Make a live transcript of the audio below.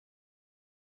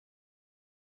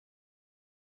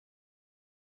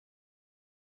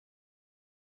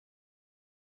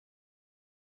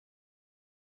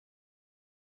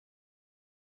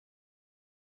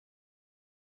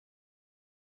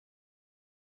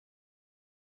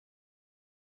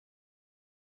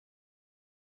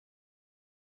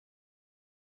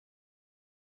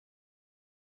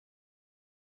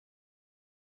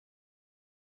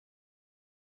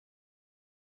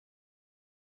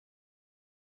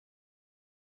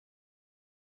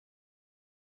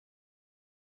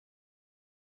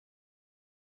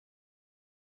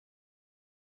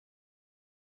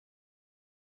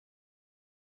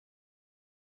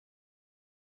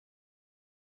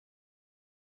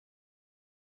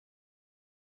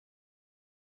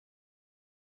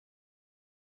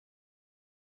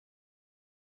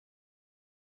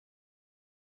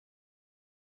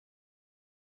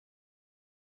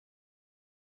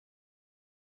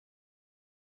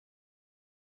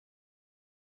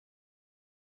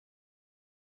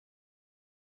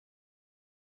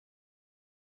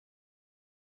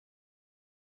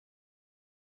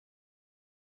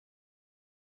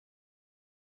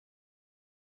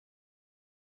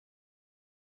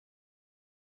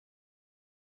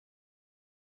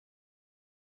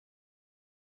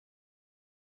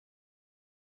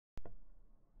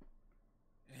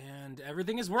And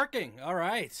everything is working. All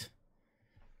right.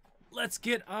 Let's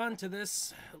get on to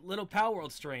this little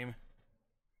Palworld stream.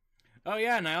 Oh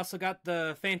yeah, and I also got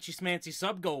the fancy smancy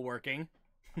sub goal working.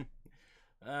 Did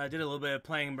a little bit of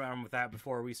playing around with that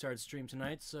before we started stream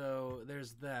tonight, so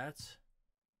there's that.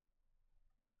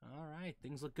 All right,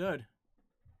 things look good.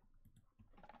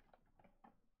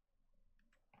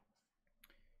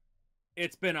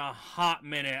 It's been a hot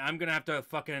minute. I'm gonna have to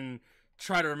fucking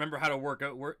try to remember how to work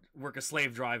a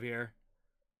slave drive here.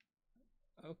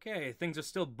 Okay, things are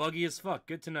still buggy as fuck.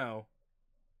 Good to know.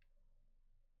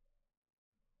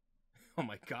 Oh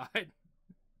my god.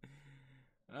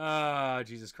 Oh,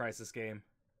 Jesus Christ, this game.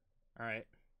 Alright.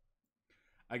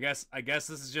 I guess this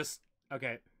is just...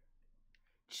 Okay.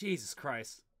 Jesus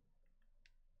Christ.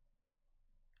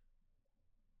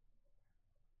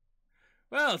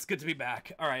 Well, it's good to be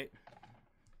back. Alright.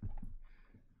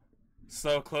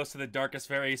 So close to the darkest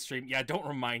fairy stream. Yeah, don't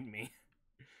remind me.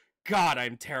 God,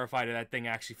 I'm terrified of that thing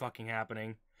actually fucking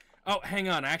happening. Oh, hang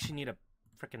on. I actually need a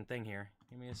freaking thing here.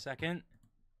 Give me a second.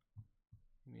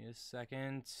 Give me a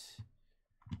second.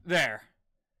 There.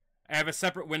 I have a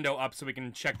separate window up so we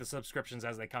can check the subscriptions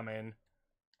as they come in.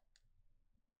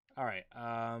 Alright,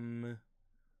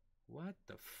 what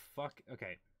the fuck?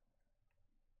 Okay.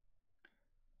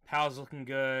 Pal's looking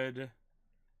good.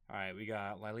 Alright, we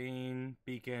got Lylene,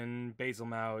 Beacon,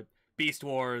 Basilmouth, Beast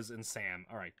Wars, and Sam.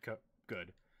 Alright,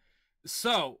 good.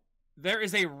 So, there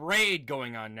is a raid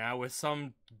going on now with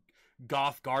some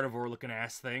goth Gardevoir looking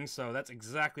ass thing, so that's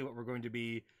exactly what we're going to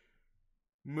be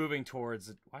moving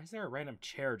towards. Why is there a random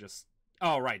chair just...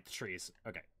 Oh, right, the trees.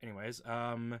 Okay, anyways,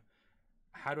 how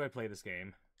do I play this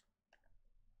game?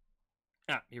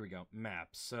 Ah, here we go. Map.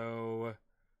 So,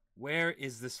 where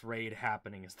is this raid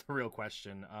happening is the real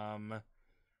question.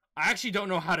 I actually don't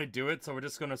know how to do it, so we're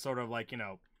just gonna sort of like, you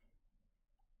know,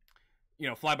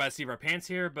 fly by the seat of our pants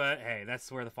here, but hey, that's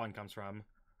where the fun comes from.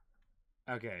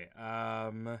 Okay,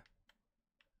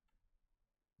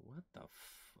 what the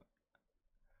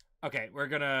Okay,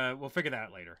 we'll figure that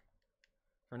out later.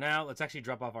 For now, let's actually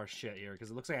drop off our shit here, because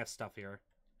it looks like I have stuff here.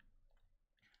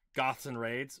 Goths and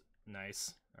raids.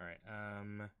 Nice. Alright,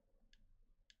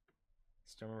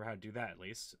 still remember how to do that, at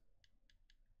least.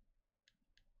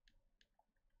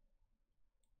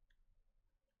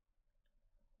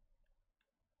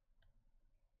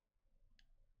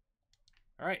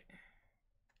 Alright.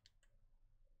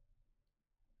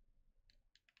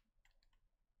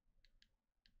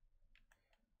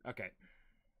 Okay.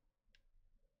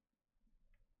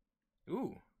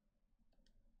 Ooh.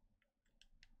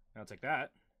 I'll take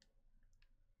that.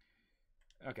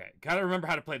 Okay, gotta remember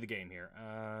how to play the game here.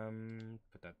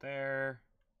 Put that there.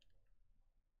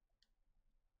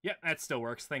 Yep, that still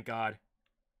works, thank God.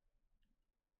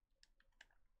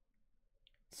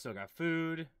 Still got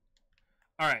food.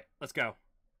 Alright, let's go.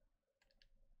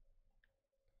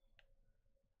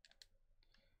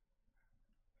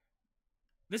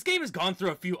 This game has gone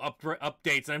through a few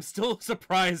updates, and I'm still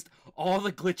surprised all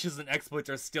the glitches and exploits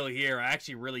are still here. I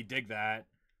actually really dig that.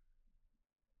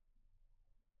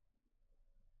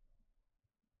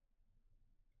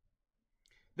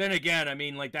 Then again, I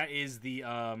mean, like, that is the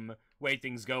way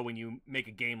things go when you make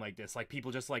a game like this. Like,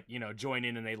 people just, like, join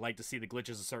in and they like to see the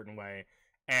glitches a certain way.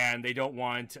 And they don't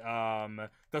want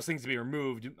those things to be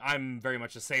removed. I'm very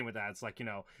much the same with that. It's like,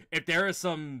 if there is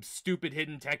some stupid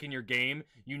hidden tech in your game,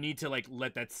 you need to, like,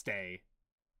 let that stay.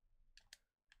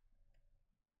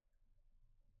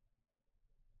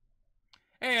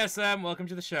 Hey, SM, welcome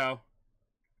to the show.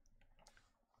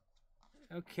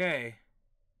 Okay.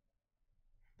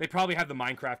 They probably have the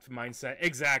Minecraft mindset.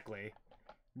 Exactly.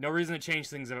 No reason to change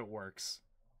things if it works.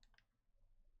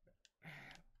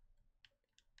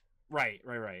 Right.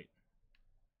 I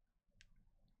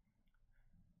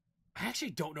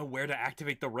actually don't know where to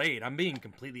activate the raid. I'm being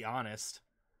completely honest.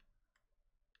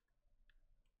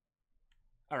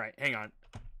 Alright, hang on.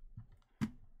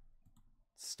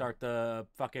 Start the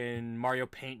fucking Mario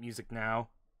Paint music now.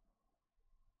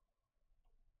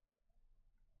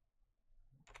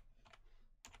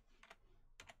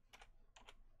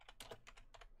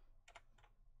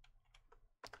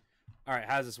 Alright,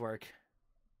 how does this work?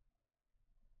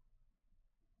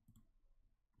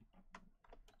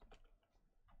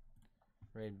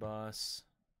 Raid boss.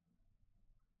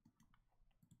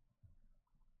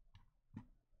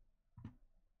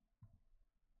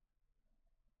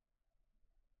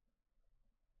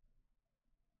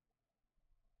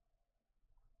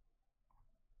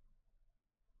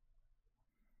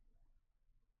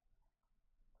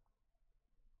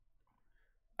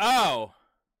 Oh!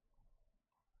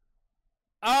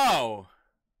 Oh!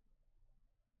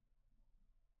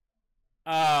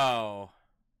 Oh.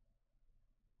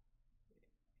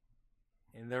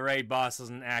 And the raid boss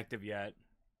isn't active yet.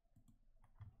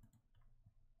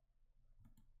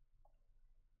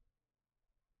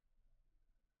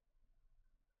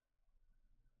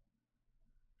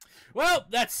 Well,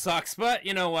 that sucks, but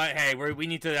you know what? Hey, we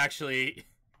need to actually...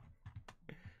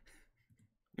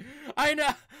 I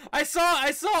know. I saw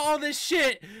all this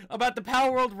shit about the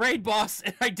Palworld raid boss,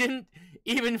 and I didn't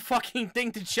even fucking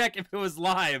think to check if it was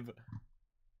live.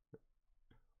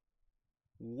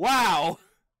 Wow.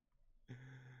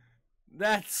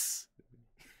 That's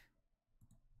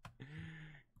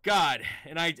God,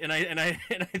 and I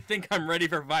think I'm ready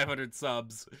for 500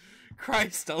 subs.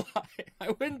 Christ alive. I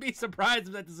wouldn't be surprised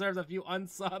if that deserves a few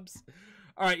unsubs.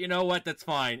 All right, you know what? That's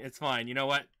fine. It's fine. You know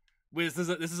what? This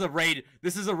is a raid.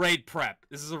 This is a raid prep.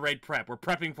 This is a raid prep. We're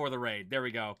prepping for the raid. There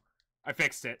we go. I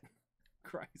fixed it.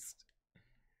 Christ.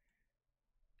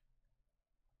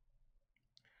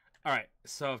 All right.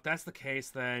 So if that's the case,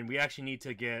 then we actually need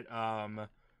to get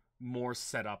more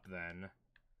set up then,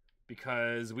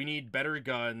 because we need better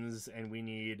guns and we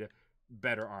need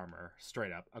better armor.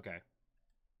 Straight up. Okay.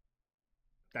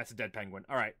 That's a dead penguin.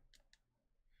 All right.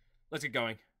 Let's get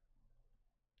going.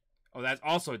 Oh, that's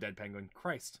also a dead penguin.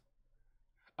 Christ.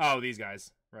 Oh, these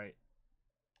guys. Right.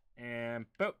 And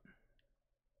boop.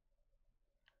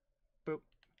 Boop.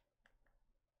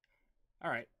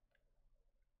 All right.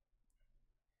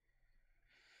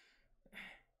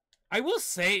 I will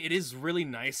say it is really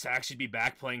nice to actually be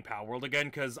back playing Palworld again,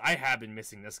 because I have been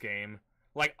missing this game.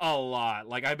 Like, a lot.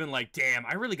 Like, I've been like, damn,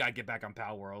 I really gotta get back on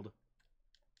Palworld.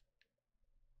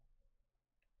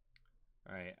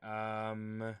 Alright,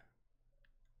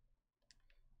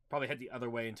 probably head the other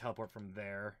way and teleport from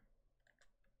there.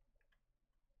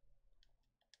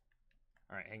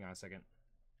 Alright, hang on a second.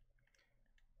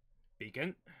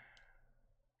 Beacon.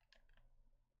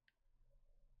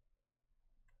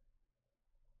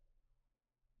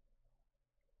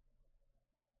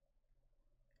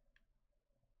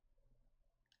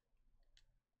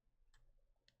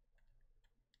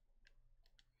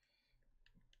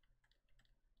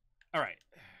 Alright.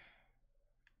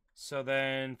 So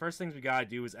then, first things we gotta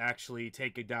do is actually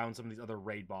take down some of these other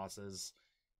raid bosses.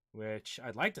 Which,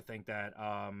 I'd like to think that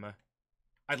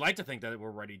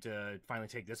we're ready to finally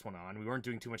take this one on. We weren't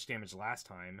doing too much damage last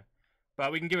time.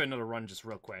 But we can give it another run just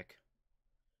real quick.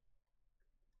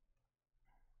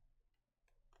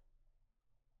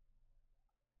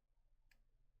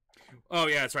 Oh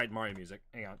yeah, that's right, Mario music.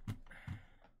 Hang on.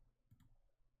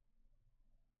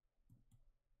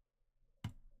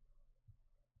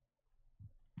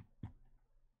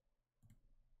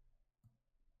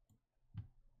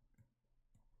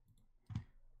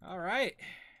 Alright.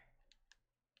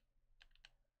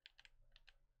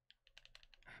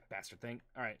 Bastard thing.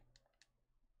 Alright.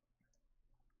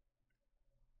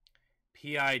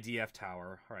 PIDF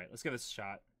tower. Alright, let's give this a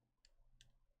shot.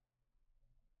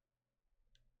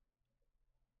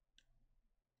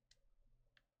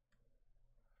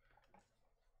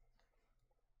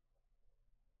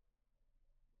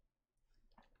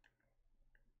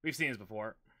 We've seen this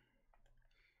before.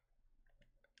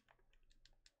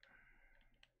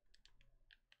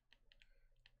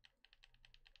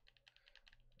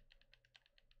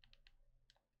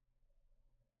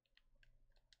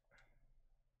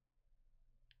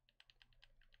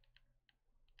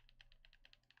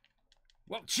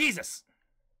 Whoa, Jesus!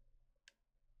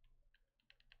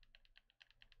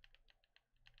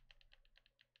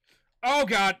 Oh,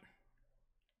 God!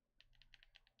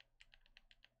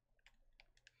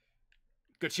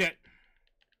 Good shit.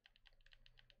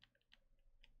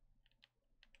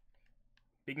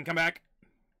 He can come back.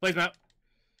 Blaze him out.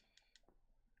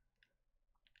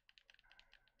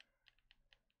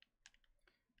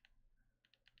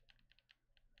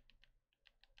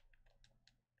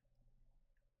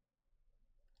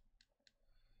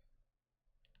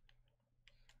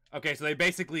 Okay, so they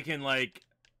basically can, like...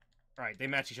 Alright, they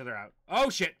match each other out. Oh,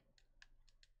 shit!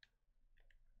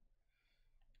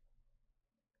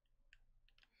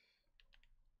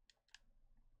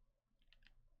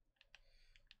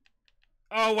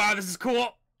 Oh, wow, this is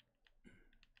cool!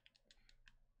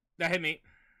 That hit me.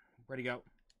 Where'd he go?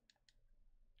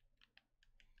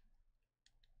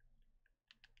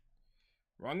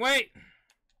 Wrong way!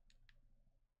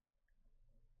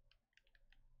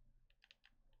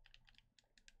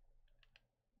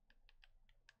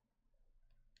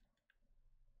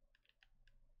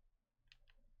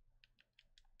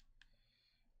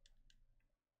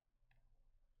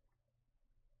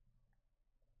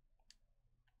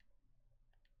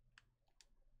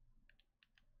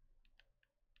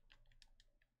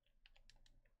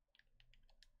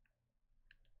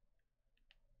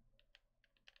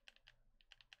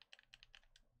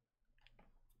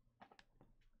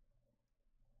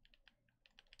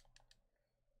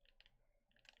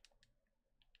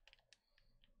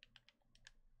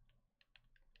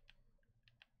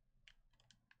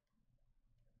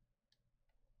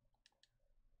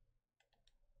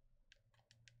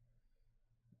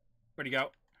 Where'd he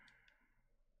go?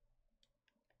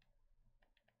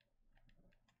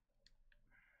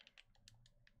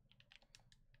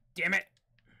 Damn it!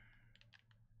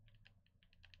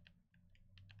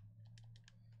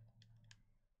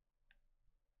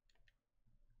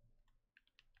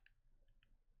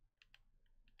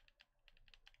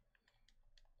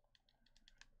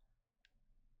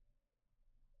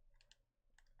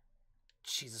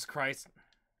 Jesus Christ.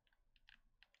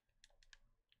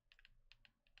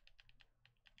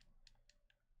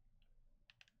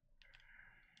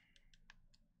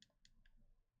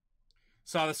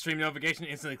 Saw the stream notification,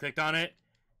 instantly clicked on it.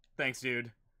 Thanks,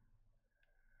 dude.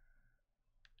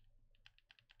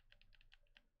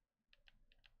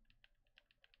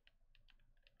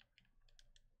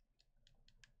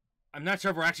 I'm not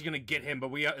sure if we're actually going to get him,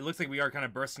 but it looks like we are kind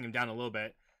of bursting him down a little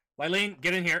bit. Lylene,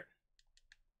 get in here.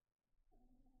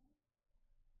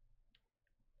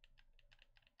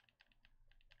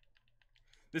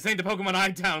 This ain't the Pokemon I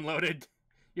downloaded.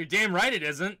 You're damn right it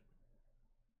isn't.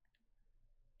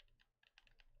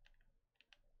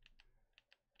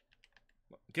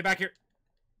 Get back here.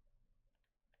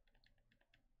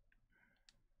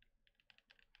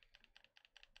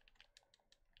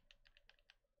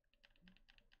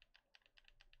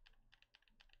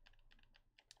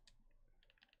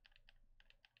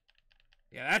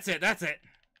 Yeah, that's it, that's it.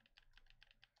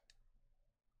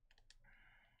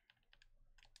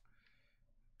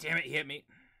 Damn it, he hit me.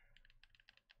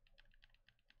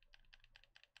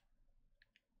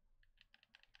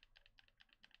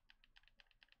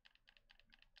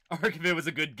 Archivit was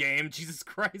a good game, Jesus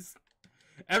Christ.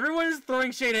 Everyone is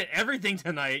throwing shade at everything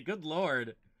tonight, good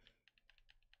lord.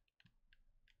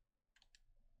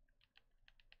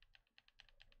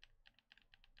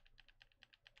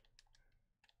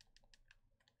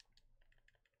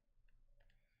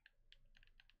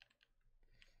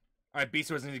 Alright, Beast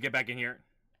Wars needs to get back in here.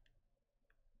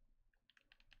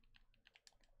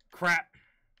 Crap.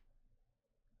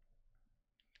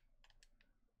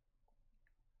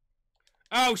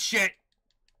 Oh, shit.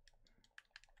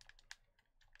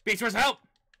 Beast Wars, help!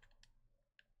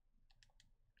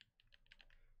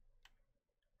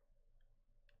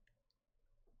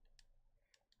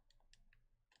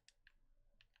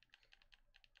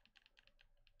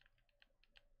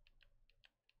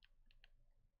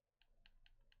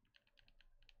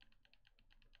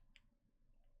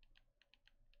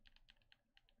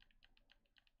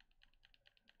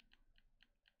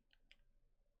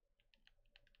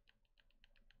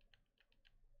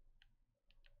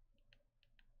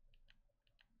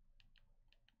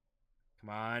 Come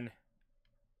on.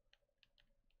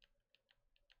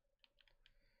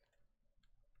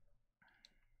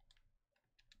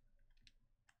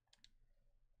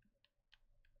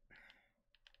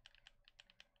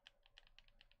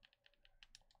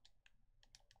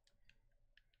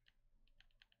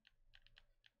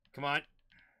 Come on.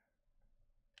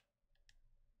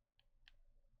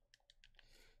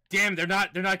 Damn, they're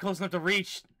not close enough to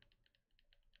reach.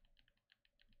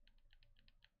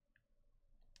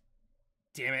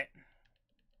 Damn it.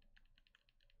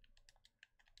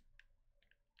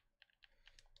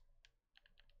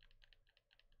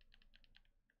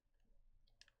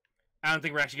 I don't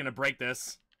think we're actually gonna break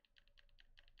this.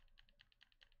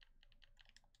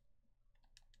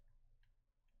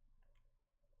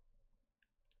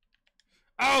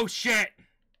 Oh, shit!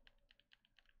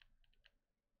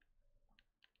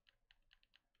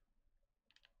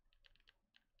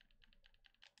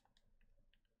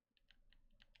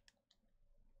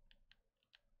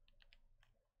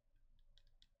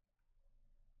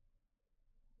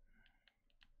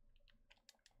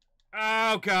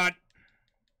 Oh, God.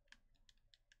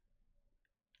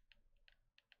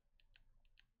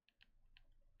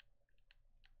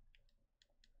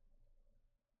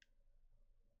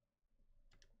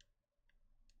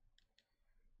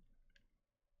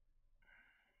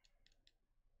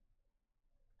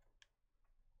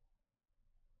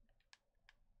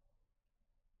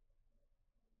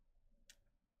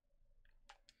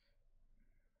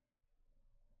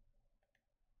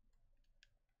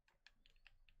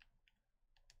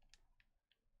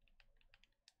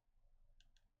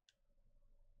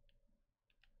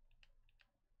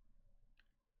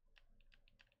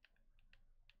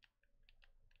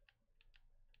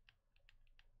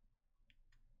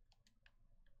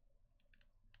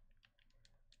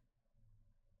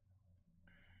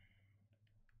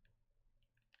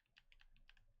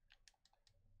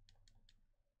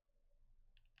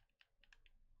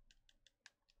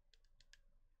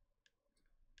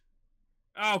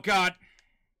 Oh, God.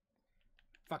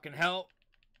 Fucking hell.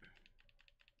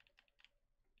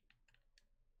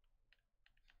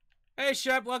 Hey,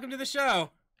 Shep, welcome to the show.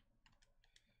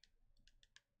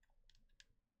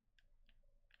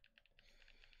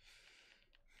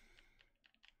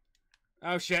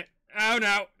 Oh, shit. Oh,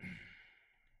 no.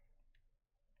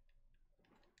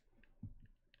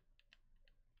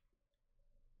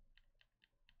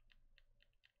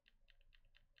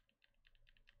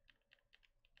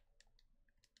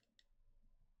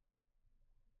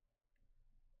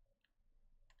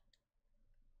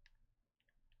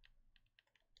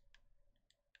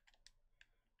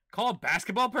 Call a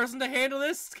basketball person to handle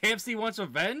this? KFC wants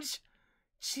revenge?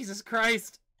 Jesus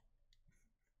Christ.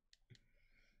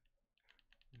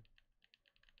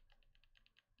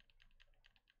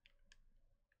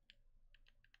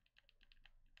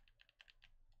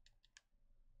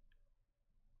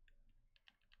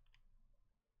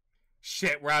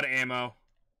 Shit, we're out of ammo.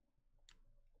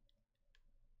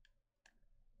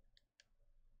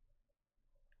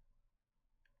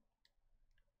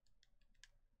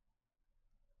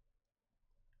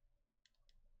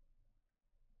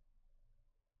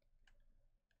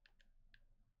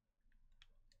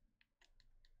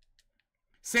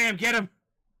 Sam, get him!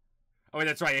 Oh, wait,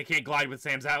 that's right. I can't glide with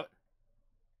Sam's out.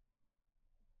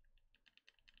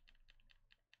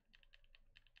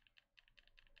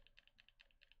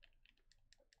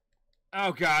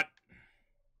 Oh, God.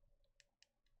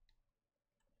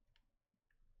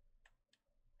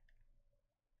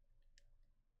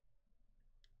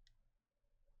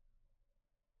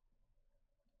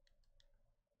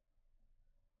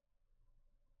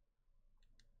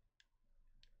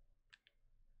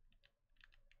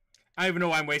 I don't even know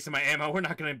why I'm wasting my ammo. We're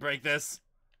not gonna break this.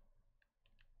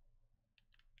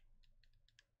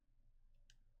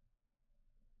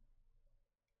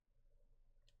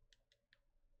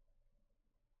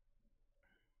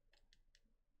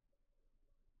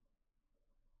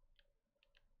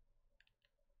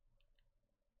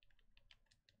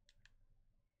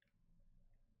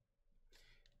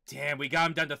 Damn, we got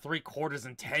him down to 3/4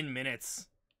 in 10 minutes.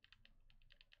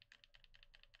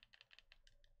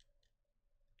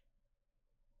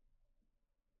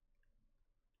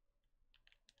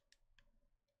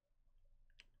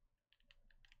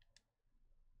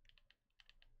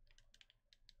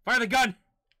 Fire the gun!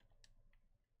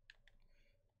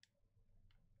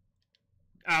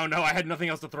 Oh no, I had nothing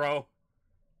else to throw.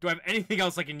 Do I have anything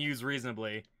else I can use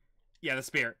reasonably? Yeah, the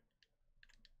spear.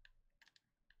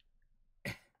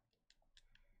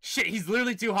 Shit, he's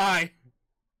literally too high.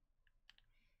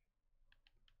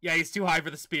 Yeah, he's too high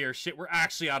for the spear. Shit, we're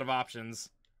actually out of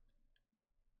options.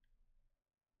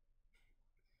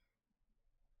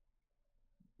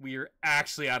 We're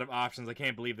actually out of options. I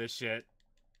can't believe this shit.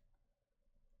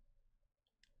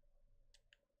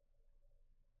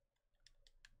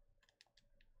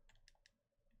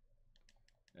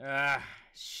 Ah,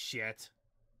 shit.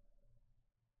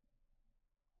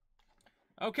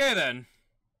 Okay, then.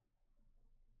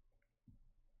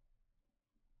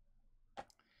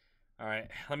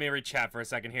 Alright, let me read chat for a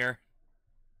second here.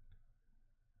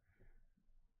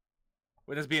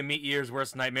 Would this be a meat eater's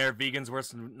worst nightmare? Vegan's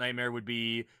worst nightmare would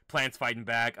be plants fighting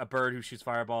back, a bird who shoots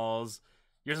fireballs.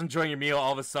 You're just enjoying your meal,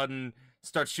 all of a sudden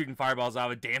starts shooting fireballs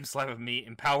out of a damn slab of meat,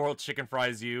 and Palworld chicken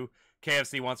fries you.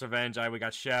 KFC wants revenge. We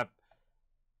got Shep.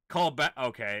 Call back.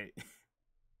 Okay.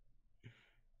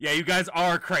 Yeah, you guys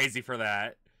are crazy for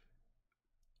that.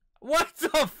 What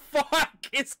the fuck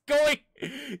is going?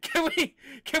 Can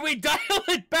we dial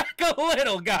it back a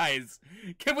little, guys?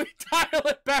 Can we dial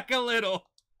it back a little?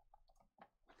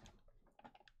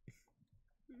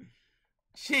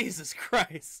 Jesus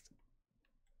Christ.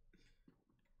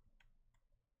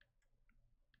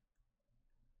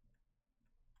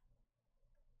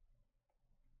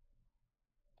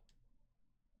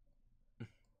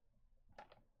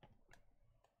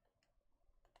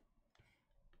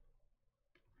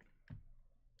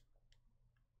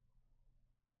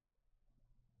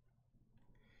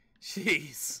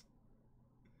 Jeez.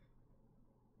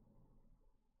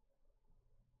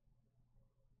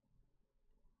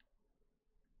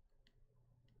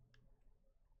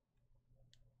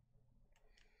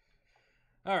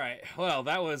 All right. Well,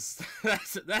 that was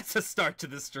that's a start to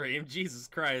the stream. Jesus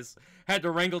Christ. Had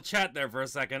to wrangle chat there for a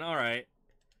second. All right.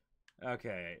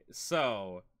 Okay.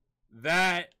 So,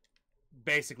 that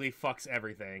basically fucks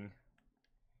everything.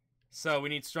 So, we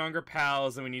need stronger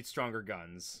pals and we need stronger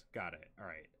guns. Got it. All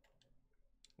right.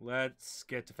 Let's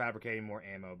get to fabricating more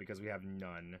ammo because we have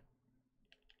none.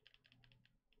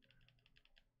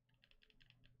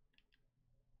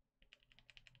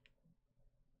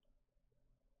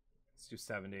 Let's do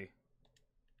 70.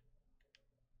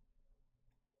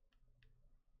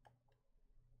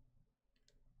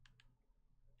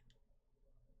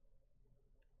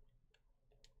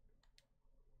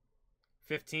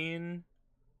 15.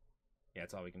 Yeah,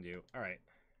 that's all we can do. All right.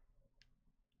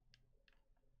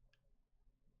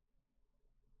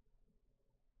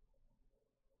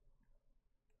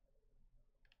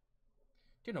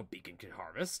 Didn't know Beacon could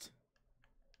harvest.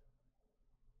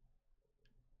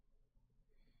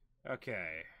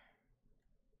 Okay.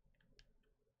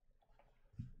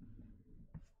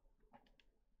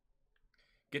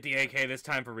 Get the AK this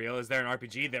time for real. Is there an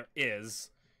RPG? There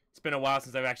is. It's been a while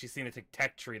since I've actually seen a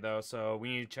tech tree, though, so we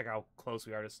need to check how close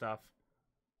we are to stuff.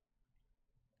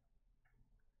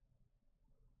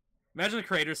 Imagine the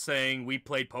creators saying, we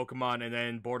played Pokemon and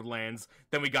then Borderlands,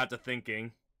 then we got to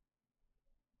thinking.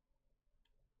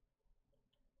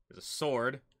 There's a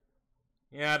sword.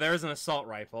 Yeah, there's an assault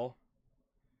rifle.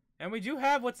 And we do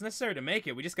have what's necessary to make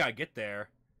it. We just gotta get there.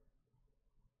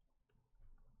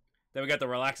 Then we got the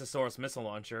Relaxosaurus missile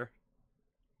launcher.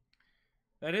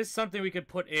 That is something we could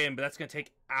put in, but that's gonna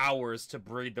take hours to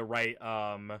breed the right,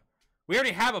 We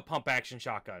already have a pump-action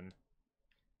shotgun.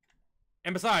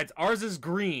 And besides, ours is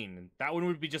green. That one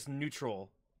would be just neutral.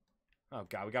 Oh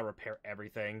god, we gotta repair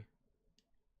everything.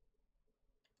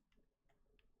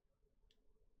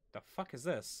 The fuck is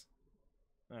this?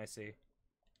 I see.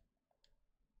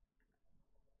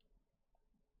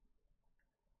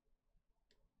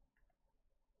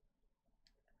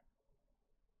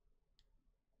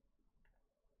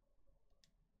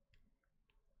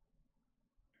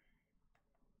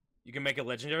 You can make a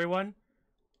legendary one?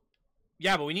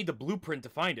 Yeah, but we need the blueprint to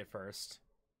find it first.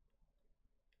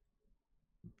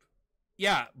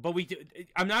 Yeah, but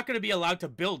I'm not going to be allowed to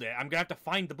build it. I'm going to have to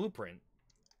find the blueprint.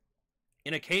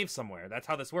 In a cave somewhere. That's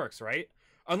how this works, right?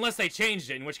 Unless they changed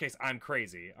it, in which case I'm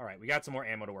crazy. Alright, we got some more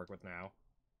ammo to work with now.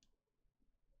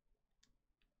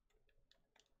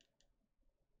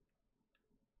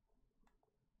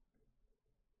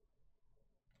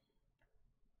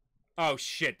 Oh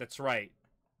shit, that's right.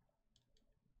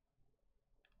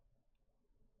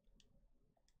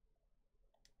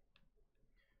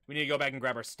 We need to go back and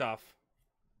grab our stuff.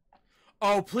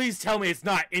 Oh, please tell me it's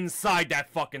not inside that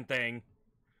fucking thing.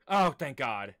 Oh, thank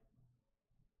God.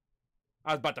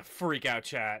 I was about to freak out,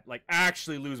 chat. Like,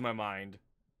 actually lose my mind.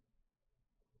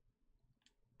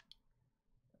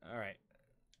 Alright.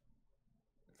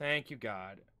 Thank you,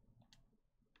 God.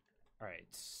 Alright,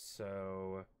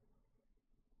 so...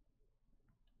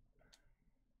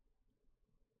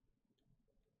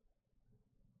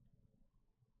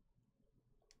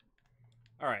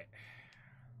 Alright.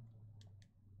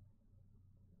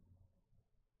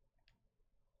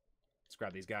 Let's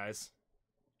grab these guys.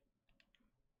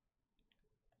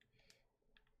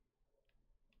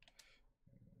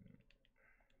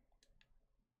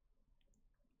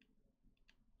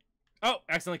 Oh,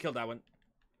 accidentally killed that one.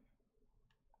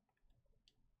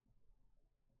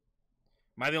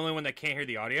 Am I the only one that can't hear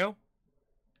the audio?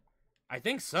 I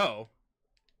think so.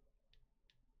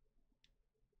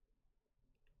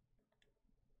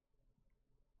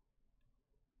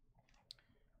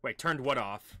 Wait, turned what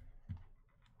off?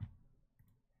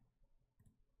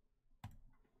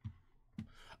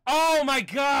 Oh my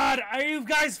god! Are you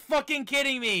guys fucking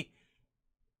kidding me?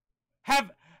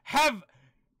 Have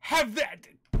that...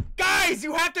 Guys,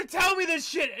 you have to tell me this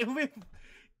shit!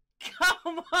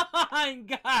 Come on,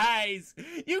 guys!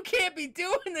 You can't be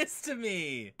doing this to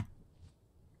me!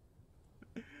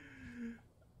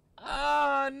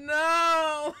 Oh,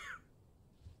 no!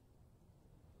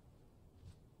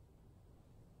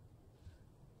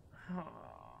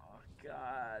 Oh,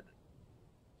 God.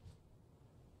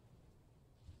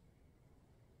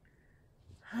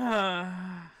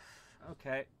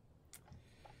 Okay.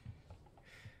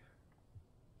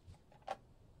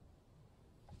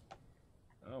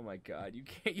 Oh my god, you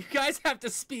can't. You guys have to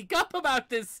speak up about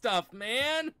this stuff,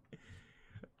 man.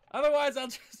 Otherwise, I'll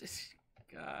just.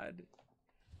 God.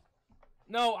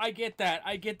 No, I get that.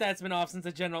 I get that it's been off since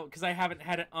the general, because I haven't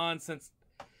had it on since.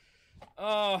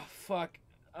 Oh fuck.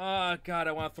 Oh god,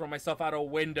 I want to throw myself out a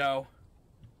window.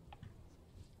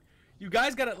 You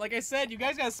guys gotta, like I said, you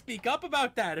guys gotta speak up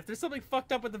about that. If there's something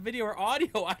fucked up with the video or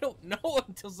audio, I don't know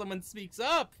until someone speaks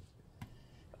up.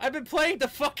 I've been playing the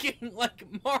fucking, like,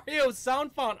 Mario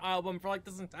Soundfont album for, like,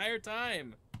 this entire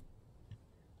time.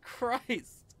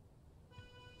 Christ.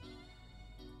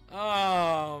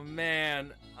 Oh,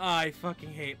 man. I fucking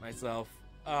hate myself.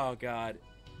 Oh, God.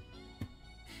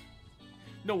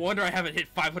 No wonder I haven't hit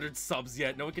 500 subs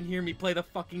yet. No one can hear me play the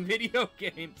fucking video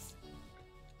games.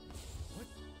 What?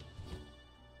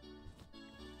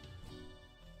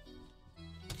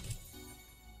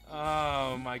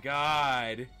 Oh, my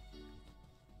God.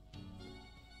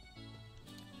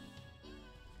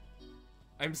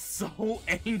 I'm so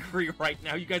angry right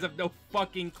now. You guys have no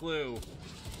fucking clue.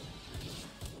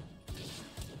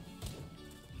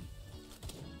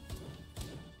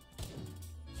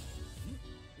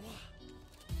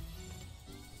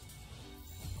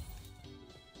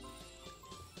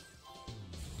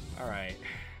 Alright.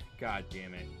 God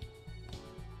damn it.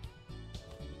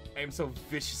 I am so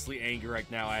viciously angry right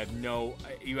now. I have no...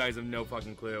 You guys have no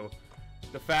fucking clue.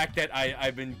 The fact that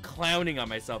I've been clowning on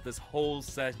myself this whole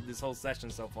session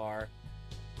so far.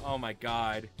 Oh my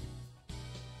god.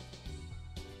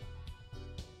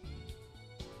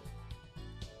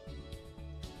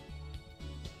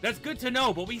 That's good to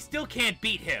know, but we still can't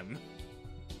beat him.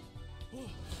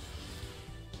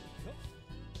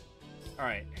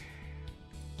 Alright.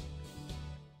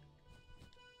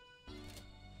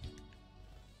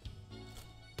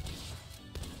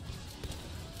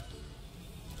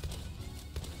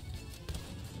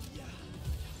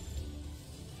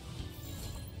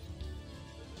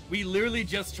 We literally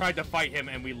just tried to fight him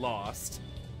and we lost.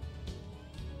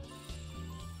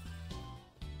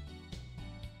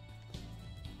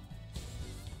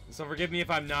 So forgive me if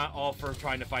I'm not all for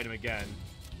trying to fight him again.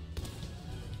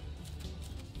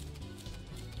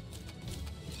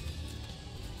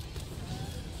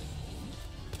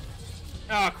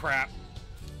 Oh, crap.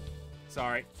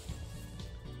 Sorry.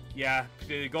 Yeah,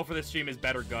 the goal for this stream is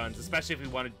better guns, especially if we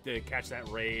wanted to catch that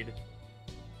raid.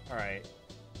 Alright.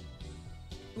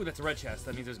 Ooh, that's a red chest.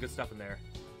 That means there's good stuff in there.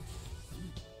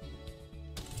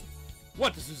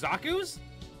 What, the Suzaku's?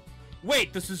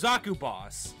 Wait, the Suzaku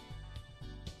boss.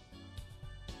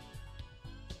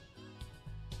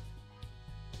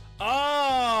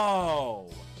 Oh!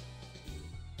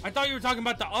 I thought you were talking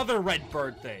about the other red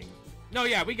bird thing. No,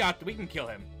 yeah, we can kill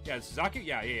him. Yeah, Suzaku?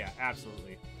 Yeah,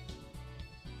 absolutely.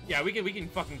 Yeah, we can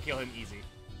fucking kill him easy.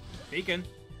 Beacon.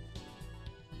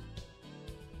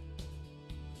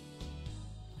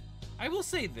 I will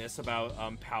say this about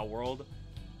Palworld.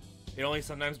 It only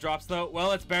sometimes drops though.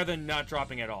 Well, it's better than not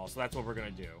dropping at all, so that's what we're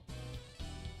gonna do.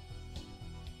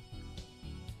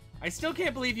 I still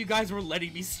can't believe you guys were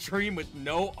letting me stream with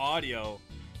no audio.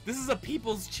 This is a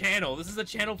people's channel. This is a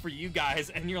channel for you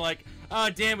guys, and you're like, oh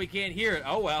damn, we can't hear it.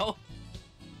 Oh well.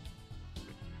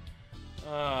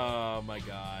 Oh my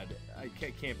god. I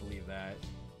can't believe that.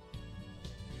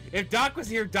 If Doc was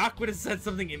here, Doc would have said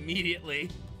something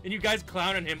immediately. And you guys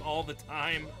clowning him all the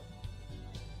time.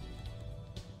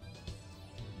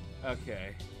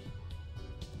 Okay.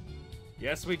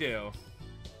 Yes, we do.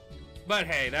 But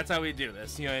hey, that's how we do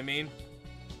this, you know what I mean?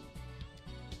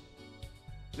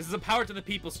 This is a power to the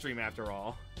people stream after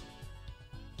all.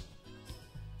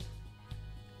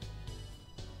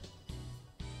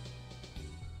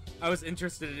 I was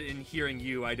interested in hearing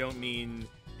you. I don't mean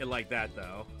it like that,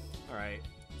 though. Alright.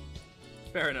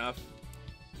 Fair enough.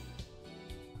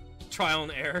 Trial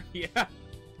and error, yeah.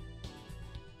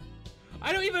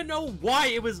 I don't even know why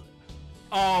it was...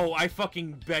 Oh, I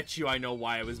fucking bet you I know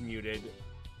why I was muted.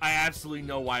 I absolutely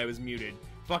know why I was muted.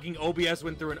 Fucking OBS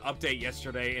went through an update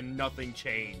yesterday and nothing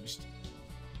changed.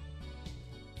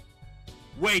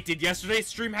 Wait, did yesterday's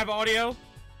stream have audio?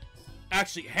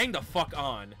 Actually, hang the fuck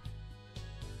on.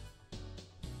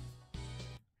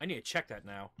 I need to check that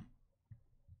now.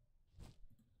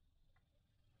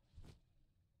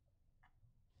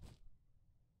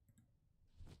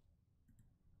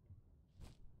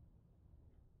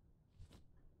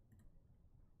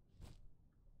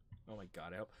 Oh my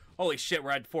god, I hope. Holy shit,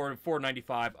 we're at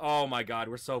 495. Oh my god,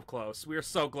 we're so close. We are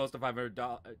so close to $500.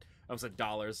 I said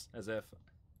dollars, as if.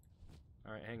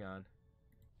 Alright, hang on.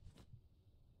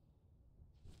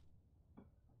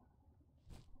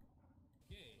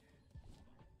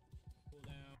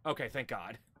 Okay, thank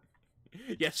god.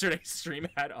 Yesterday's stream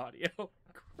had audio.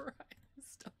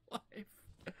 Christ alive.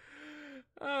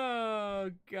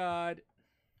 Oh god.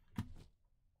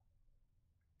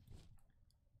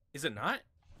 Is it not?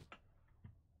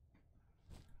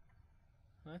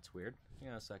 That's weird. Hang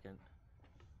on a second.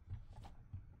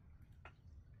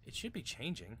 It should be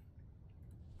changing.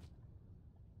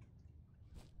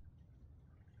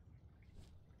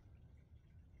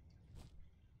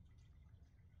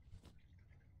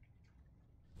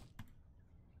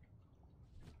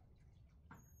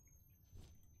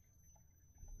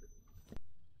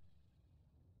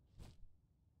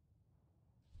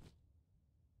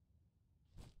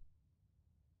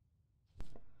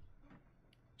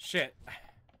 Shit.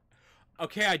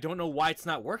 Okay, I don't know why it's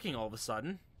not working all of a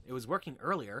sudden. It was working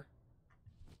earlier.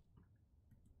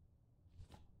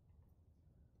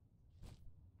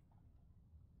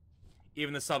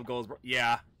 Even the sub goals...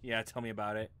 Yeah, tell me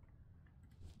about it.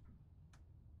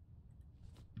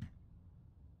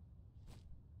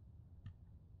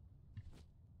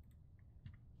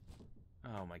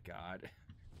 Oh my god.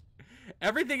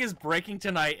 Everything is breaking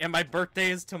tonight, and my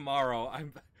birthday is tomorrow.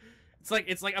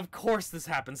 It's like, of course this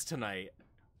happens tonight.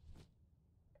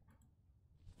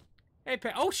 Hey,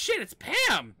 Pam. Oh, shit, it's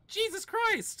Pam! Jesus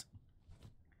Christ!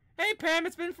 Hey, Pam,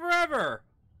 it's been forever!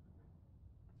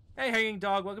 Hey, Hanging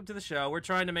Dog, welcome to the show. We're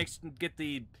trying to get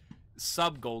the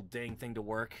sub-gold dang thing to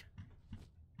work.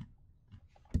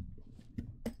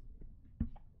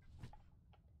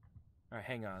 Alright,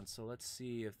 hang on. So let's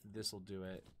see if this'll do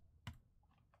it.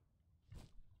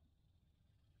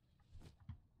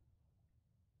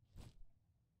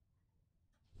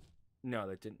 No,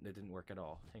 that didn't work at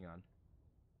all. Hang on.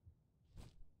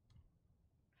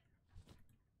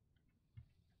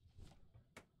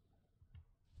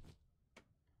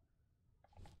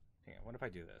 Hang on, what if I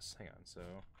do this? Hang on, so...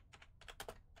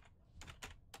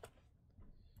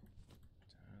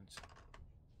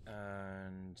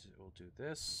 And we'll do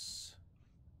this.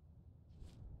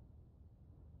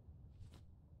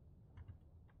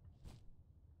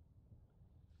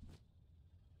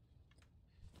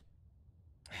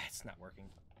 It's not working.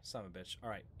 Son of a bitch.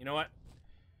 Alright, you know what?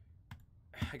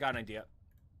 I got an idea.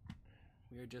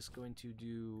 We're just going to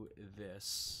do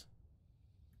this.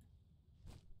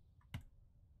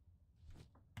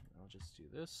 I'll just do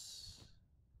this.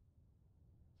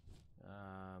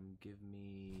 Give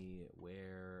me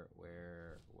where,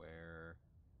 there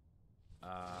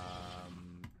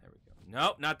we go.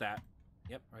 Nope, not that.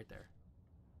 Yep, right there.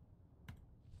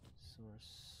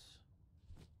 Source.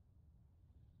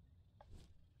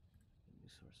 New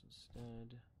source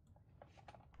instead.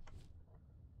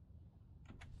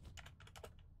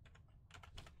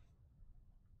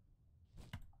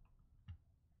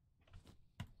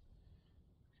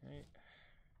 Okay.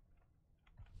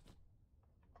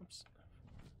 Oops.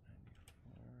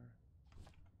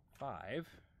 5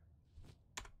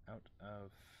 out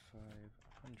of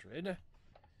 500.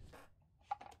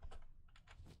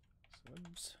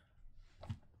 Oops.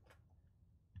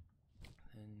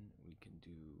 Then we can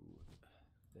do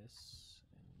this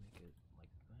and make it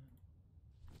like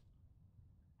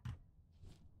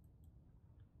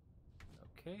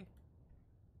that. Okay.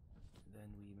 Then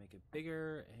we make it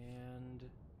bigger and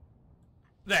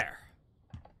there.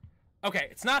 Okay,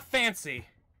 it's not fancy.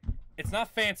 It's not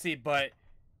fancy, but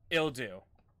it'll do.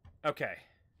 Okay.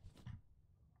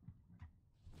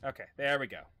 Okay, there we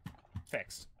go.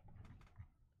 Fixed.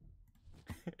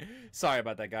 Sorry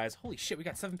about that, guys. Holy shit, we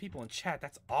got 7 people in chat.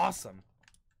 That's awesome.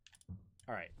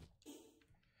 Alright.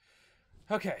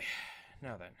 Okay,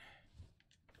 now then.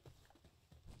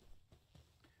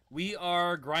 We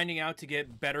are grinding out to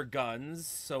get better guns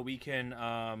so we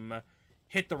can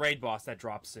hit the raid boss that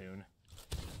drops soon.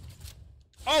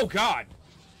 Oh, God!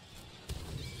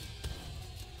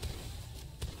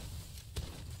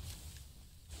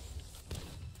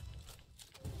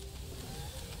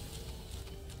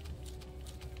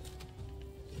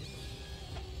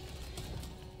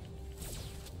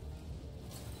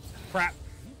 Crap.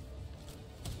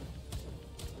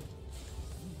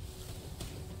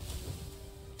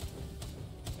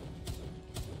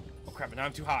 Oh crap, but now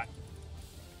I'm too hot.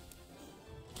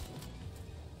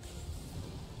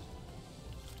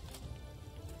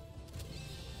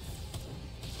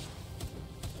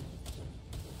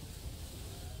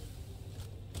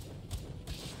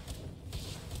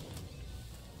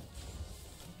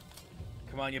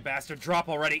 Come on, you bastard, drop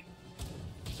already.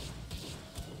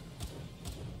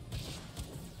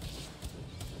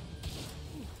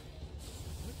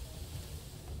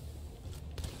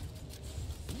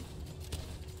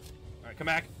 Come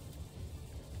back.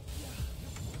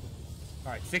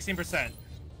 Alright, 16%.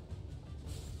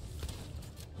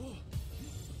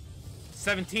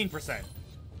 17%.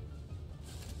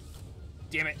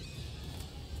 Damn it.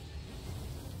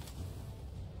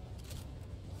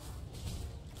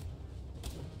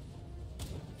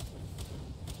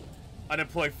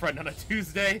 Unemployed friend on a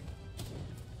Tuesday.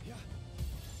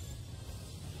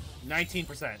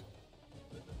 19%.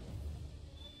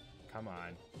 Come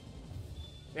on.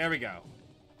 There we go.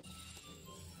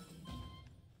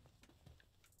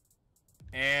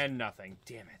 And nothing.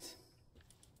 Damn it.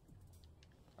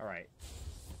 Alright.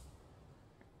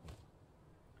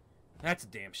 That's a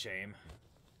damn shame.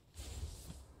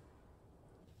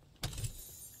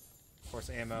 Of course,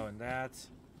 ammo and that.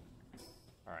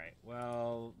 Alright,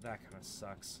 well, that kind of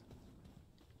sucks.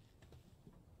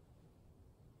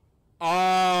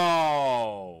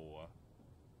 Oh!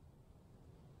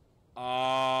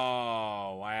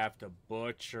 Oh, I have to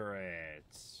butcher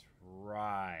it.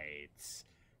 Right.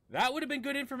 That would have been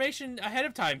good information ahead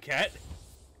of time, Ket.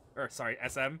 Or, sorry,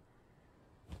 SM.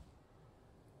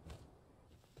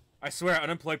 I swear,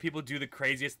 unemployed people do the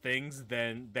craziest things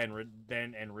than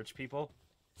rich people.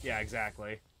 Yeah,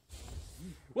 exactly.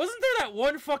 Wasn't there that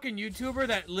one fucking YouTuber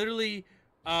that literally,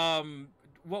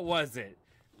 what was it?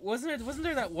 Wasn't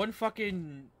there that one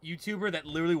fucking YouTuber that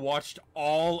literally watched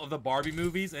all of the Barbie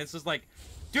movies, and it's just like,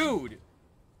 dude,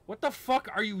 what the fuck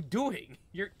are you doing?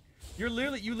 You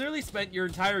literally spent your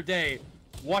entire day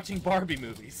watching Barbie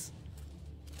movies.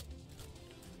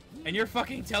 And you're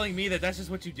fucking telling me that that's just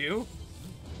what you do?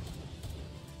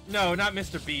 No, not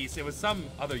Mr. Beast. It was some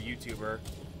other YouTuber.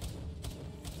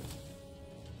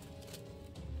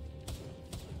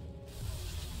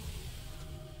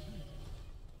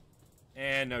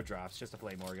 And no drops, just a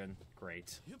Flame Organ.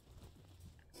 Great.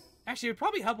 Actually, it would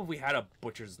probably help if we had a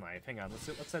butcher's knife. Hang on,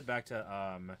 let's head back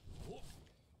to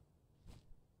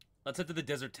let's head to the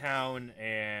desert town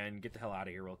and get the hell out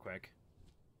of here real quick.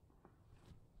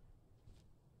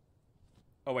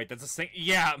 Oh wait, that's a sing.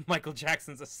 Yeah, Michael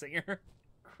Jackson's a singer.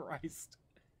 Christ.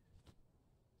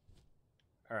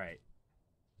 All right.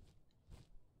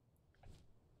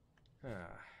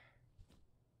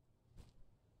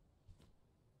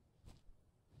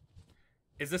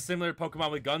 Is this similar to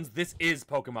Pokemon with guns? This is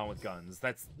Pokemon with guns.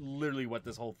 That's literally what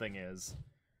this whole thing is.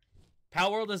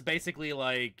 Palworld is basically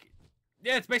like,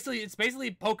 yeah, it's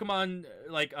basically Pokemon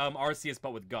like Arceus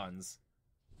but with guns.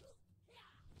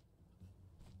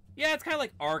 Yeah, it's kind of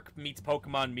like Arc meets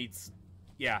Pokemon meets,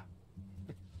 yeah.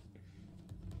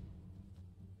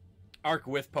 Arc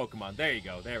with Pokemon. There you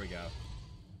go. There we go.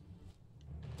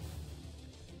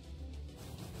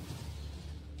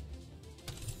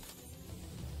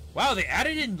 Wow, they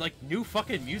added in, like, new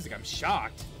fucking music. I'm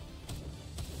shocked.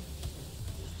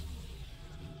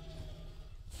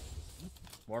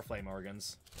 More Flame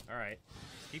Organs. Alright.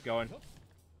 Keep going.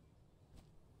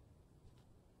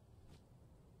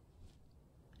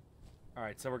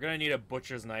 Alright, so we're gonna need a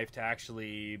butcher's knife to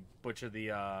actually butcher the,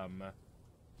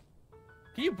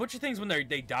 Can you butcher things when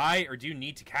they die, or do you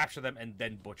need to capture them and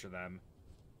then butcher them?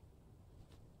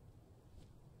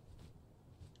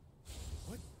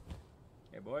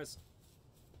 Hey, boys.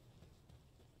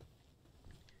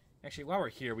 Actually, while we're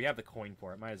here, we have the coin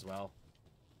for it. Might as well.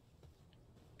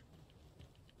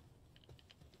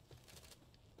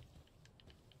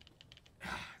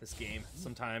 This game,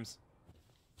 sometimes.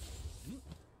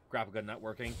 Grapple gun not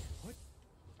working.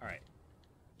 Alright.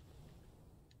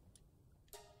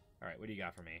 Alright, what do you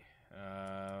got for me?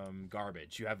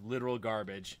 Garbage. You have literal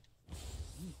garbage.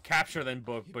 Capture, then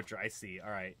butcher. I see.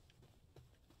 Alright.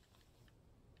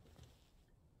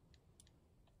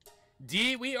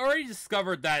 We already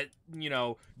discovered that, you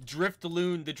know, the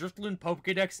Drifloon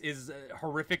Pokédex is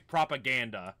horrific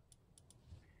propaganda.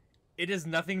 It is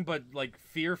nothing but, like,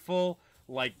 fearful,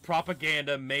 like,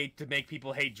 propaganda made to make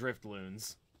people hate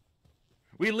Drifloons.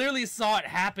 We literally saw it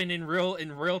happen in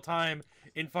real time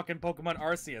in fucking Pokemon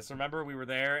Arceus. Remember, we were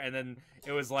there, and then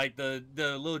it was like the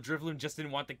little Drifloon just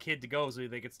didn't want the kid to go so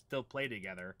they could still play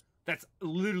together. That's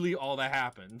literally all that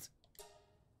happened.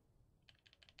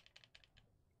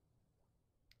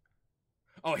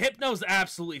 Oh, Hypno's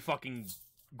absolutely fucking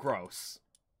gross.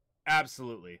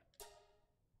 Absolutely.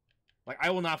 Like,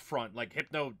 I will not front. Like,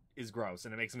 Hypno is gross,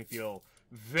 and it makes me feel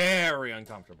very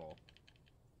uncomfortable.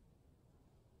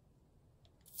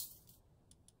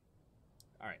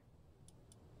 Alright.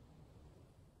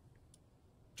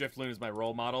 Drifloon is my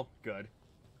role model. Good.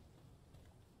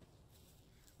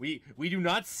 We do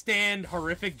not stand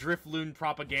horrific Drifloon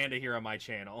propaganda here on my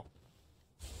channel.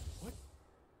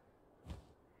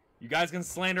 You guys can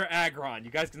slander Aggron.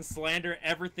 You guys can slander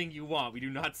everything you want. We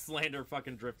do not slander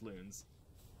fucking Drifloons.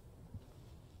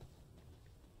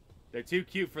 They're too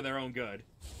cute for their own good.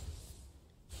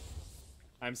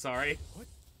 I'm sorry. What?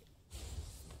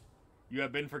 You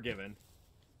have been forgiven.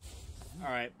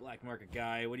 Alright, Black Market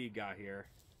guy, what do you got here?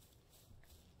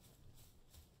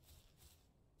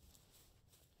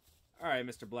 Alright,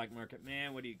 Mr. Black Market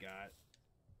man, what do you got?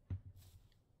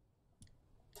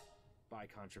 Buy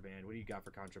contraband. What do you got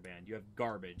for contraband? You have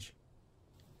garbage.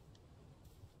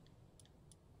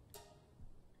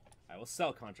 I will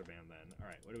sell contraband then.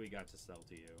 Alright, what do we got to sell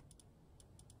to you?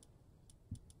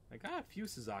 I got a few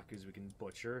Suzakus we can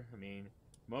butcher. I mean,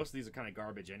 most of these are kind of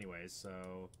garbage anyways,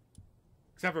 so...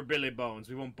 Except for Billy Bones.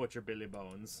 We won't butcher Billy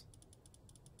Bones.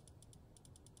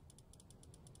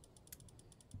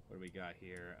 What do we got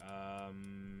here?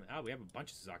 Oh, we have a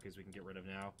bunch of Suzakus we can get rid of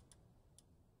now.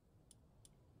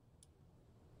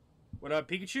 What up,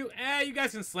 Pikachu? You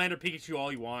guys can slander Pikachu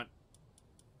all you want.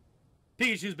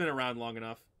 Pikachu's been around long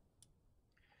enough.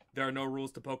 There are no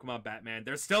rules to Pokemon, Batman.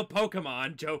 There's still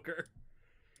Pokemon, Joker.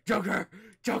 Joker!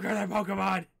 Joker, they're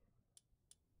Pokemon!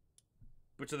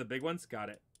 Which are the big ones? Got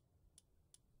it.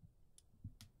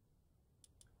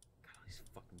 these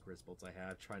fucking Grisbolts I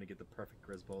have, trying to get the perfect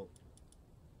Grisbolt.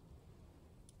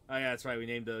 Oh yeah, that's right, we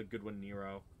named the good one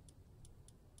Nero.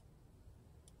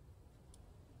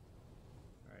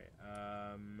 Alright,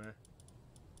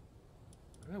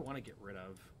 what do I want to get rid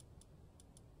of?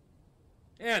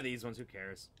 Yeah, these ones, who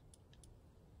cares?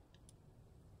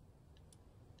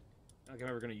 Okay,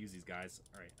 we're gonna use these guys.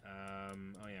 Alright,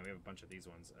 oh yeah, we have a bunch of these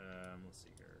ones. Let's see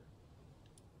here.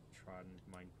 Trodden,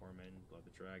 Mind Foreman, Blood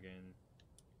the Dragon.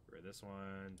 Get rid of this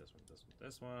one, this one, this one,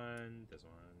 this one, this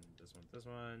one, this one, this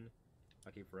one.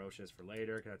 I'll keep Ferocious for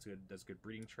later, because that's good. That's a good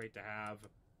breeding trait to have.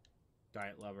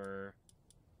 Diet Lover.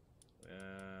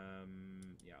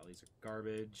 Yeah, all these are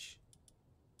garbage.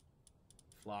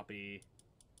 Floppy.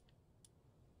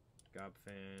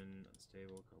 Gobfin,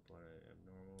 Unstable, Cold-Blooded,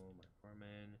 Abnormal, My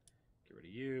Foreman. Get rid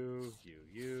of you,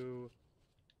 you.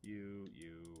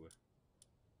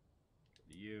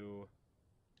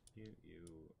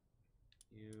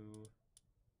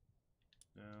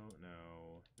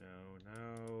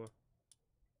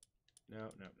 No.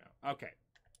 Okay.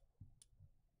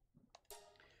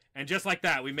 And just like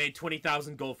that, we made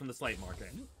 20,000 gold from the slate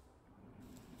market.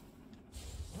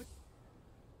 What?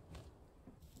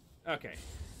 Okay.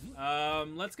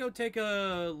 Let's go take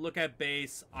a look at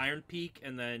base Iron Peak,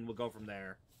 and then we'll go from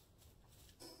there.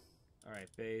 Alright,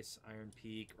 base Iron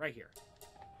Peak, right here.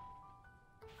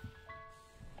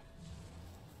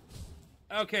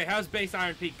 Okay, how's base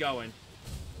Iron Peak going?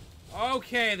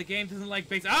 Okay, the game doesn't like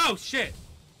base... Oh, shit!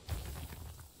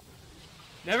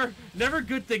 Never a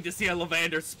good thing to see a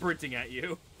Lavander sprinting at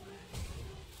you.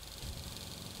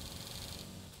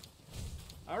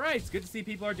 Alright, it's good to see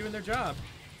people are doing their job.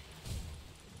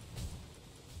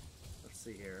 Let's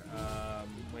see here.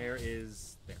 Where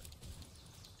is... There.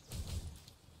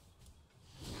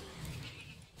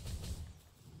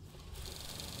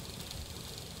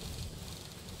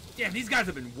 Damn, these guys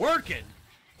have been working!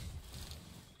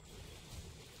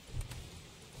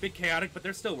 Bit chaotic, but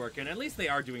they're still working. At least they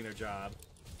are doing their job.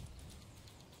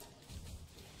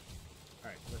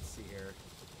 Alright, let's see here.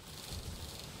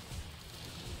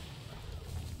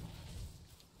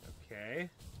 Okay.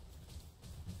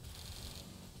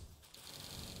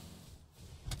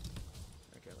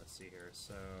 Okay, let's see here.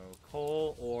 So,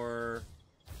 coal or...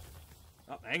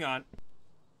 Oh, hang on.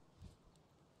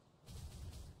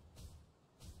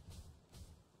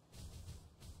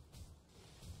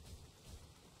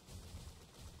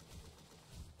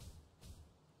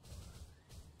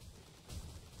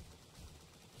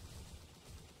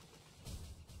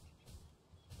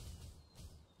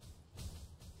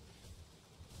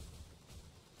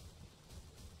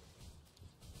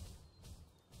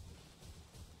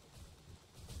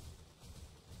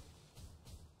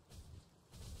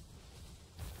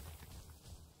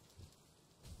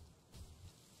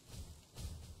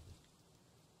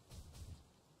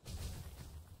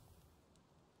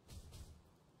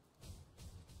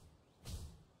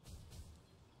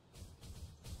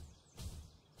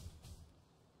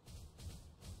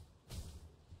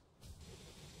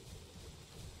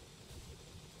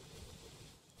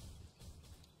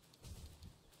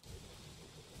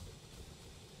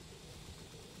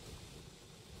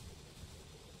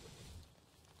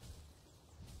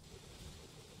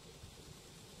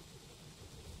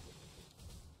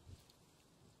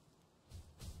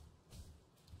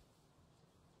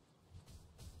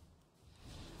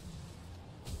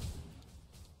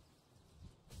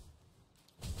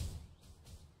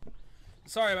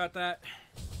 Sorry about that.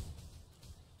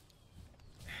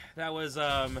 That was,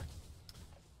 my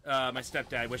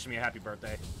stepdad wishing me a happy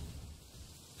birthday.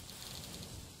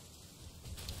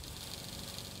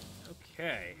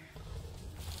 Okay.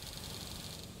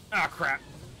 Ah, crap.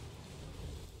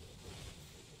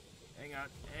 Hang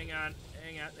on.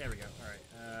 There we go. Alright,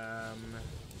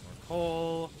 more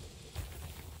coal.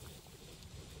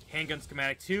 Handgun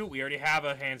schematic 2. We already have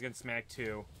a handgun schematic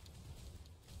 2.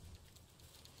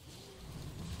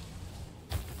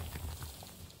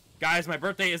 Guys, my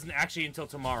birthday isn't actually until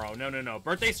tomorrow. No.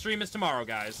 Birthday stream is tomorrow,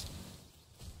 guys.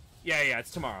 Yeah,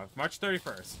 it's tomorrow. March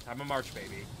 31st. I'm a March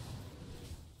baby.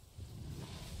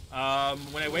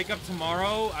 When I wake up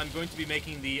tomorrow, I'm going to be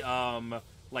making the,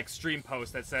 like, stream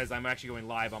post that says I'm actually going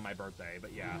live on my birthday,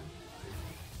 but yeah.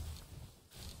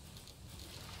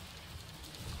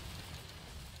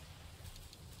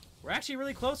 We're actually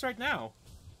really close right now.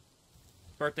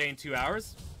 Birthday in 2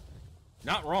 hours.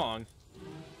 Not wrong.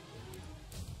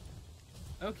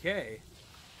 Okay.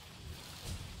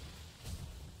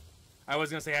 I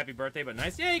was gonna say happy birthday, but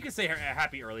nice. Yeah, you can say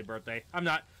happy early birthday. I'm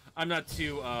not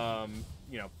too,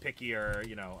 you know, picky or,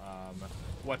 you know,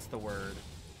 what's the word?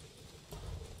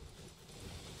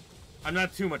 I'm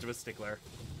not too much of a stickler.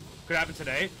 Could happen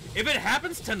today. If it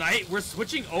happens tonight, we're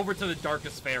switching over to the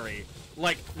Darkest Fairy.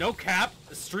 Like, no cap,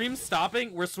 stream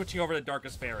stopping, we're switching over to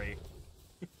Darkest Fairy.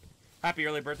 Happy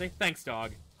early birthday. Thanks,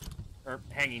 dog. Or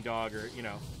hanging dog, or, you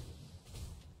know.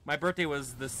 My birthday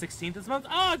was the 16th this month.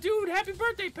 Oh, dude, happy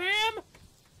birthday, Pam!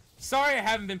 Sorry I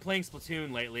haven't been playing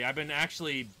Splatoon lately. I've been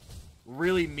actually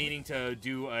really meaning to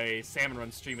do a Salmon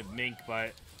Run stream with Mink,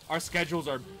 but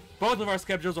both of our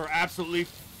schedules are absolutely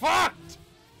fucked!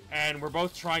 And we're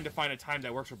both trying to find a time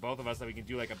that works for both of us that we can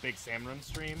do, like, a big Salmon Run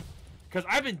stream. Because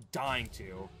I've been dying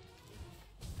to.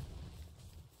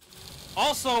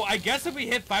 Also, I guess if we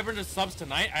hit 500 subs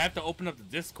tonight, I have to open up the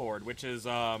Discord, which is,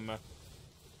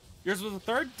 yours was the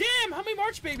 3rd? Damn, how many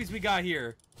March babies we got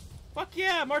here? Fuck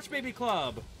yeah, March Baby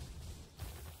Club.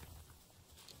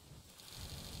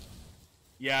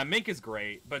 Yeah, Mink is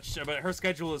great, but her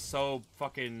schedule is so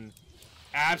fucking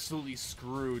absolutely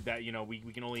screwed that, you know, we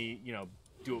can only, you know,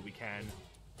 do what we can.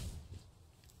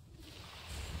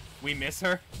 We miss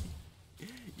her?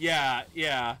 Yeah,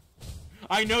 yeah.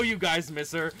 I know you guys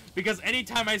miss her, because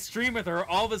anytime I stream with her,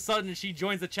 all of a sudden she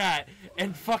joins the chat,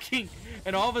 and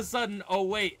all of a sudden, oh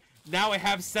wait, now I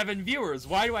have 7 viewers.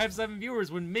 Why do I have 7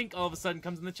 viewers when Mink all of a sudden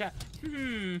comes in the chat?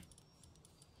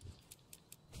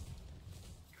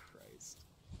 Christ.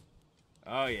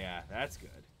 Oh yeah, that's good.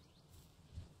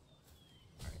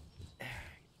 Alright.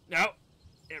 No!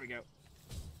 There we go.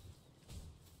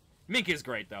 Mink is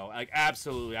great, though. Like,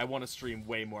 absolutely. I want to stream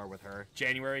way more with her.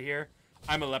 January here.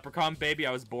 I'm a leprechaun baby.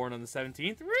 I was born on the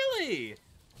 17th. Really?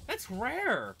 That's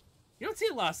rare. You don't see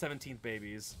a lot of 17th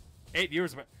babies. 8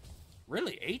 viewers.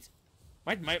 Really? 8?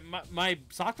 My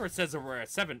software says that we're at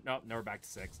 7. No, we're back to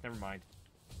 6. Never mind.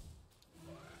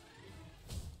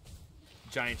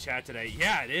 Giant chat today.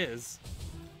 Yeah, it is.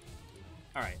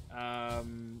 Alright.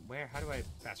 Where? How do I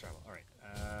fast travel? Alright.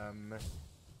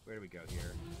 Where do we go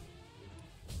here?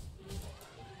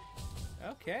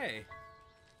 Okay.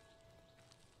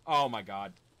 Oh my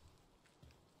god.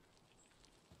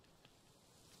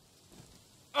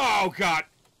 Oh god!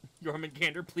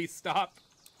 Jormungandr, please stop.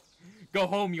 Go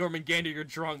home, Jormungandr, you're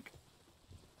drunk.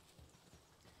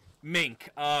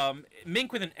 Mink.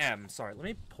 Mink with an M. Sorry, let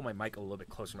me pull my mic a little bit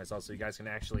closer to myself so you guys can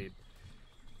actually...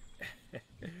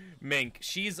 Mink.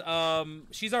 She's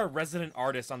our resident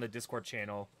artist on the Discord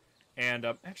channel. And,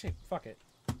 actually, fuck it.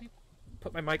 Let me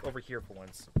put my mic over here for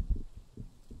once.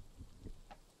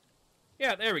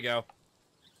 Yeah, there we go.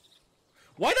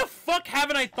 Why the fuck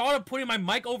haven't I thought of putting my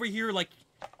mic over here? Like,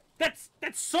 that's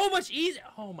so much easier.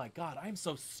 Oh my god, I'm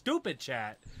so stupid,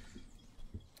 chat.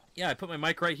 Yeah, I put my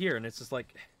mic right here, and it's just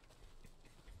like...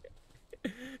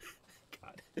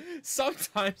 God.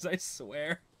 Sometimes, I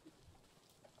swear.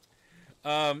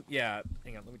 Yeah,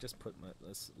 hang on, let me just put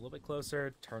this a little bit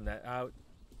closer, turn that out.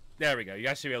 There we go, you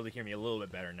guys should be able to hear me a little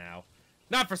bit better now.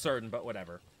 Not for certain, but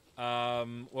whatever.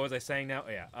 What was I saying now?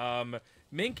 Oh, yeah.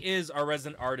 Mink is our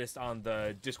resident artist on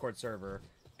the Discord server,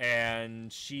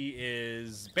 and she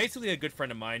is basically a good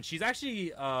friend of mine. She's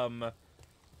actually,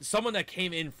 someone that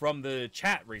came in from the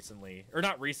chat recently. Or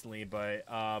not recently, but,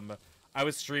 I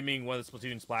was streaming one of the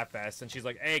Splatoon Splatfests, and she's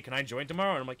like, hey, can I join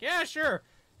tomorrow? And I'm like, yeah, sure.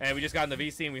 And we just got in the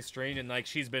VC and we streamed, and, like,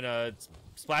 she's been a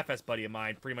Splatfest buddy of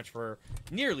mine pretty much for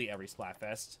nearly every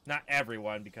Splatfest. Not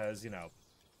everyone, because, you know,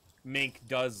 Mink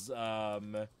does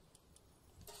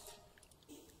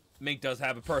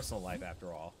have a personal life,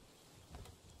 after all.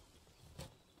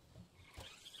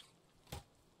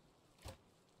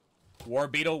 War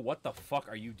Beetle, what the fuck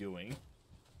are you doing?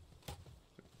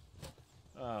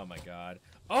 Oh my god.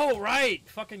 Oh, right!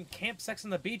 Fucking camp sex on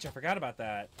the beach, I forgot about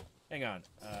that. Hang on.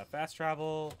 Fast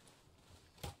travel.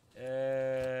 We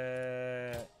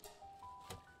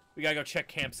gotta go check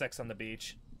camp sex on the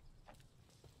beach.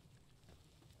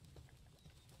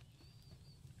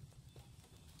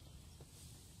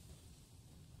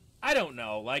 I don't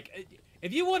know, like,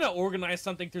 if you want to organize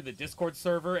something through the Discord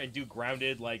server and do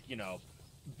grounded, like, you know,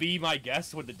 be my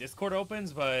guest when the Discord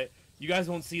opens, but you guys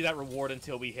won't see that reward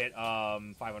until we hit,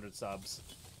 500 subs.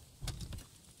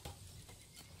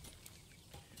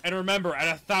 And remember, at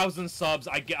 1,000 subs,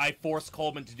 I force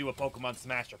Coleman to do a Pokemon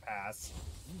Smasher Pass.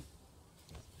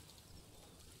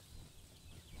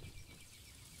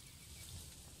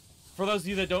 For those of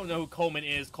you that don't know who Coleman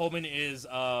is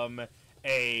a,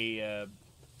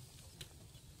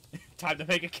 time to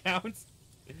make accounts.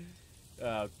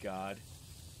 Oh, God.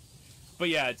 But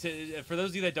yeah, for those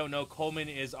of you that don't know, Coleman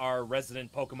is our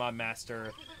resident Pokemon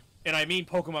Master. And I mean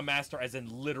Pokemon Master as in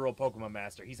literal Pokemon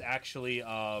Master. He's actually,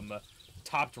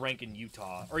 topped rank in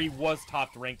Utah. Or he was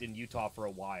topped ranked in Utah for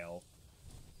a while.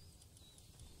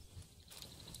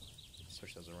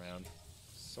 Switch those around.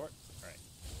 Sort. Alright.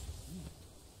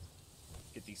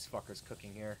 Get these fuckers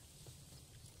cooking here.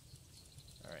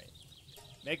 Alright.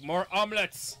 Make more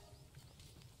omelets!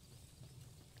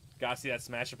 Gotta see that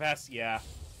Smasher Pass? Yeah.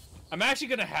 I'm actually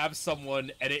gonna have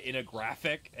someone edit in a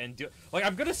graphic and do... Like,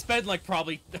 I'm gonna spend, like,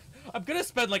 probably... I'm gonna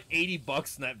spend, like,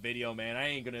 $80 in that video, man. I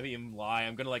ain't gonna even lie.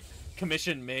 I'm gonna, like,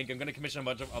 commission Mink. I'm gonna commission a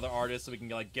bunch of other artists so we can,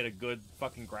 like, get a good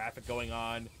fucking graphic going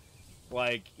on.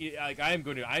 Like I'm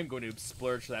going to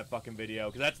splurge for that fucking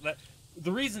video. Because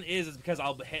the reason is because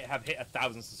I'll have hit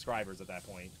 1,000 subscribers at that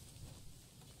point.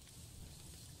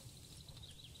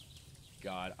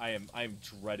 God, I'm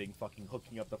dreading fucking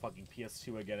hooking up the fucking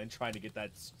PS2 again and trying to get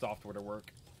that software to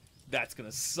work. That's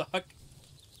gonna suck.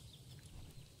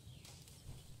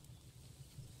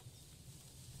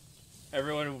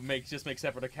 Everyone just make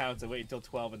separate accounts and wait until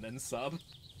 12 and then sub.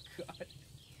 God.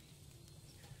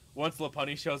 Once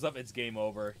Lapunny shows up, it's game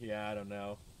over. Yeah, I don't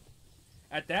know.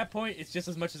 At that point, it's just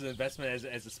as much as an investment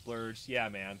as a splurge. Yeah,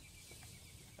 man.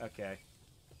 Okay.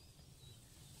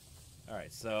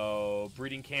 Alright, so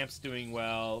breeding camp's doing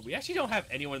well. We actually don't have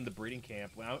anyone in the breeding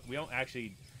camp. We're not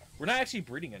actually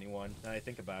breeding anyone, now that I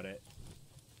think about it.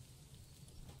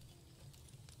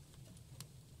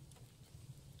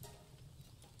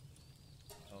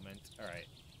 Element. Alright.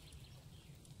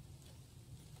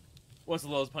 Once the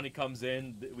Lopunny comes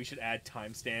in, we should add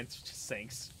timestamps. Just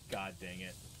sinks. God dang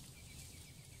it.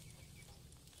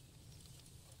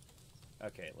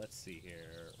 Okay, let's see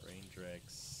here.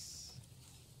 Raindrix.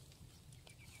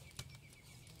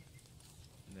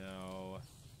 No.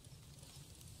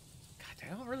 God,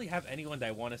 I don't really have anyone that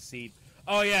I want to see.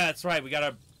 Oh, yeah, that's right. We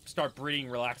gotta start breeding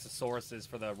Relaxosauruses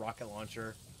for the rocket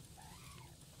launcher.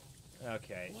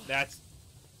 Okay, that's...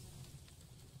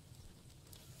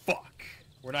 Fuck.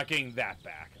 We're not getting that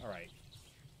back. Alright.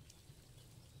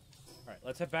 Alright,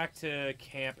 let's head back to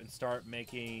camp and start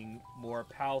making more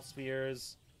PAL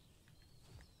spheres.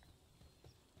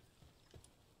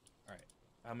 Alright,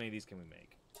 how many of these can we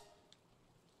make?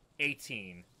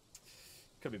 18.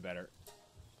 Could be better.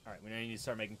 Alright, we need to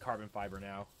start making carbon fiber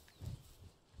now.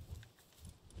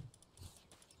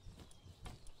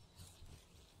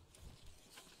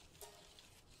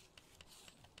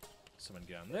 Someone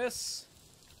get on this.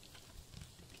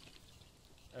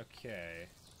 Okay.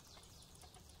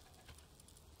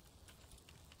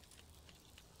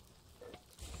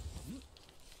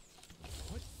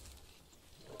 What?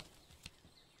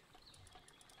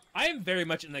 I am very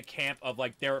much in the camp of,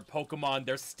 like, they're Pokemon,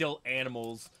 they're still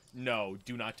animals. No,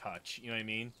 do not touch. You know what I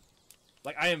mean?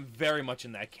 Like, I am very much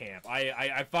in that camp.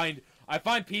 I find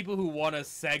people who want to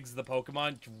segs the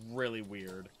Pokemon really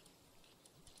weird.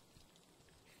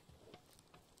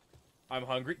 I'm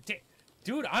hungry.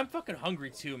 Dude, I'm fucking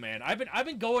hungry too, man. I've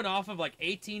been going off of like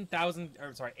 18,000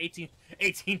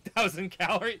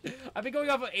 calories. I've been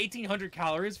going off of 1,800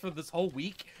 calories for this whole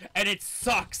week, and it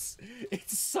sucks. It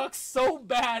sucks so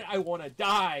bad. I want to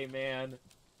die, man.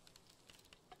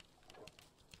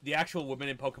 The actual women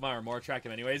in Pokemon are more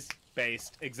attractive, anyways.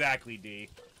 Based, exactly, D.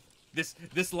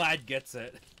 This lad gets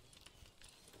it.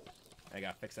 I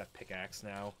gotta fix that pickaxe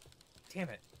now. Damn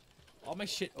it! All my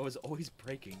shit was always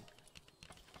breaking.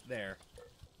 There.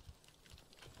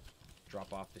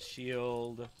 Drop off the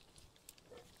shield.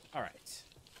 Alright.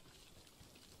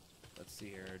 Let's see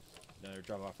here. Another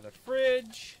drop off of the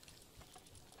fridge.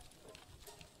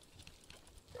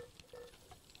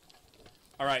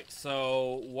 Alright,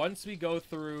 so once we go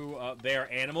through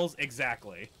their animals,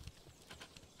 exactly.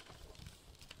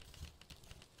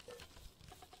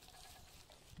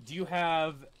 Do you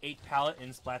have 8 pallet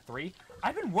in Splat 3?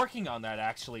 I've been working on that,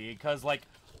 actually, because, like,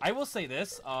 I will say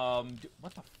this,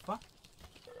 what the fuck?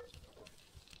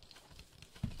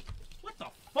 What the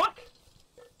fuck?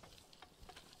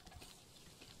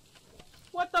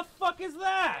 What the fuck is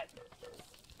that?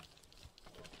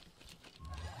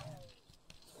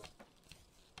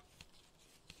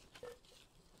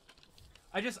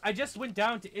 I just went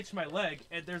down to itch my leg,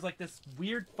 and there's, like, this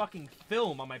weird fucking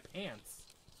film on my pants.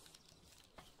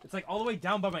 It's, like, all the way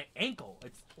down by my ankle.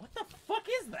 It's, what the fuck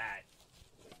is that?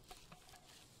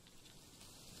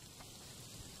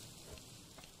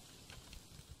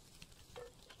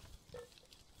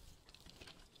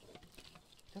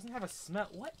 Doesn't have a smell.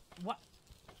 What? What?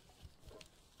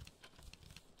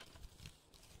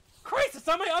 Christ, it's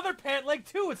on my other pant leg,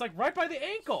 too. It's, like, right by the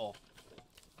ankle.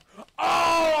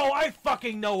 Oh, I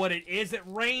fucking know what it is. It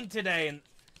rained today, and...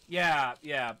 Yeah,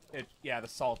 the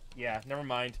salt. Yeah, never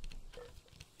mind.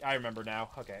 I remember now.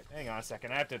 Okay, hang on a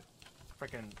second. I have to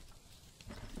frickin'...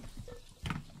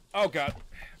 Oh, God.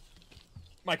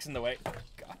 Mic's in the way.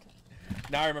 God.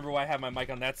 Now I remember why I have my mic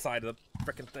on that side of the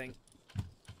frickin' thing.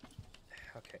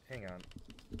 Okay, hang on.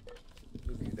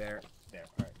 Move you there. There,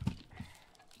 alright.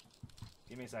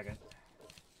 Give me a second.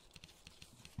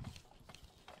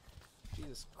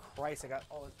 Jesus Christ, I got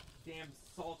all this damn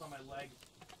salt on my leg.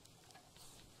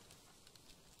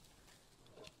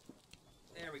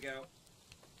 There we go.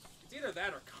 It's either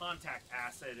that or contact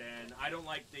acid, and I don't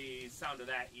like the sound of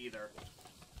that either.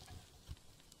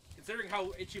 Considering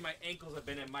how itchy my ankles have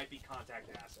been, it might be contact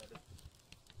acid.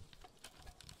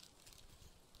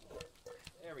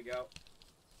 There we go.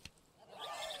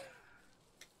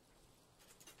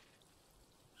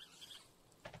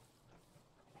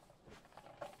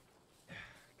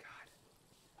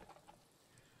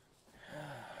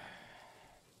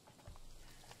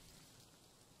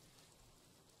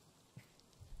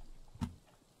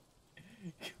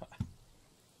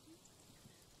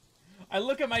 I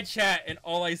look at my chat and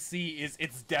all I see is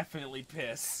it's definitely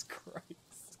piss.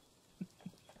 Christ.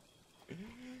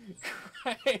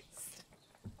 Christ.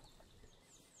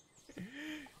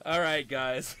 Alright,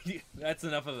 guys. That's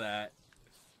enough of that.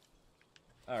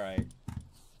 Alright.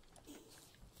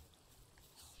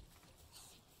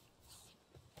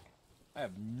 I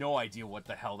have no idea what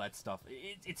the hell that stuff...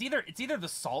 It's either the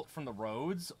salt from the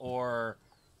roads or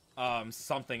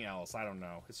something else. I don't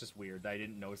know. It's just weird. I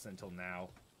didn't notice it until now.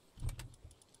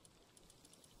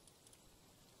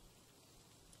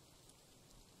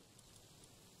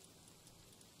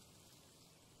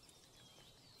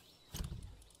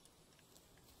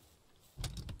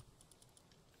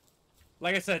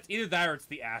 Like I said, it's either that or it's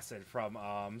the acid from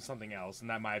something else, and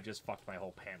that might have just fucked my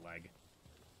whole pant leg.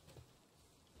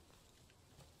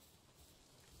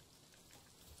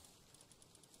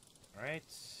 Alright.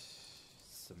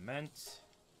 Cement.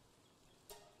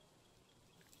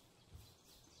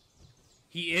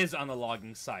 He is on the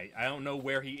logging site. I don't know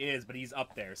where he is, but he's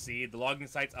up there. See? The logging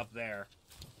site's up there.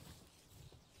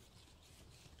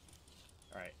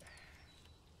 Alright.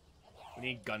 We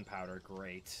need gunpowder.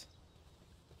 Great.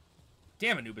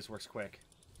 Damn, Anubis works quick.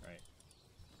 Right.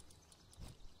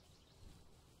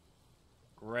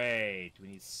 Great. We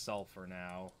need sulfur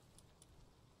now.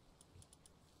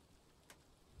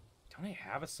 Don't I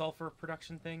have a sulfur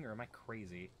production thing, or am I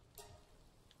crazy?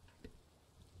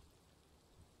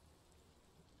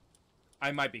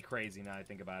 I might be crazy now that I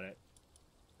think about it.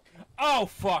 Oh,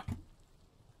 fuck!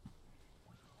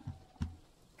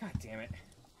 God damn it.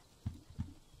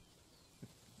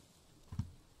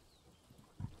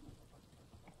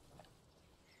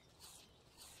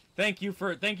 Thank you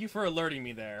for alerting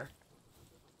me there.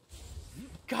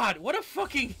 God, what a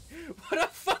fucking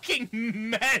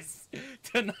mess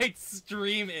tonight's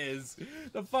stream is.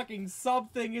 The fucking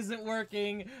sub thing isn't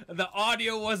working. The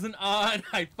audio wasn't on.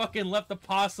 I fucking left the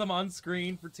possum on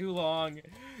screen for too long.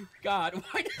 God,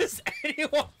 why does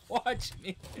anyone watch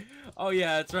me? Oh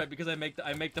yeah, that's right, because I make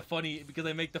the funny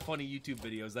YouTube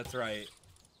videos. That's right.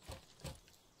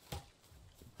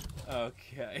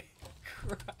 Okay.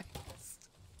 Christ.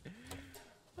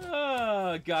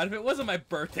 Oh, God, if it wasn't my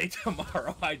birthday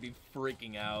tomorrow, I'd be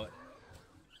freaking out.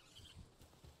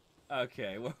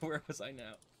 Okay, where was I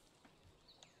now?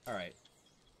 Alright.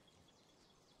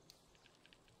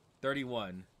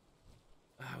 31.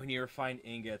 Oh, we need to refine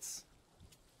ingots.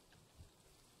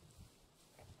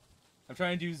 I'm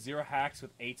trying to do 0 hacks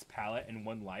with 8's pallet and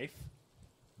 1 life.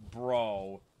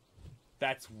 Bro.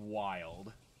 That's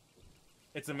wild.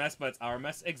 It's a mess, but it's our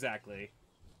mess. Exactly.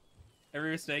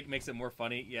 Every mistake makes it more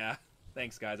funny. Yeah.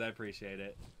 Thanks, guys. I appreciate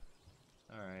it.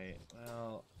 Alright.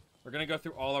 Well, we're gonna go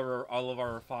through all of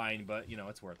our refine, but, you know,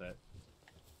 it's worth it.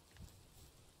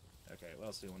 Okay, what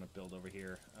else do we want to build over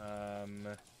here?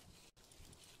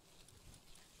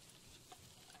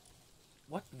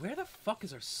 What? Where the fuck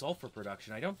is our sulfur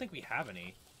production? I don't think we have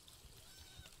any.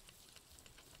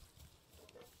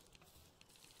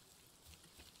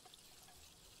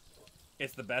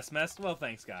 It's the best mess? Well,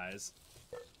 thanks, guys.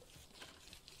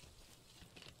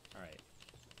 Alright.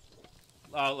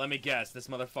 Let me guess. This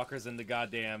motherfucker's in the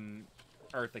goddamn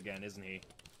earth again, isn't he?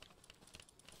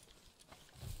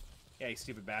 Yeah, you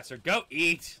stupid bastard. Go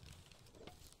eat!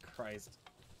 Christ.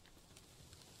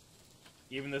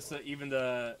 Even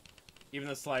the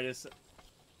slightest...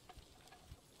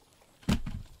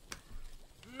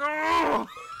 No!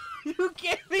 You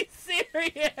can't be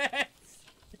serious!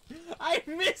 I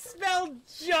misspelled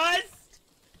just!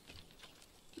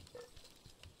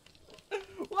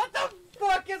 What the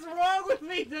fuck is wrong with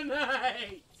me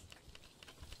tonight?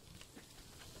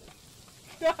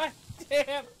 God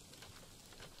damn!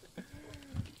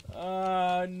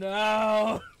 Oh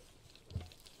no!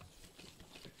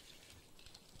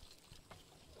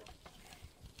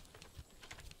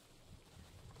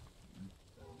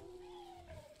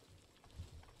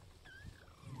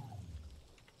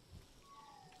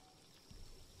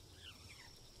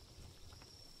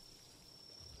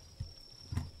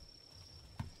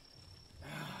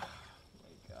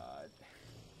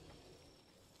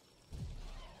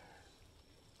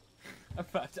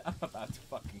 I'm about to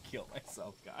fucking kill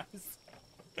myself, guys.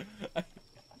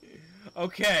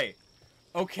 Okay.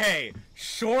 Okay.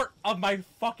 Short of my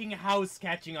fucking house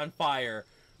catching on fire,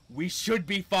 we should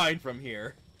be fine from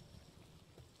here.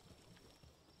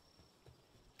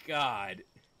 God.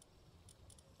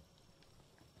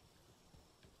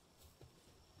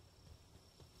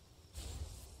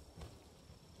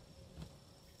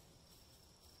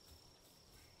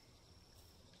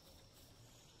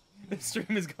 The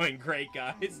stream is going great,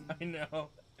 guys. I know.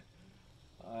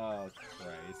 Oh,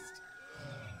 Christ.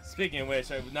 Speaking of which,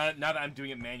 now that I'm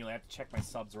doing it manually, I have to check my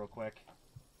subs real quick.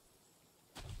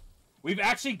 We've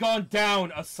actually gone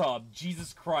down a sub.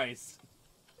 Jesus Christ.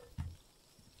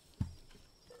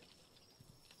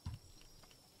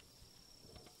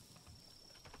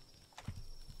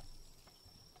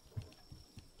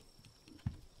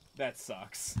 That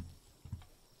sucks.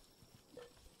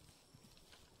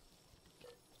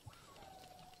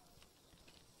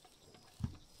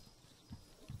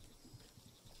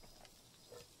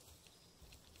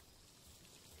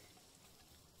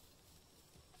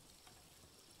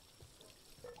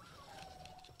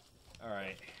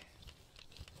 Alright.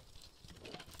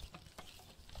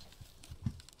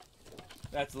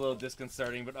 That's a little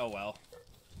disconcerting, but oh well.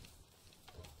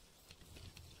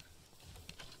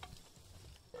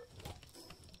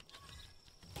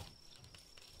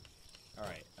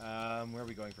 Alright, where are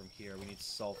we going from here? We need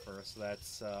sulfur, so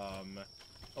that's,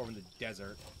 over in the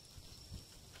desert.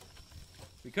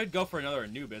 We could go for another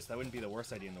Anubis, that wouldn't be the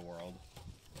worst idea in the world.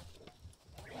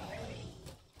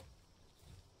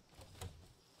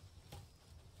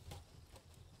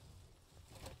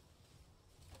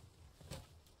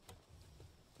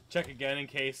 Check again in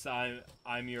case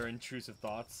I'm your intrusive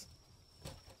thoughts.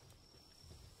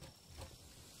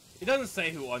 It doesn't say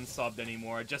who unsubbed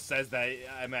anymore. It just says that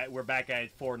we're back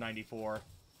at 494.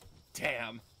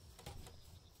 Damn.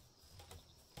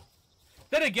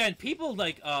 Then again, people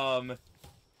like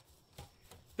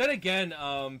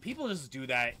people just do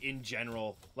that in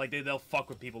general. Like they'll fuck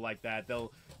with people like that.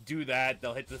 They'll do that.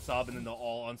 They'll hit the sub and then they'll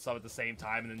all unsub at the same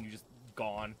time and then you're just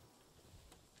gone.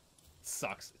 It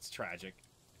sucks. It's tragic.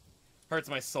 Hurts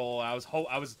my soul. I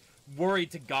was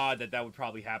worried to God that would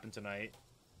probably happen tonight.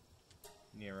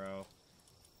 Nero.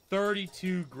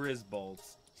 32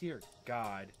 Grizzbolts. Dear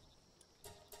God.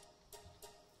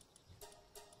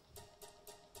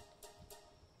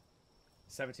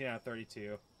 $17 out of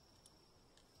 32.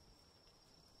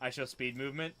 I show speed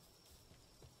movement.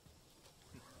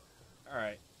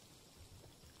 Alright.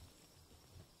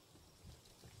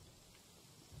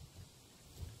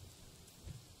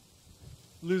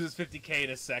 Loses 50k in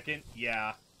a second.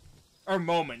 Yeah. Or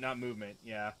moment, not movement.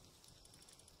 Yeah.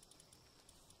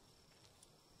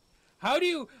 How do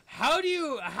you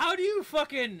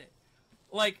fucking,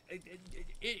 like,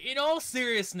 in all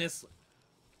seriousness,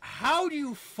 how do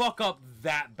you fuck up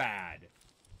that bad?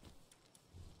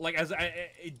 Like,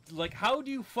 like, how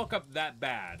do you fuck up that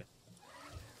bad?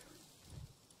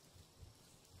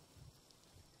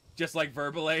 Just like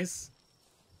Verbalace?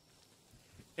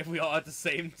 If we all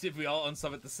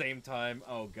unsub at the same time,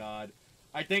 oh god.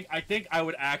 I think I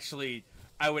would actually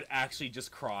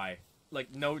just cry.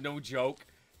 Like, no joke.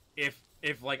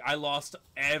 If like I lost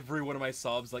every one of my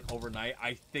subs like overnight,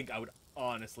 I think I would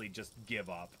honestly just give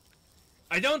up.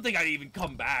 I don't think I'd even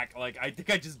come back. Like, I think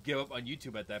I'd just give up on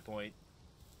YouTube at that point.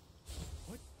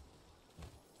 What?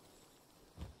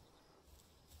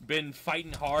 Been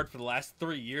fighting hard for the last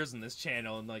 3 years in this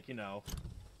channel, and like, you know,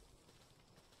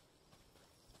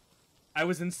 I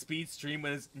was in speed stream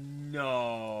when it's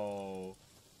no.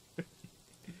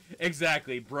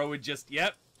 Exactly, bro would just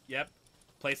yep,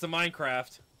 play some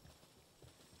Minecraft.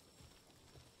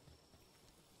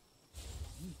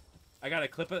 I got a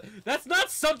clip of... That's not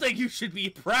something you should be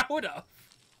proud of!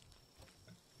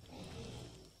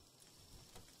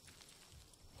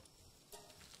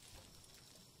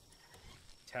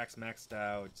 Tax maxed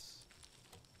out.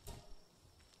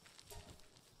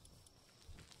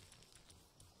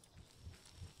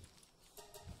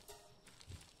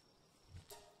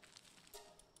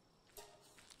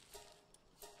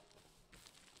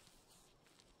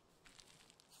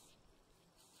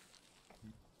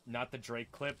 Not the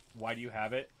Drake clip. Why do you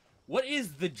have it? What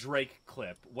is the Drake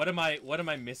clip? What am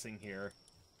I missing here?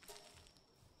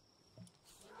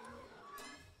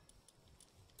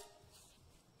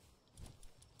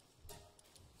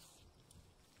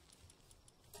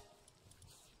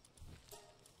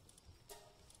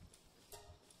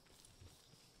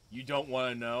 You don't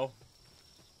want to know?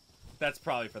 That's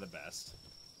probably for the best.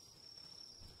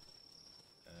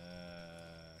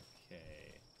 Okay.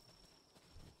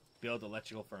 Build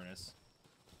electrical furnace.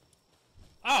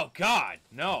 Oh, God!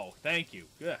 No, thank you.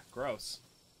 Ugh, gross.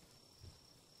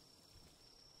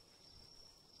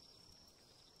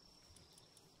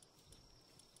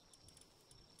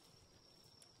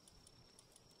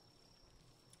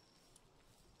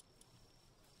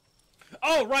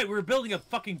 Oh, right, we were building a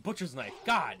fucking butcher's knife.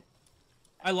 God!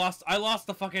 I lost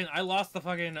the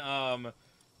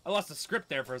script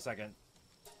there for a second.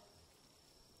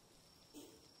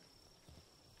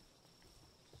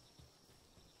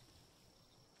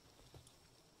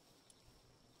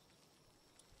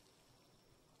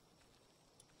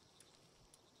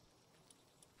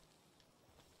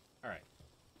 Alright.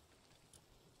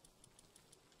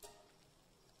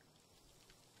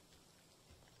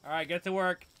 Alright, get to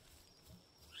work.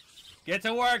 Get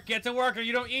to work, or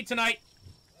you don't eat tonight!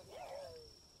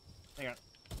 Hang on.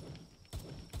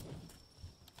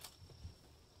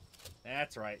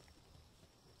 That's right.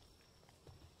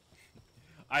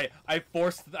 I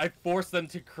forced them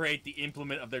to create the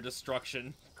implement of their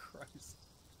destruction. Christ.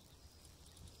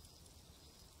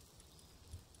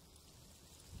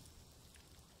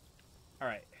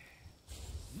 Alright.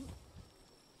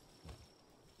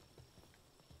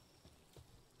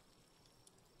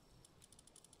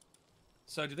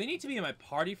 So, do they need to be in my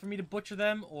party for me to butcher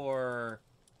them, or...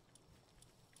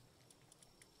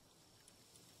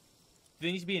 do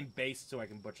they need to be in base so I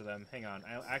can butcher them? Hang on,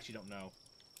 I actually don't know.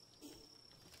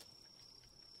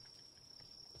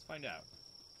 Let's find out.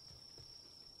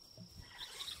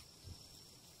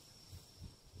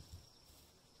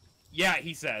 Yeah,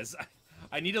 he says.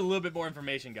 I need a little bit more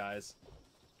information, guys.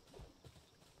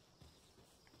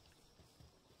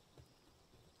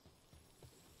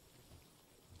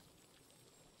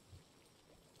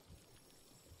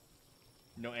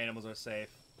 No animals are safe.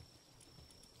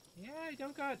 Yeah, I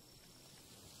don't got...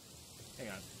 hang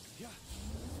on. Yeah.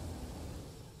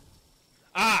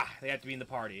 Ah! They have to be in the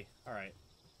party. Alright.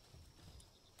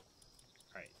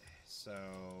 Alright,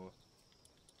 so...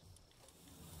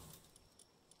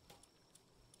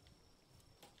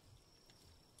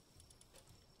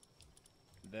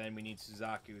 then we need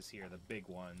Suzaku's here, the big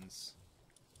ones.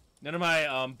 None of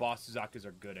my boss Suzaku's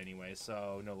are good anyway,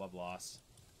 so no love loss.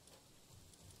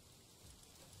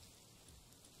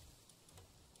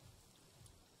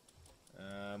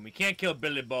 We can't kill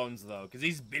Billy Bones, though, because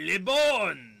he's Billy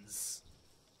Bones!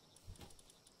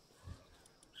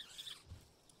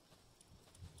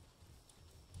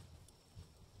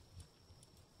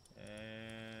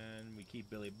 And we keep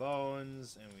Billy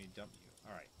Bones, and we dump you.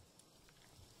 Alright.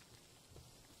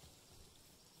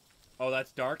 Oh,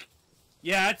 that's dark?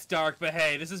 Yeah, it's dark, but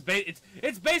hey, this is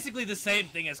it's basically the same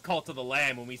thing as Cult of the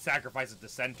Lamb when we sacrifice it to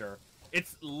Center.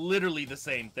 It's literally the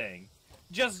same thing.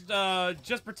 Just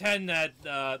pretend that,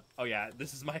 oh yeah,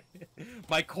 this is my,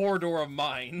 my corridor of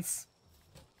mines.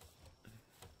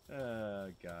 Oh,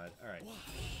 God. Alright.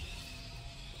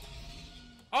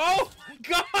 Oh,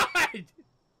 God!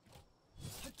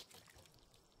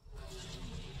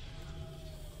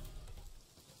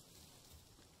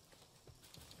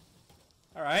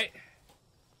 Alright.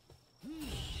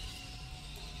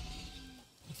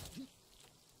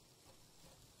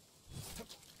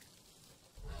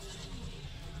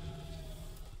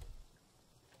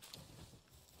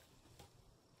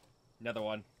 Another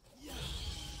one.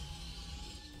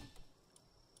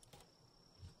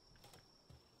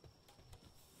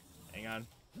 Hang on.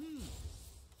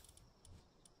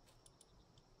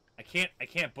 I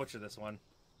can't butcher this one.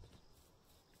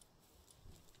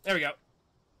 There we go.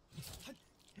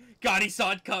 God, he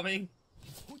saw it coming.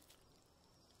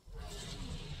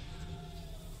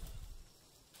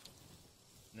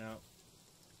 No.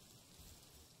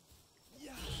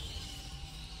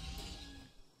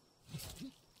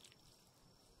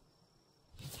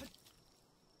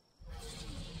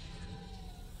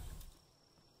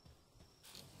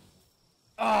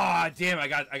 Ah, oh, damn! I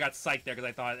got psyched there because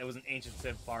I thought it was an ancient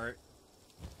Civ part.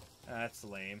 That's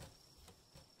lame.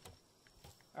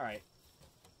 All right.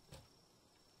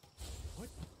 What?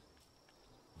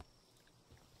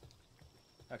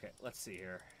 Okay, let's see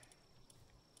here.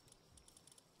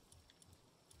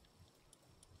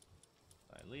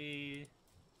 Lee,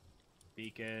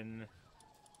 Beacon,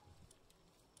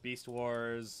 Beast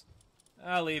Wars.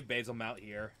 I'll leave Basil Mount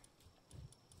here.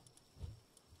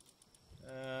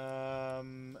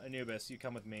 Anubis, you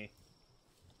come with me.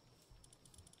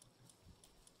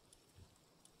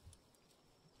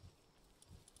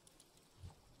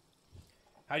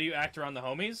 How do you act around the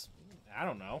homies? I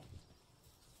don't know.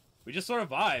 We just sort of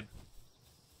vibe.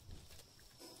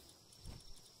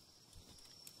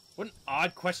 What an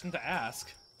odd question to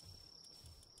ask.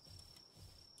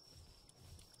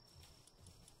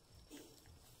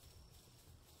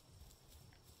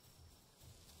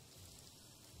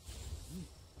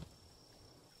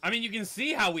 I mean, you can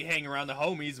see how we hang around the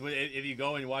homies if you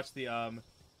go and watch the,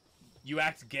 you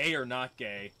act gay or not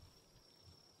gay.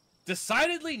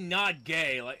 Decidedly not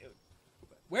gay. Like,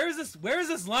 where is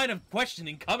this line of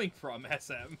questioning coming from,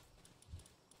 SM?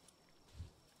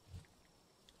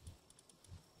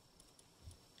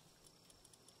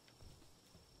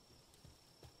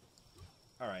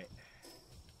 Alright.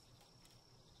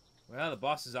 Well, the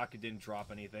boss Suzaku didn't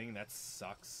drop anything. That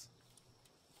sucks.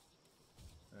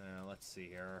 Let's see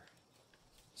here.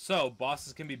 So,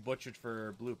 bosses can be butchered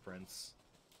for blueprints.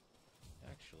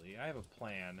 Actually, I have a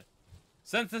plan.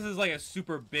 Since this is like a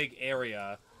super big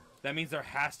area, that means there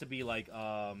has to be like,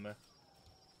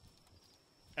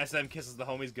 SM kisses the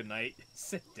homies goodnight.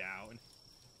 Sit down.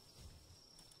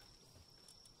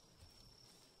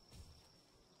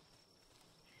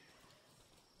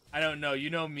 I don't know. You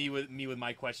know me with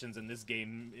my questions in this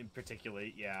game in particular.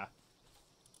 Yeah.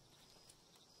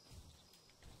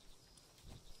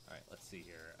 All right. Let's see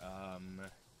here.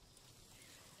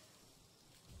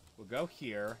 We'll go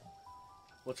here.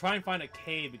 We'll try and find a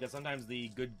cave because sometimes the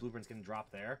good blueprints can drop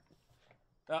there.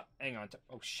 Oh, hang on.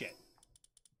 Oh shit.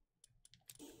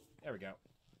 There we go.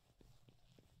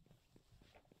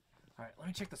 All right. Let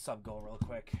me check the sub goal real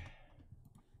quick.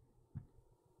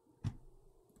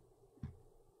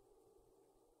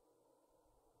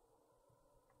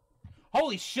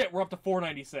 Holy shit, we're up to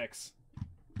 496.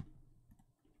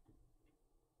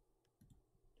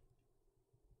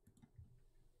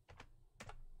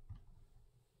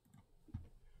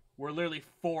 We're literally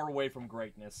 4 away from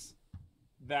greatness.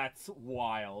 That's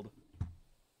wild.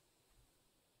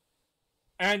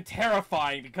 And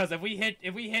terrifying, because if we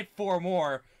hit 4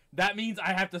 more, that means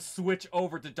I have to switch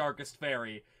over to Darkest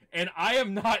Fairy. And I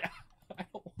am not... I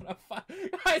don't want to...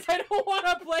 Guys, I don't want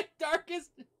to play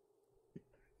Darkest...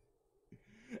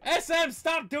 SM,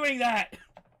 stop doing that!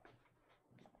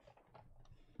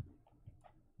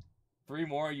 3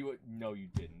 more? You... No, you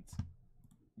didn't.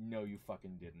 No, you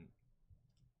fucking didn't.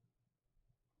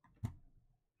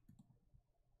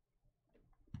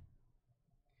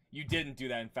 You didn't do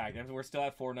that, in fact. We're still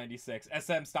at 496.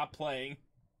 SM, stop playing.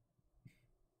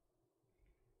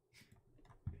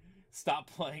 Stop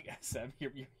playing, SM.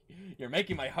 You're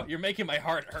making my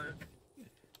heart hurt.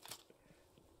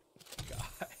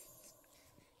 God.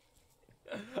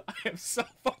 I am so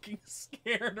fucking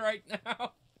scared right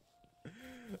now.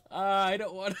 I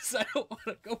don't want to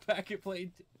go back and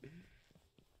play.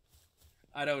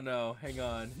 I don't know. Hang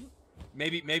on.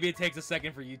 Maybe it takes a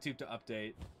second for YouTube to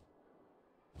update.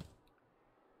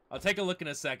 I'll take a look in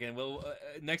a second. We'll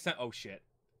next time. Oh shit.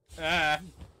 Ah.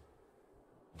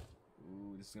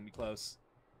 Ooh, this is gonna be close.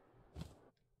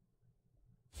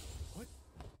 What?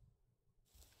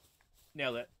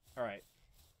 Nailed it. All right.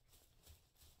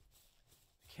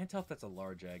 Can't tell if that's a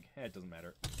large egg. It doesn't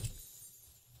matter.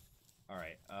 All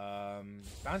right. Bound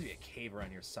to be a cave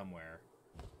around here somewhere.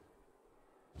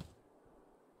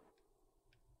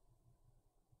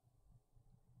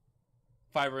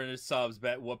 $500 subs,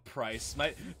 bet what price?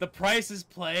 The price is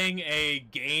playing a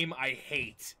game I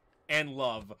hate and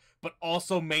love, but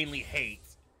also mainly hate.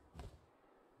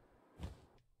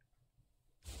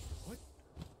 What?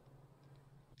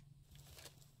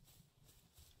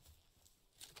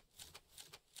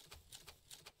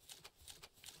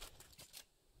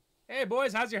 Hey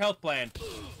boys, how's your health plan?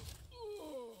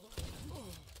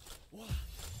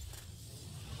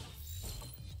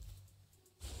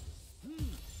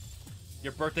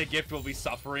 Your birthday gift will be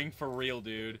suffering for real,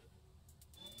 dude.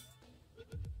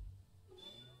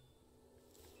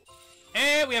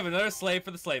 And we have another slave for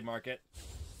the slave market.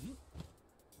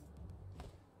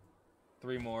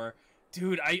 3 more.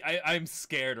 Dude, I'm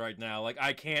scared right now. Like,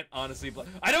 I can't honestly...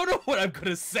 I don't know what I'm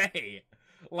gonna say.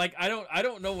 Like, I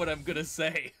don't know what I'm gonna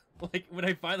say. Like, when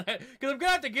I find that... Because I'm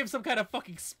gonna have to give some kind of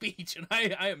fucking speech, and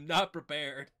I am not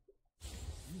prepared.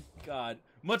 God.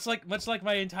 Much like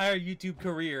my entire YouTube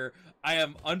career, I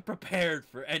am unprepared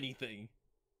for anything.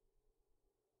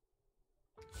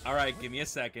 Alright, give me a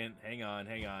second. Hang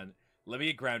on. Let me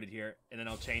get grounded here, and then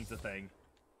I'll change the thing.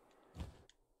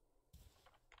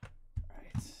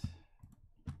 Alright.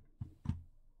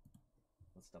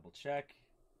 Let's double check.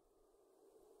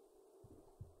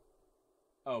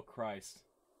 Oh, Christ.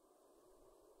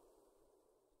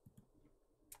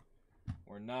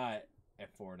 We're not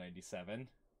at 497.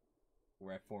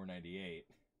 We're at 498.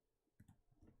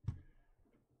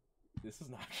 This is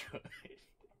not good.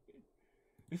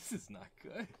 This is not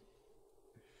good.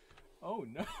 Oh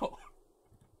no.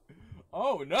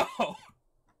 Oh no.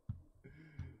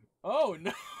 Oh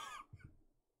no.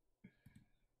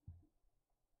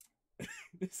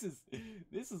 This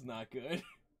is not good.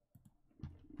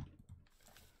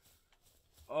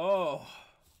 Oh.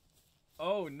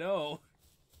 Oh no.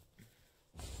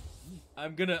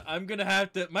 I'm gonna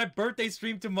have to, my birthday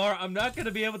stream tomorrow, I'm not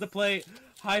gonna be able to play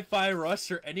Hi-Fi Rush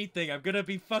or anything. I'm gonna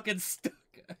be fucking stuck.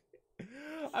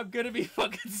 I'm gonna be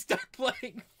fucking stuck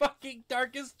playing fucking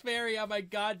Darkest Fairy on my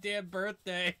goddamn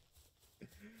birthday.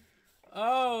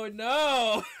 Oh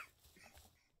no.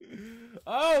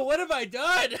 Oh, what have I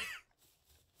done?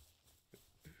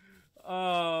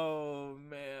 Oh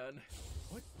man.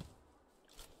 What?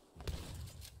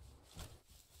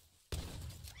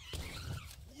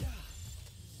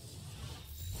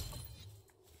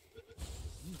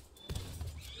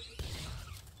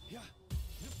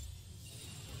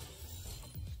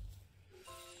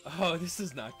 Oh, this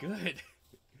is not good.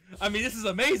 I mean, this is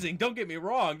amazing, don't get me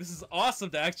wrong. This is awesome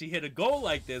to actually hit a goal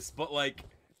like this, but like...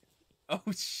 Oh,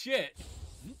 shit.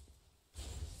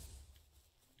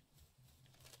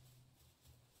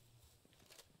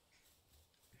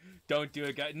 Don't do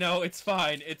it, guys. No, it's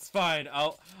fine. It's fine.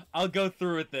 I'll go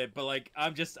through with it, but like,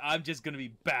 I'm just gonna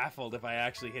be baffled if I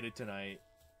actually hit it tonight.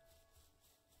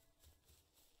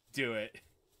 Do it.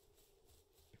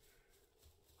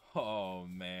 Oh,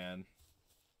 man.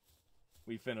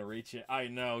 We finna reach it. I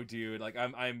know, dude. Like,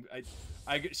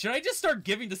 should I just start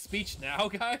giving the speech now,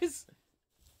 guys?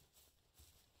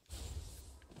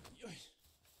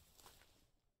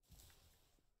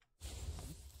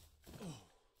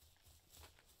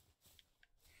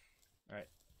 Alright.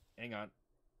 Hang on.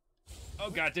 Oh,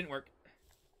 God, didn't work.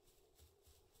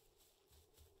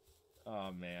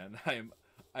 Oh, man.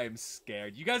 I am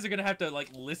scared. You guys are gonna have to, like,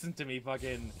 listen to me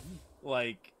fucking,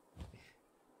 like...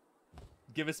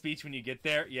 Give a speech when you get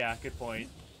there? Yeah, good point.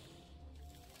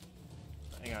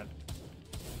 Hang on.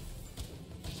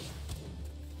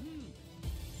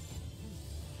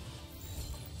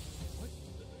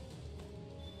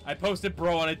 I posted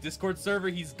bro on a Discord server,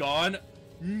 he's gone.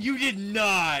 You did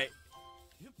not!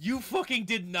 You fucking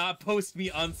did not post me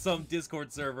on some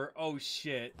Discord server. Oh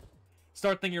shit.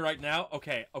 Start thinking right now?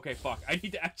 Okay, okay, fuck. I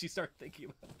need to actually start thinking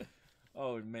about it.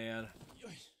 Oh man.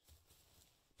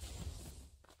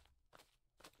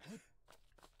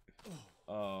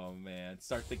 Oh man,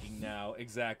 start thinking now.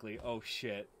 Exactly. Oh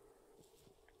shit.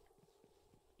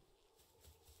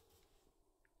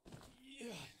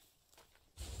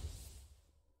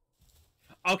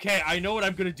 Okay, I know what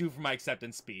I'm gonna do for my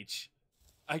acceptance speech.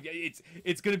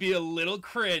 It's gonna be a little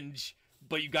cringe,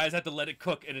 but you guys have to let it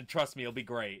cook, and trust me, it'll be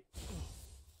great.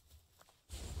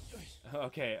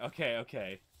 Okay, okay,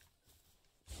 okay.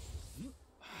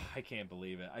 I can't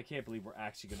believe it. I can't believe we're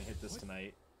actually gonna hit this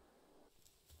tonight.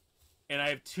 And I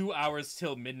have 2 hours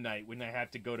till midnight when I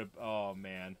have to go to... Oh,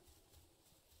 man.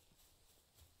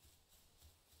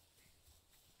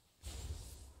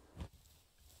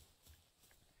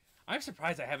 I'm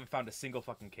surprised I haven't found a single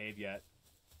fucking cave yet.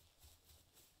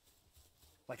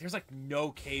 Like, there's, like,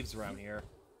 no caves around here.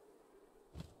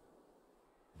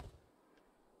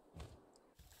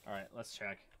 Alright, let's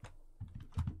check.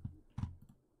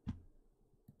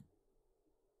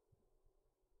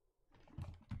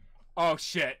 Oh,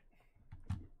 shit.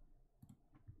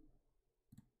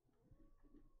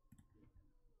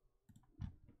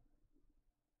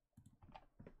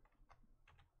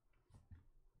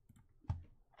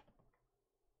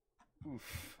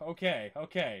 Oof. Okay,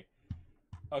 okay.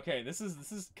 Okay, this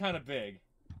is kind of big.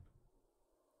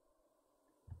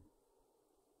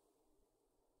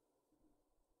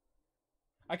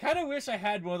 I kind of wish I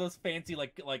had one of those fancy,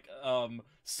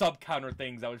 sub-counter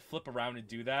things that would flip around and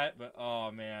do that, but, oh,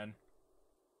 man.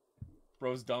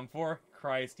 Bro's done for?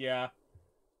 Christ, yeah.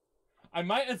 I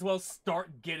might as well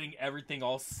start getting everything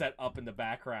all set up in the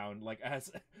background,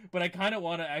 but I kind of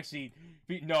want to actually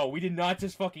no, we did not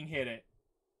just fucking hit it.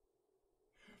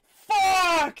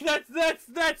 Fuck!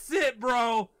 That's it,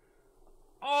 bro!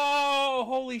 Oh,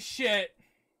 holy shit.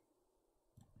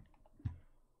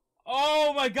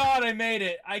 Oh my god, I made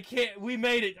it. We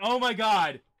made it. Oh my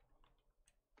god.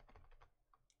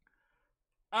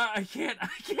 I can't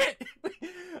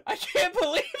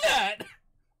believe that!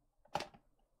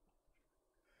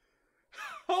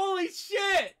 Holy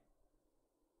shit!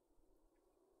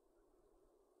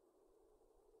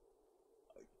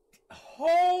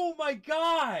 Oh my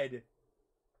god!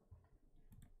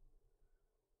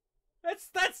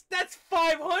 That's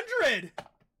 500!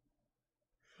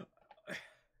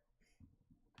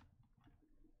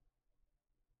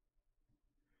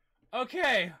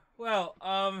 Okay, well,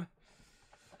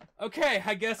 okay,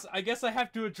 I guess I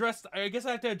have to address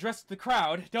the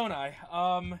crowd, don't I?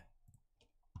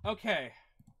 Okay.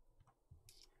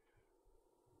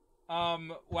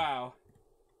 Wow.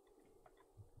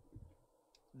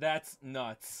 That's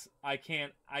nuts. I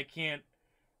can't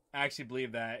I actually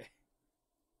believe that.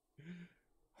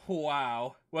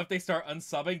 Wow. What if they start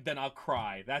unsubbing? Then I'll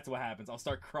cry. That's what happens. I'll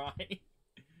start crying.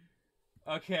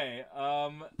 Okay,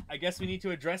 I guess we need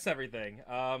to address everything.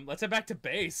 Let's head back to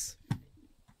base.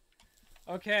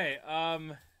 Okay,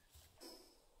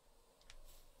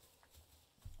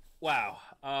 wow.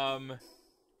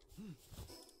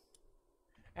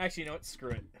 Actually, you know what?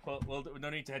 Screw it. We'll no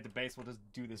need to head to base. We'll just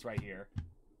do this right here.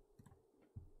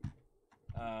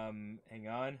 Hang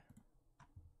on.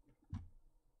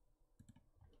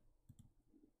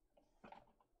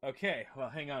 Okay, well,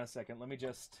 hang on a second. Let me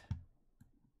just...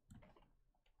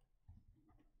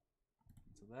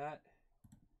 So that.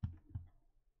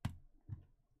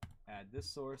 Add this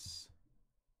source.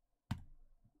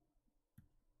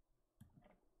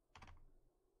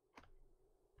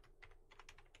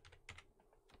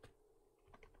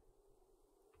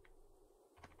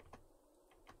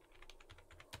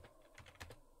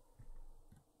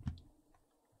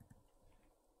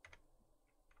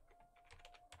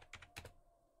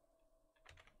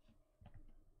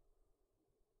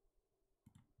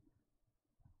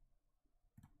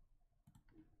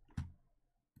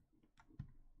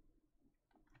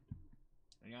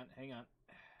 Hang on.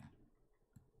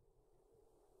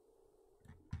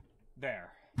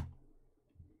 There.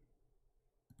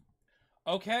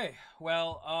 Okay,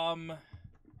 well,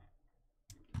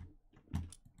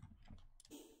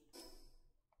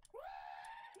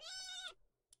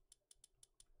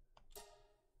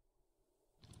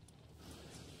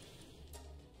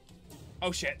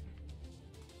 oh shit.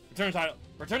 Return the title.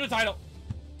 Return the title!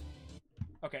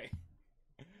 Okay.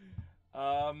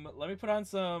 Let me put on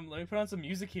some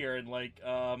music here and, like,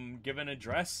 give an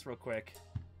address real quick.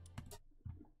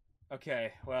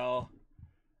 Okay, well,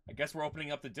 I guess we're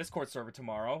opening up the Discord server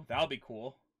tomorrow. That'll be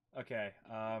cool. Okay,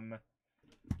 let me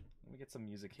get some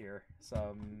music here.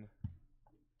 Some...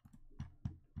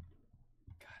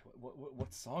 God,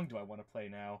 what song do I want to play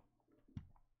now?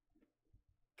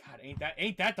 God,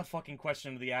 ain't that the fucking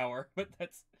question of the hour? But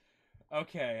that's...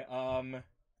 Okay,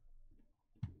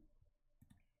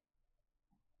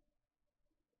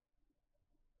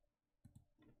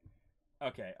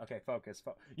 Okay, focus.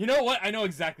 You know what? I know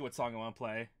exactly what song I want to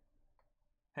play.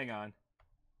 Hang on.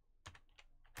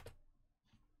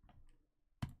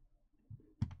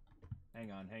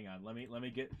 Hang on. Let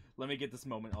me get this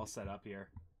moment all set up here.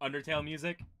 Undertale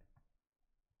music.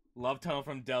 Love Tunnel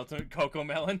from Delta Coco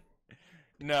Melon.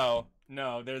 No,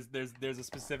 there's a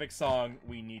specific song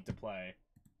we need to play.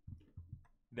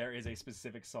 There is a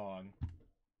specific song.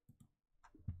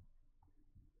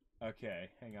 Okay,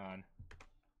 hang on.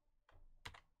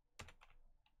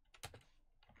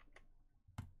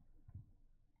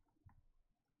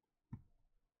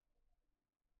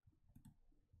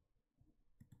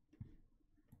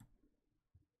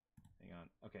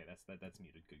 Okay, that's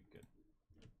muted. Good.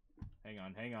 Hang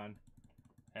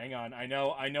on. I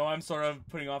know I'm sort of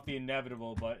putting off the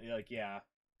inevitable, but, like, yeah.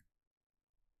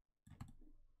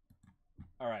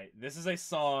 Alright, this is a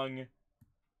song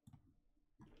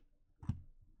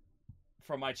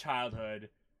from my childhood.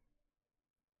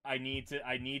 I need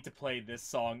to play this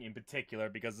song in particular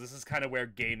because this is kind of where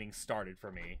gaming started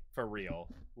for me, for real.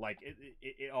 Like,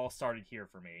 it all started here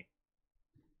for me.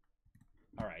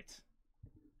 Alright.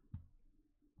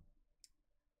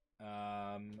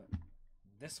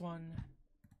 This one.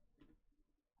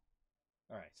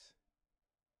 All right.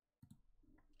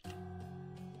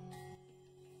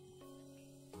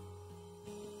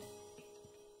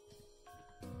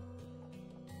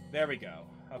 There we go.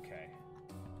 Okay.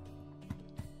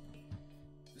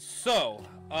 So,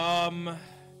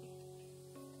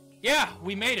 yeah,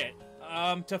 we made it,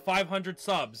 to 500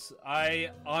 subs. I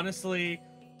honestly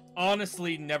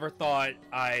never thought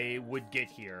I would get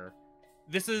here.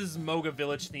 This is Moga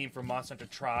Village theme from Monster Hunter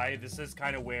Tri. This is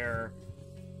kind of where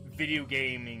video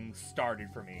gaming started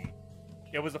for me.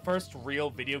 It was the first real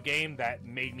video game that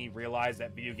made me realize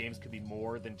that video games could be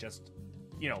more than just,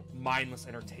 you know, mindless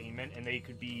entertainment, and they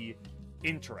could be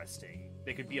interesting.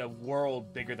 They could be a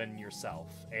world bigger than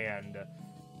yourself. And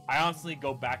I honestly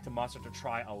go back to Monster Hunter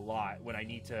Tri a lot when I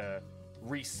need to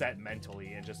reset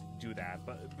mentally and just do that.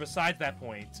 But besides that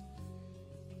point,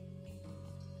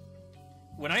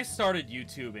 when I started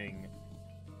YouTubing,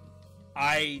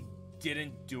 I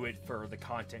didn't do it for the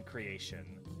content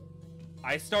creation.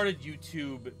 I started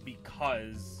YouTube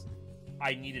because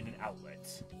I needed an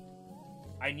outlet.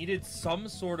 I needed some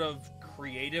sort of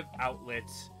creative outlet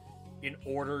in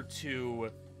order to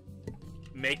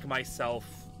make myself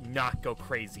not go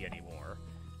crazy anymore.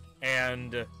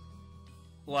 And,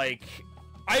 like,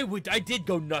 I did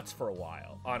go nuts for a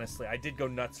while, honestly. I did go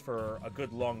nuts for a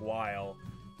good long while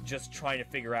just trying to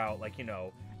figure out, like, you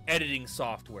know, editing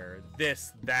software,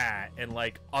 this, that, and,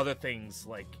 like, other things,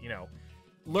 like, you know,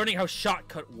 learning how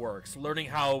Shotcut works, learning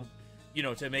how, you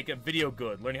know, to make a video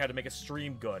good, learning how to make a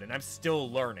stream good, and I'm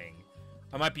still learning.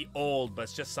 I might be old, but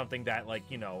it's just something that, like,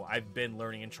 you know, I've been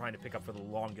learning and trying to pick up for the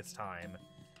longest time.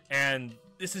 And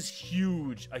this is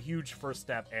huge, a huge first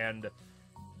step, and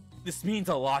this means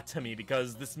a lot to me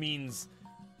because this means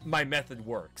my method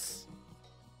works.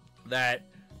 That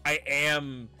I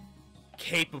am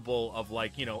capable of,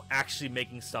 like, you know, actually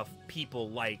making stuff people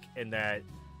like, and that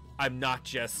I'm not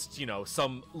just, you know,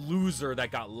 some loser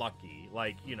that got lucky.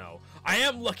 Like, you know, I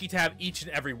am lucky to have each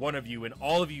and every one of you and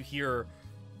all of you here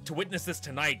to witness this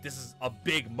tonight. This is a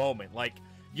big moment. Like,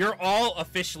 you're all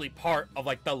officially part of,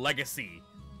 like, the legacy.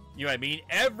 You know what I mean?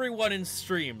 Everyone in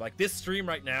stream, like this stream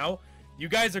right now, you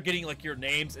guys are getting, like, your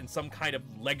names in some kind of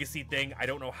legacy thing. I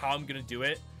don't know how I'm gonna do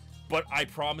it, but I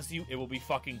promise you it will be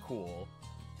fucking cool.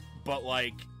 But,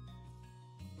 like,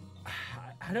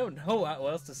 I don't know what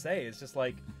else to say. It's just,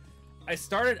 like, I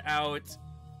started out,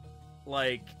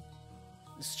 like,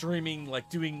 streaming, like,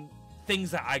 doing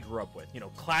things that I grew up with. You know,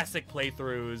 classic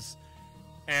playthroughs.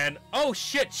 And, oh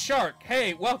shit, Shark!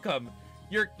 Hey, welcome!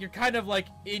 You're kind of, like,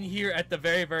 in here at the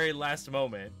very, very last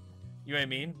moment. You know what I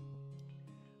mean?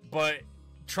 But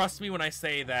trust me when I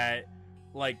say that,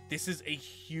 like, this is a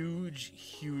huge,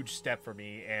 huge step for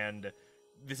me, and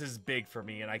this is big for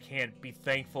me, and I can't be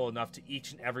thankful enough to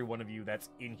each and every one of you that's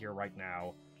in here right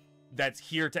now, that's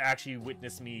here to actually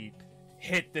witness me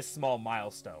hit this small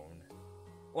milestone.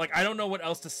 Like, I don't know what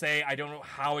else to say. I don't know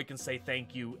how I can say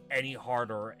thank you any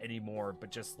harder anymore,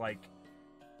 but just, like,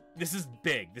 this is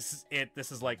big. This is it.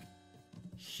 This is, like,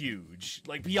 huge.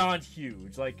 Like, beyond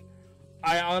huge. Like,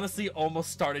 I honestly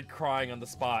almost started crying on the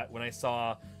spot when I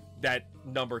saw that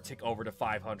number tick over to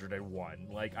 501.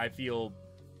 Like, I feel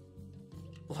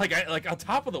like on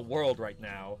top of the world right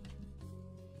now.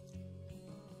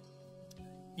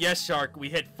 Yes, Shark, we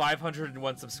hit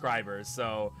 501 subscribers,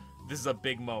 so this is a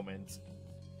big moment.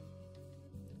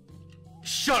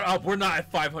 Shut up, we're not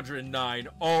at 509.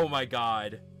 Oh my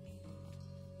god.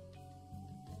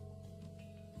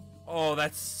 Oh,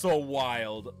 that's so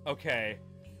wild. Okay.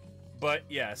 But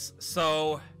yes,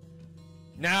 so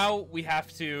now we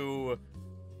have to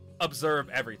observe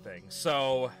everything.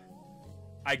 So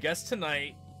I guess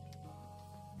tonight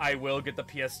I will get the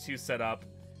PS2 set up,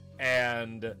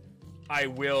 and I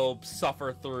will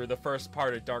suffer through the first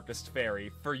part of Darkest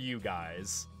Fairy for you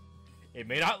guys. It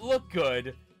may not look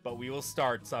good, but we will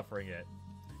start suffering it.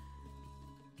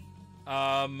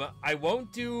 I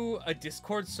won't do a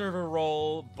Discord server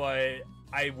role, but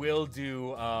I will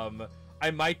do, I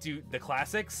might do the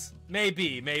classics.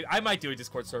 Maybe. I might do a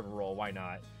Discord server role, why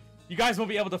not? You guys won't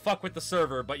be able to fuck with the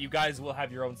server, but you guys will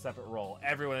have your own separate role.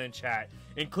 Everyone in chat,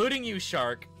 including you,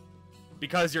 Shark,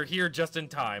 because you're here just in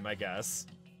time, I guess.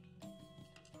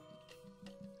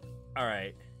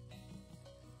 Alright.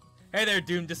 Hey there,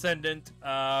 Doom Descendant.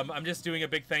 I'm just doing a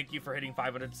big thank you for hitting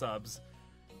 500 subs.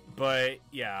 But,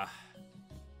 yeah.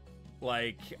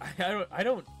 Like, I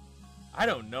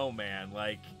don't know, man.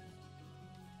 Like,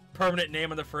 permanent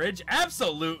name on the fridge?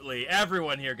 Absolutely!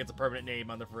 Everyone here gets a permanent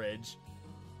name on the fridge.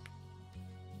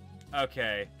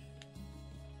 Okay.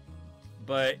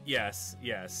 But, yes.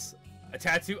 A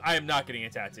tattoo? I am not getting a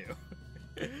tattoo.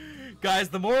 Guys,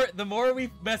 the more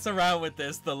we mess around with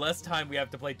this, the less time we have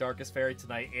to play Darkest Fairy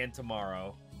tonight and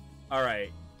tomorrow.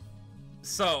 Alright.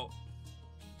 So,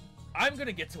 I'm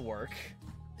gonna get to work.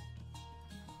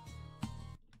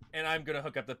 And I'm gonna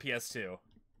hook up the PS2.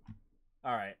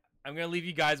 Alright. I'm gonna leave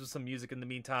you guys with some music in the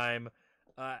meantime.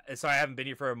 Sorry I haven't been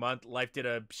here for a month. Life did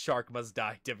a Shark Must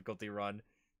Die difficulty run.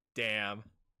 Damn.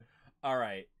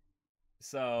 Alright.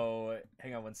 So,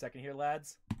 hang on one second here,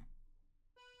 lads.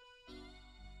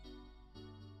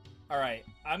 Alright,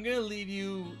 I'm gonna leave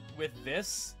you with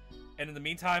this, and in the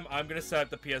meantime, I'm gonna set up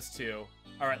the PS2.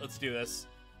 Alright, let's do this.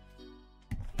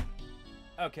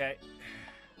 Okay.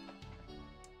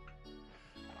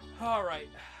 Alright.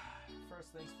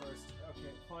 First things first. Okay,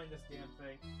 find this damn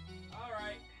thing.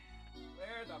 Alright.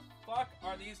 Where the fuck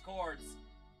are these cords?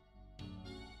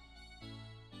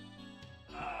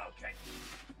 Okay.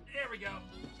 There we go.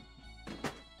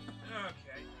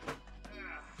 Okay.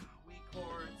 Weak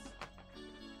cords.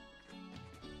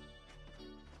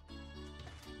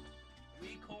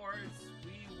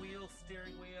 Wheel,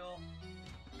 steering wheel.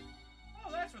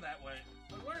 Oh, that's where that went.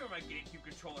 I was wondering where my GameCube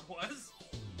controller was.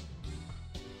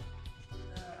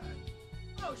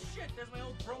 Oh shit, there's my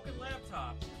old broken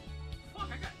laptop. Fuck,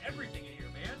 I got everything in here,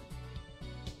 man.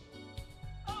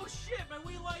 Oh shit, my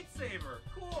Wii lightsaber.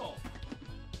 Cool.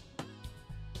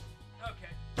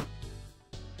 Okay.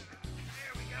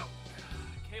 There we go.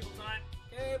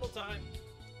 cable time.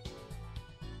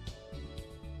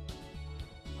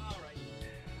 All right.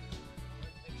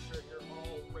 Make sure you're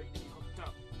all ready to be hooked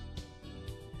up.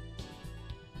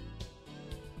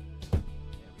 There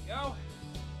we go.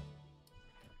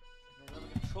 Another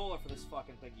controller for this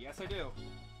fucking thing. Yes, I do.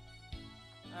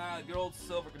 Good old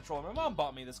silver controller. My mom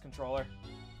bought me this controller.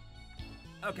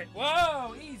 Okay.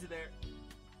 Whoa, easy there.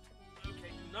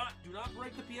 Okay, do not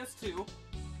break the PS2.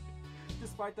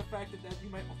 Despite the fact that that'd be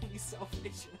my only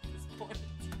salvation at this point.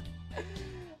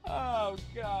 Oh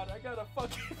god, I gotta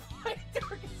fucking play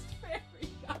Darkest Fairy.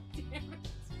 God damn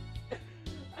it.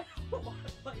 I don't want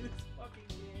to play this fucking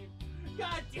game.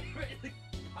 God damn it, the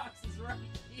box is right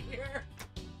here.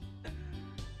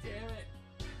 Damn it.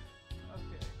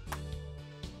 Okay.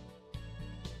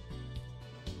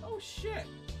 Oh shit.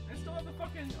 I still have the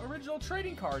fucking original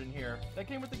trading card in here. That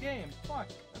came with the game. Fuck.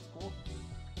 That's cool.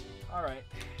 Alright.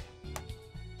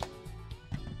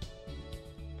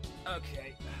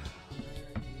 Okay. Where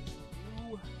is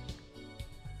you?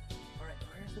 Alright,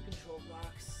 where's the control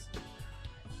box?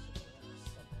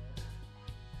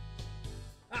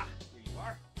 Ah! Here you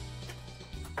are.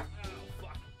 Oh,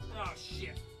 fuck. Oh,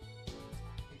 shit.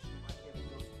 HDMI cable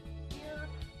goes here.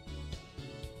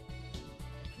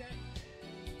 Okay.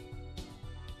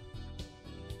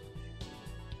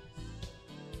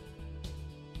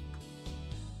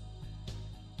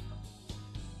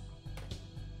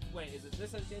 Wait, is it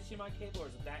this HDMI cable or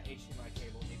is it that HDMI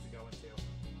cable it needs to go into?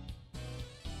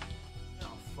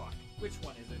 Oh, fuck. Which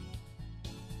one is it?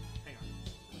 Hang on.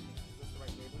 Is this the right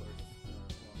cable or is this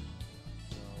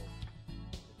the wrong?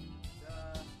 So,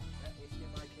 that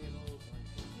HDMI cable is running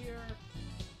through here.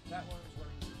 That one's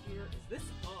running through here. Is this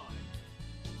on?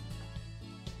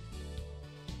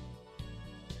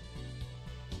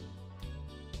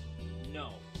 No.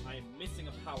 I am missing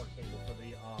a power cable for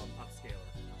the upscaler.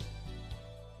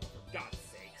 For God's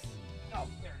sakes. Oh,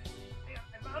 there it is. Yeah,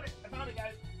 I found it. I found it,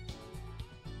 guys.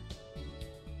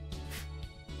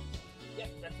 Yep,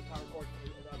 that's the power cord for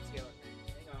the upscaler.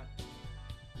 Hang on.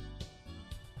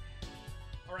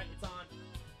 Alright, it's on.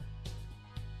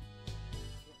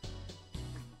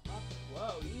 Up.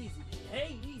 Whoa, easy.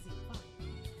 Hey, easy. Fuck.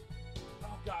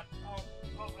 Oh, God. Oh,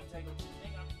 I'm tangled.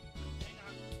 Hang on. Hang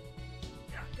on.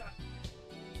 Yeah, God.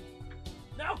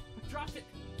 No! I dropped it!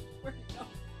 Where'd it go?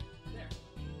 There.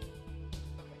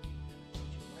 Okay. Put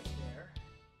you right there.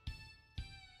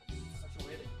 Such a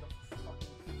way that you don't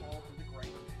fucking fall through the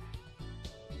ground.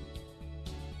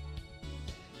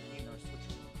 I need another switch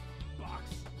box.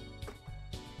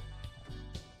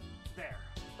 There.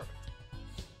 Perfect.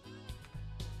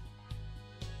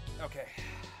 Okay.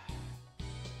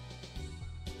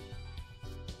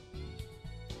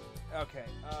 Okay,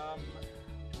 alright.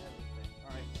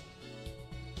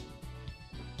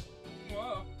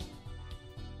 Whoa!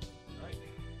 Right.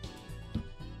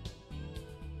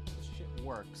 This shit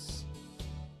works.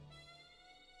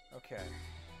 Okay.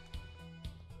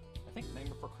 I think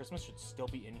Nightmare Before Christmas should still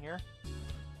be in here.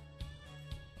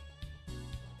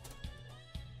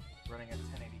 Running at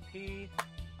 1080p.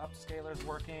 Upscaler's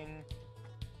working.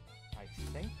 I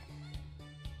think.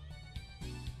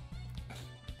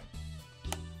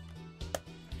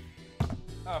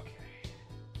 Okay.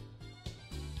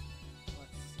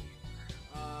 Let's see.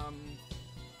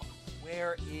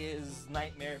 Where is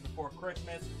Nightmare Before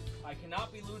Christmas? I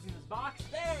cannot be losing this box.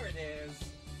 There it is.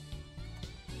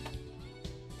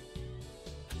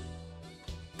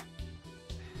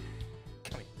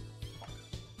 Come here.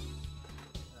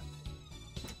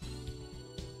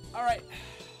 All right.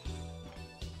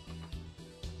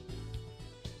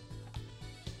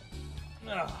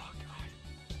 Oh.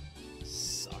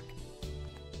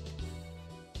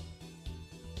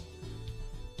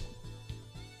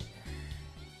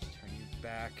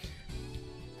 Back.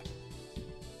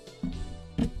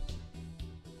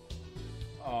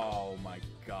 Oh my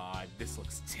god, this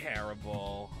looks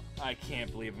terrible. I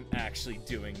can't believe I'm actually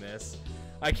doing this.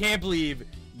 I can't believe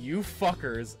you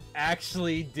fuckers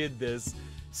actually did this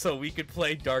so we could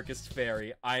play Darkest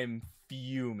Fairy. I'm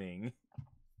fuming.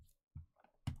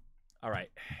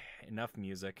 Alright, enough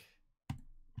music.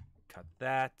 Cut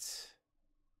that.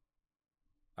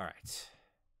 Alright.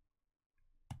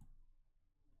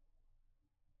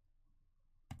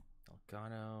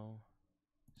 Elgato.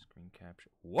 Screen capture.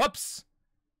 Whoops!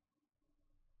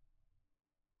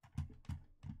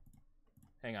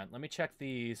 Hang on, let me check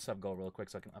the sub goal real quick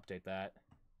so I can update that.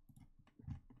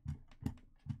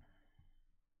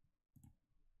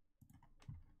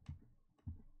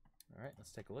 Alright,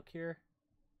 let's take a look here.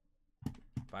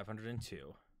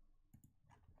 502.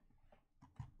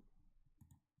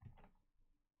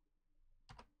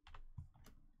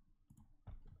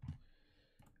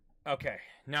 Okay,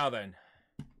 now then.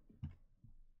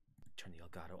 Turn the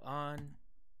Elgato on.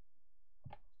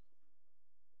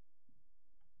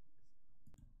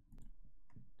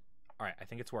 Alright, I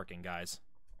think it's working, guys.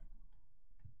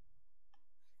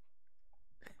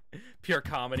 Pure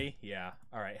comedy? Yeah.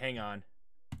 Alright, hang on.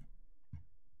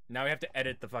 Now we have to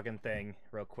edit the fucking thing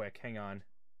real quick. Hang on.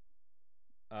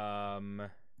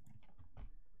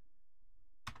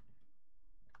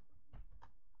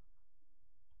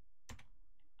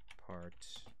 Part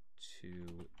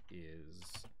 2 is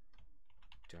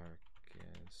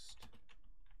darkest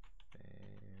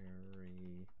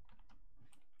fairy.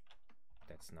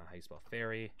 That's not how you spell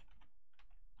fairy.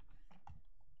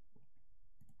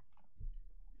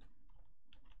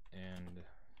 And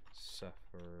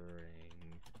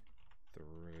suffering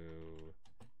through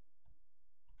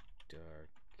darkest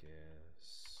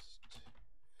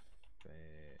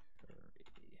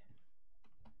fairy.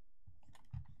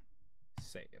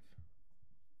 Save.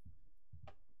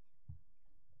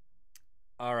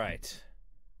 All right.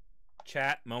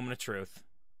 Chat, moment of truth.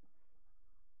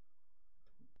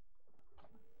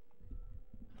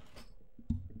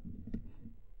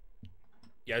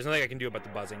 Yeah, there's nothing I can do about the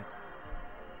buzzing.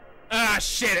 Ah,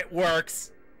 shit, it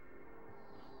works!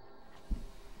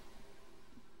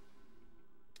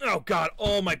 Oh, God,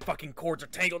 all my fucking cords are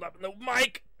tangled up in the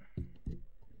mic!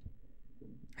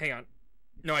 Hang on.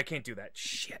 No, I can't do that.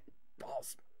 Shit.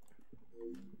 Balls.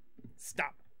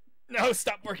 Stop. No,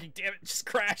 stop working, damn it. Just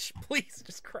crash. Please,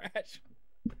 just crash.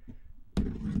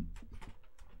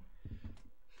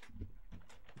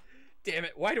 Damn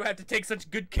it, why do I have to take such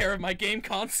good care of my game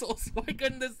consoles? Why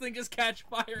couldn't this thing just catch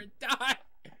fire and die?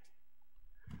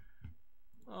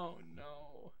 Oh,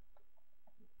 no.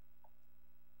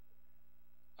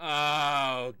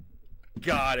 Oh,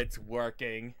 God, it's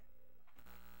working.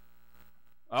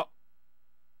 Oh.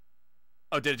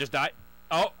 Oh, did it just die?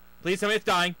 Oh, please tell me it's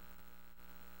dying.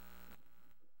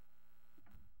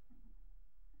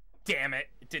 Damn it,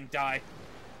 it didn't die.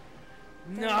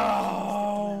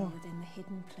 No! Within the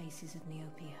hidden places of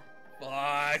Neopia.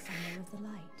 Fuck. Some are of the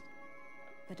light,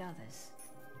 but others.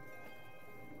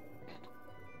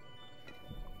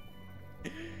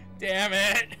 Damn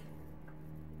it!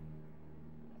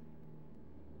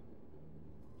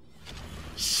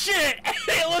 Shit!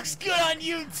 It looks good on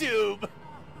YouTube!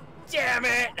 Damn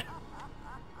it!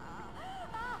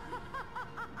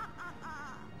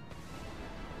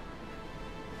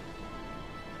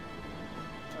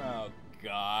 Oh,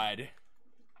 God.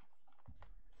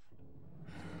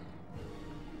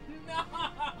 No!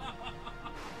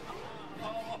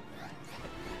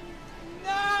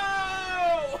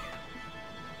 No!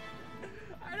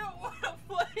 I don't want to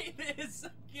play this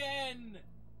again!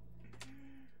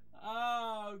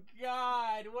 Oh,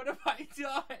 God. What have I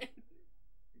done?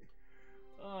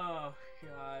 Oh,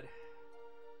 God.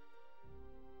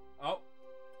 Oh.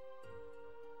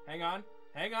 Hang on.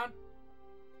 Hang on.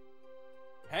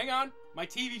 Hang on. My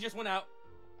TV just went out.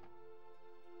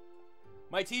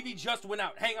 My TV just went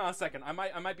out. Hang on a second. I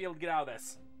might be able to get out of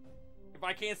this. If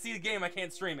I can't see the game, I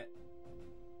can't stream it.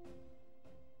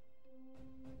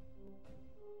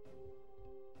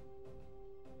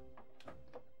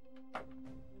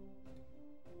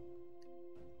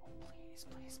 Please,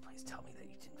 please, please tell me that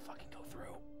you didn't fucking go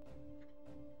through.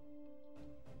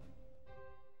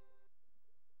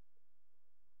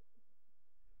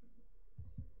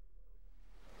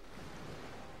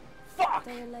 Fuck!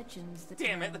 There are legends that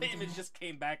damn it, the image just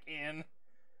came back in.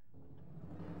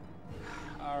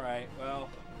 Alright, well.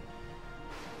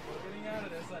 No getting out of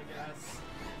this, I guess.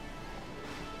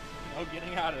 No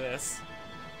getting out of this.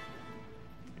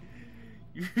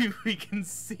 We can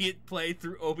see it play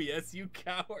through OBS, you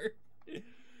coward.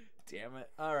 Damn it.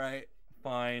 Alright,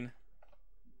 fine.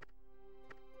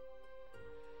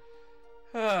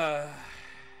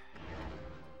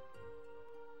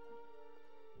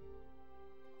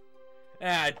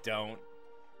 Don't.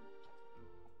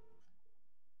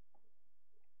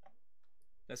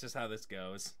 That's just how this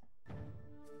goes.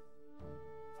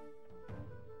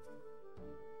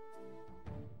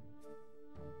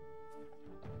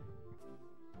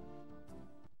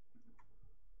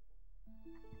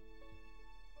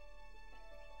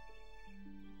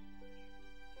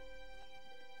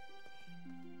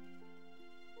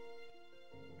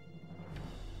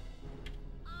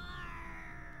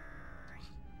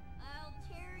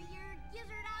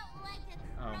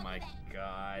 Oh my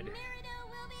God.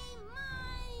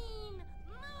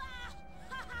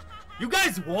 You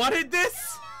guys wanted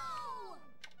this?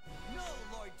 No,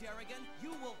 Lord Darrigan,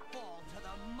 you will fall to the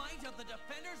might of the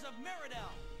defenders of Meridel.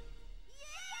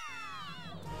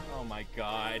 Oh my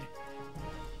God.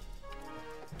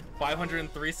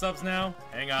 503 subs now?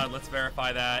 Hang on, let's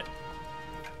verify that.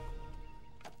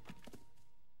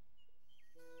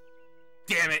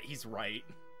 Damn it, he's right.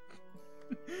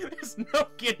 There's no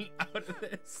getting out of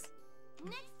this.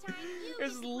 Next time you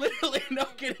There's literally no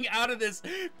getting out of this.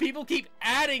 People keep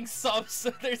adding subs,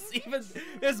 so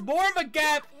there's more of a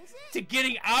gap to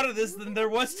getting out of this than there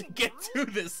was to get to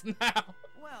this now.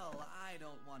 Well, I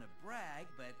don't want to brag,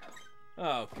 but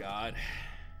Oh god.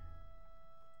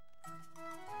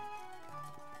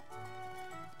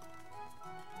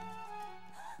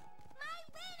 My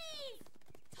Winnies!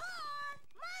 Tar!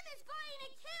 Mom is going to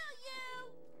kill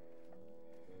you!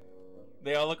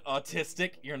 They all look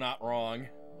autistic. You're not wrong.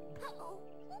 Uh-oh.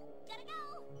 Gotta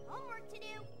go. Homework to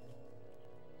do.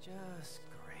 just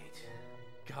great.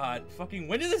 God, fucking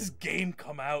when did this game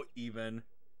come out even?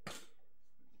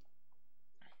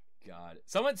 God.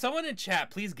 Someone in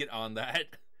chat, please get on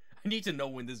that. I need to know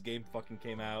when this game fucking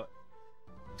came out.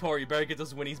 Tori, you better get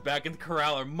those Winnies back in the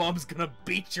corral or Mom's gonna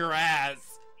beat your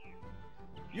ass.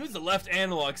 Use the left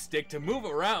analog stick to move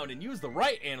around and use the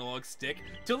right analog stick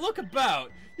to look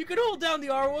about. You can hold down the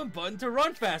R1 button to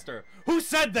run faster. Who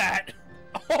said that?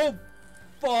 Oh,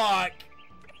 fuck.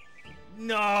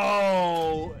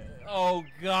 No. Oh,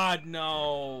 God,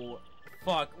 no.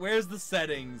 Fuck, where's the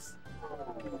settings?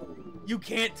 You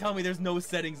can't tell me there's no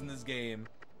settings in this game.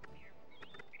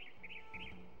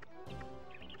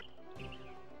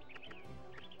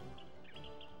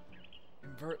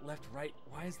 Invert left, right.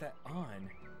 Why is that on?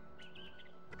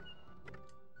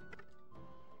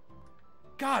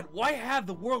 God, why have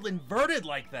the world inverted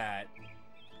like that?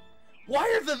 Why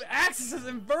are the axes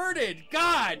inverted?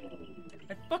 God!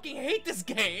 I fucking hate this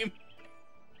game!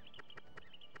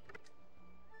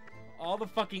 All the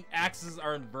fucking axes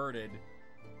are inverted.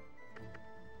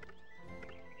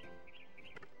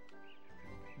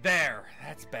 There!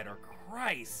 That's better.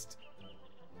 Christ!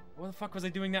 What the fuck was I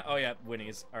doing now? Oh yeah,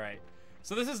 Winnies. Alright.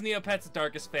 So this is Neopets'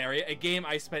 Darkest Fairy, a game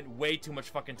I spent way too much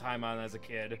fucking time on as a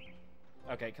kid.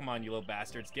 Okay, come on, you little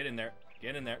bastards. Get in there.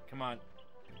 Get in there. Come on.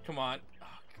 Come on.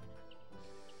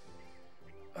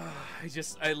 Oh,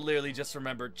 I literally just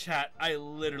remembered. Chat, I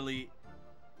literally...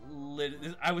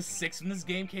 I was 6 when this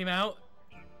game came out.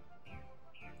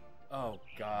 Oh,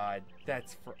 God.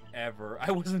 That's forever.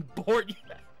 I wasn't born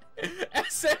yet.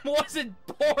 SM wasn't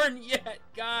born yet,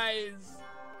 guys.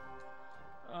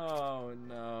 Oh,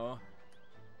 no.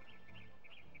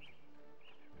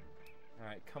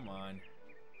 Alright, come on.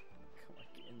 Come on,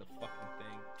 get in the fucking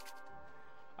thing.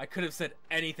 I could have said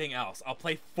anything else. I'll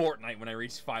play Fortnite when I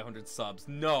reach 500 subs.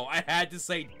 No, I had to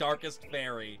say Darkest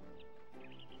Fairy.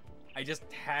 I just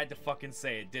had to fucking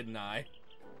say it, didn't I?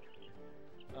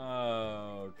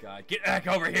 Oh, God. Get back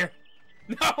over here!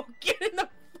 No! Get in the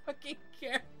fucking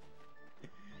car!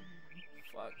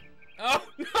 Fuck. Oh,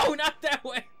 no! Not that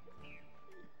way!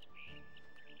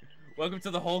 Welcome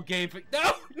to the whole game.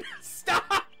 No!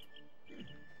 Stop!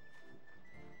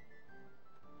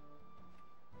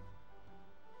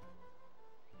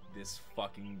 This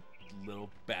fucking little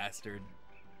bastard.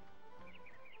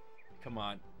 Come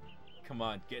on. Come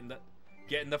on. Get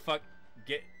in the fuck.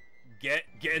 Get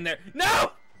in there.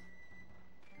 No!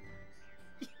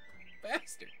 You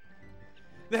bastard.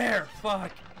 There.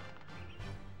 Fuck.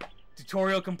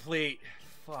 Tutorial complete.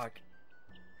 Fuck.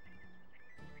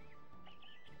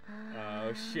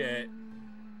 Oh, shit.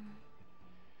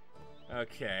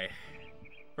 Okay.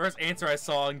 First answer I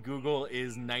saw on Google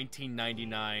is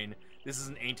 1999. This is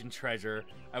an ancient treasure.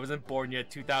 I wasn't born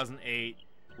yet. 2008.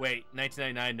 Wait,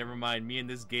 1999. Never mind. Me and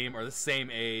this game are the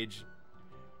same age.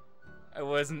 I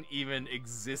wasn't even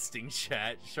existing,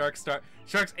 chat. Shark's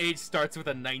age starts with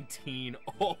a 19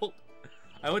 old.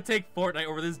 I would take Fortnite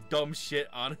over this dumb shit,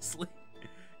 honestly.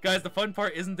 Guys, the fun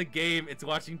part isn't the game, it's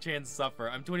watching Chan suffer.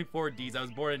 I'm 24 Ds, I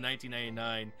was born in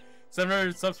 1999.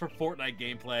 700 subs for Fortnite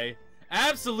gameplay.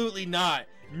 Absolutely not!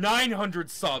 900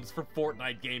 subs for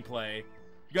Fortnite gameplay.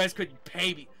 You guys couldn't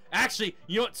pay me. Actually,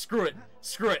 you know what? Screw it.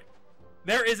 Screw it.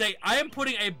 I am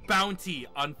putting a bounty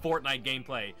on Fortnite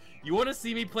gameplay. You want to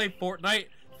see me play Fortnite?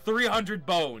 300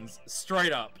 bones.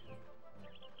 Straight up.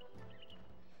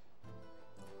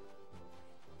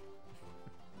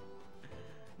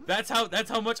 That's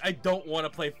how much I don't want to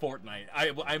play Fortnite.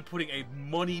 I'm putting a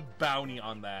money bounty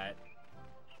on that.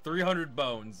 300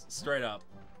 bones. Straight up.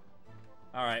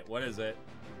 Alright, what is it?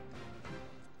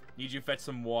 Need you to fetch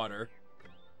some water.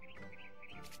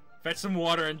 Fetch some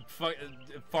water and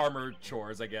farmer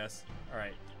chores, I guess.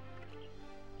 Alright.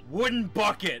 Wooden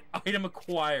bucket! Item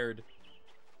acquired.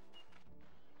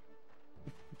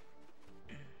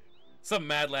 Some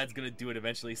mad lad's gonna do it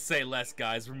eventually. Say less,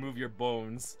 guys. Remove your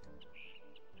bones.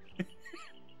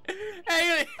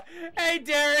 Hey, Hey,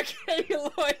 Derek. Hey,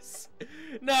 Lois.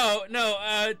 No.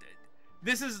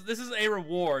 This is a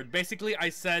reward. Basically, I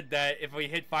said that if we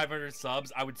hit 500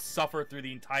 subs, I would suffer through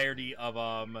the entirety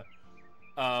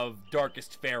of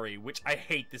Darkest Fairy, which I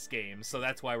hate this game, so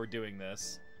that's why we're doing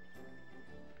this.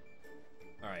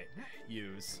 All right,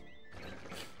 use.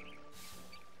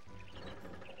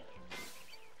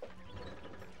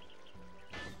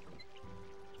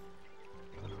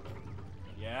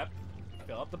 Yep.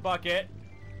 Fill up the bucket.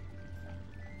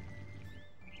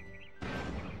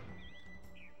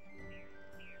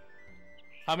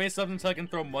 How many subs until I can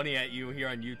throw money at you here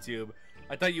on YouTube?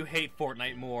 I thought you hate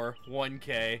Fortnite more.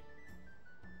 1K.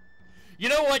 You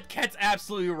know what? Ket's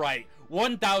absolutely right.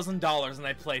 $1,000 and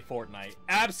I play Fortnite.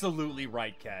 Absolutely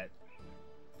right, Ket.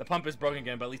 The pump is broken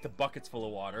again, but at least the bucket's full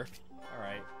of water.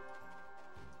 Alright.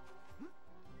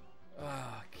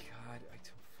 Oh, God.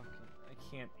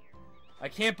 I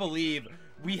can't believe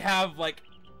we have, like...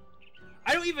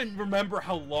 I don't even remember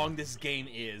how long this game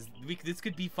is. This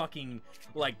could be fucking,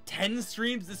 like, 10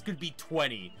 streams. This could be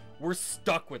 20. We're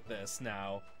stuck with this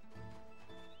now.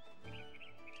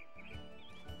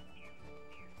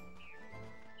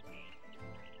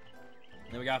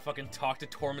 Then we gotta fucking talk to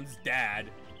Tormund's dad.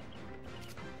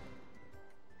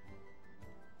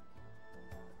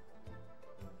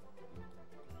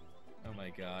 Oh my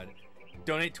god.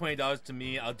 Donate $20 to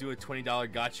me. I'll do a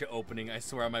 $20 gotcha opening. I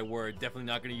swear on my word. Definitely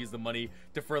not going to use the money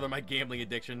to further my gambling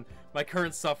addiction. My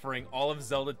current suffering. All of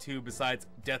Zelda 2 besides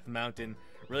Death Mountain.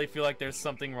 Really feel like there's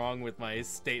something wrong with my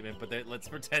statement, but let's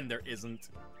pretend there isn't.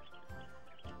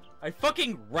 I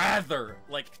fucking rather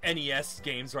like NES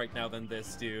games right now than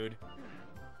this, dude.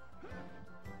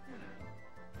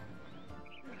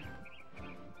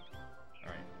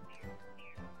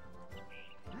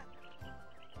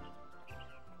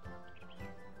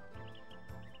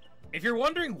 If you're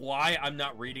wondering why I'm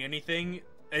not reading anything,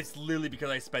 it's literally because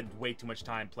I spent way too much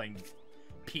time playing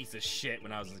piece of shit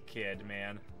when I was a kid,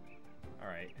 man.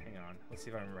 Alright, hang on. Let's see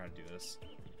if I remember how to do this.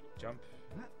 Jump.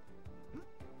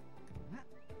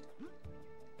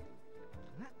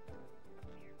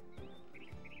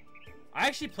 I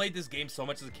actually played this game so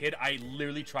much as a kid, I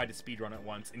literally tried to speedrun it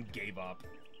once and gave up.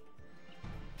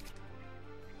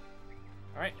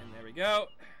 Alright, and there we go.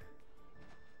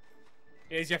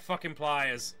 Here's your fucking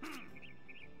pliers.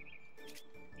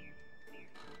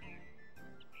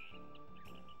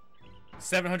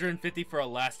 $750 for a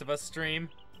Last of Us stream.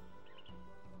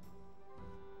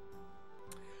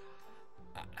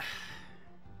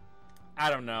 I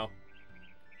don't know.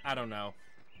 I don't know.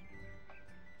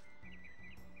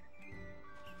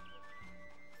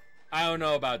 I don't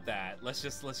know about that. Let's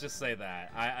just say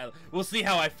that. We'll see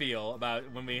how I feel about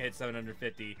when we hit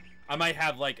 750. I might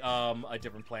have like a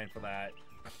different plan for that.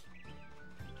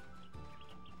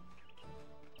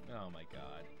 Oh my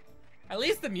god. At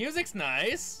least the music's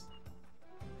nice.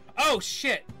 Oh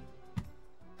shit.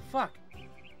 Fuck.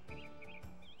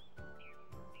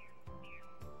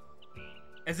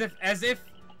 As if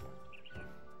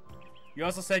you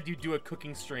also said you'd do a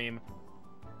cooking stream.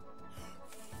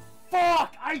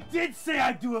 Fuck! I did say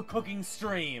I'd do a cooking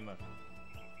stream!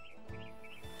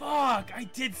 Fuck! I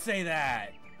did say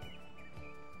that!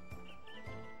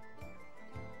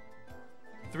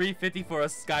 $350 for a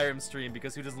Skyrim stream,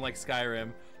 because who doesn't like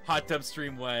Skyrim? Hot tub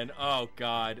stream when? Oh,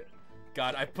 God.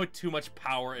 God, I put too much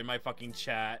power in my fucking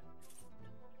chat.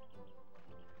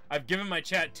 I've given my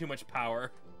chat too much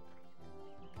power.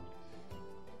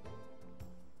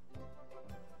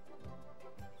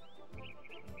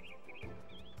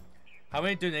 How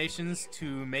many donations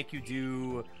to make you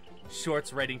do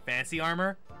shorts rating fancy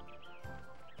armor?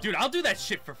 Dude, I'll do that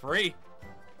shit for free.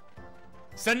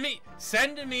 Send me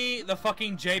the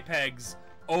fucking JPEGs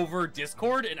over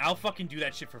Discord and I'll fucking do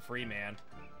that shit for free, man.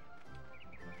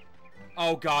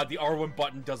 Oh god, the R1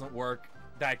 button doesn't work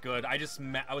that good. I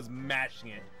was mashing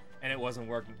it and it wasn't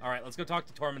working. All right, let's go talk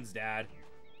to Tormund's dad.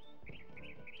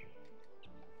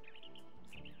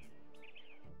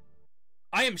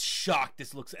 I am shocked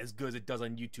this looks as good as it does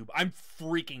on YouTube. I'm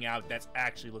freaking out that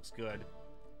actually looks good.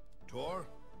 Tor,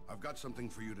 I've got something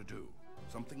for you to do.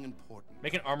 Something important.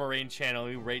 Make an armor rain channel.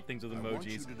 We rate things with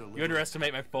emojis. You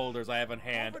underestimate my folders I have on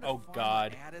hand. Oh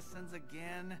god. Addison's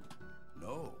again?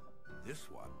 No, this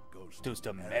one goes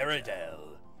to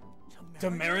Meridel.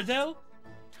 To Meridel?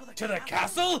 To the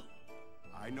castle?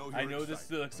 I know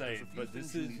this is exciting, but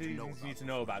this is you need to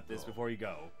know about this before you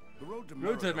go. The road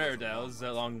to Meridel is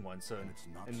a long one, so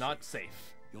and not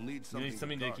safe. You'll need You need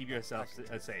something to keep yourself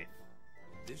safe.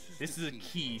 This is a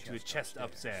key to a chest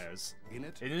upstairs. In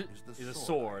it is a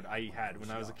sword I had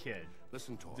when I was a kid.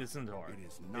 Listen, Tor. It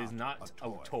is not a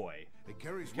toy. toy. It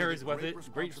carries With it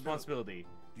great responsibility.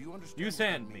 Do you understand? You what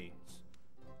sand that me. means?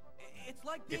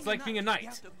 It's like being a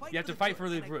knight. You have to fight for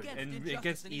the truth and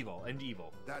against evil and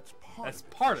evil. That's That's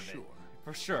part part of of it. it,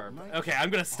 for sure. Knights Okay, I'm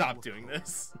gonna stop follow doing a code.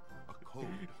 this. A code.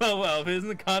 Well, if it isn't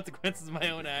the consequences of my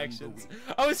own actions.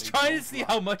 I was trying to see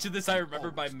how much of this I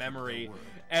remember by memory,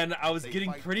 and I was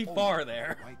getting pretty far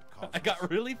there. I got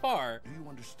really far. Do you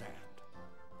understand?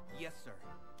 Yes, sir.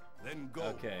 Then go.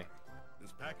 Okay.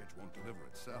 This package won't deliver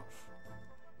itself.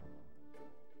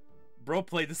 Bro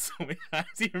played this so many times,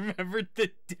 he remembered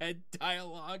the dead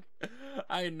dialogue.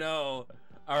 I know.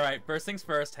 Alright, first things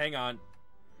first, hang on.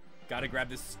 Gotta grab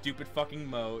this stupid fucking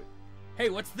moat.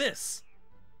 Hey, what's this?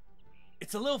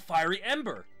 It's a little fiery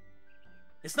ember.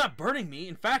 It's not burning me.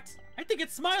 In fact, I think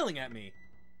it's smiling at me.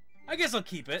 I guess I'll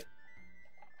keep it.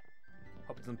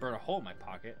 Hope it doesn't burn a hole in my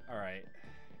pocket. Alright.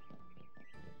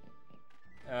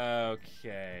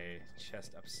 Okay.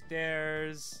 Chest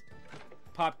upstairs.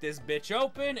 Pop this bitch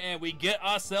open, and we get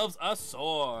ourselves a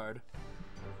sword.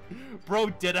 Bro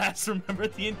deadass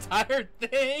remembered the entire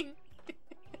thing.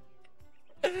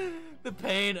 The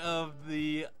pain of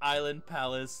the Island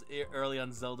Palace early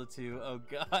on Zelda 2. Oh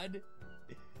god.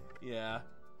 Yeah.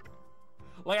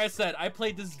 Like I said, I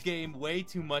played this game way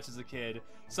too much as a kid.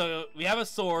 So we have a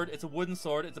sword. It's a wooden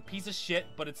sword. It's a piece of shit,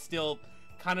 but it's still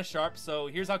kind of sharp. So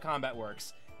here's how combat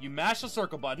works. You mash the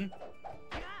circle button.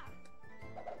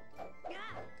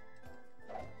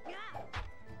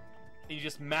 And you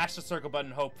just mash the circle button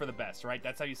and hope for the best, right?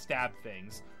 That's how you stab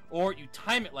things. Or you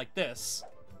time it like this,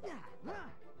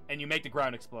 and you make the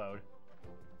ground explode.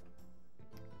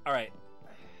 Alright.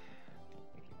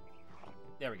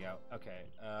 There we go. Okay.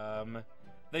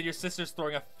 Then your sister's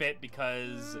throwing a fit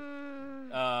because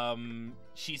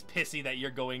she's pissy that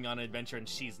you're going on an adventure and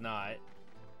she's not.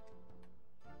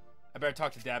 I better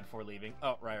talk to Dad before leaving.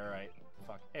 Oh, right.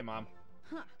 Fuck. Hey, Mom.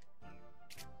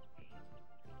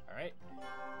 Alright.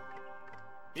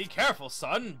 Be careful,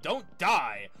 son. Don't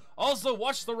die. Also,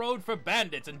 watch the road for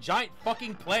bandits and giant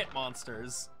fucking plant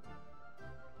monsters.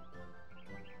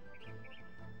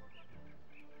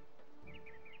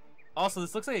 Also,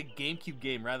 this looks like a GameCube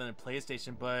game rather than a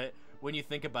PlayStation, but when you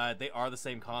think about it, they are the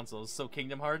same consoles. So,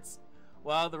 Kingdom Hearts?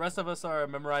 While the rest of us are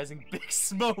memorizing Big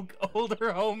Smoke,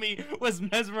 older homie was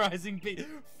mesmerizing Big...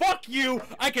 Fuck you!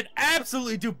 I can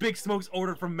absolutely do Big Smoke's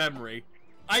order from memory.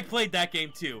 I played that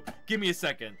game too. Give me a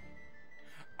second.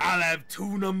 I'll have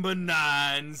 2 number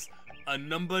 9s, a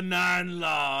number 9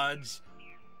 large,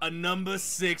 a number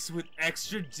 6 with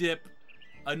extra dip,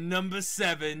 a number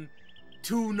 7,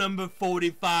 2 number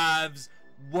 45s,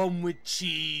 1 with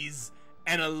cheese,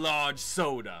 and a large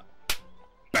soda.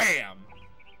 Bam!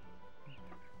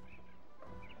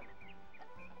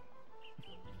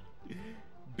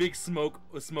 Big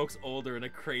Smoke's older in a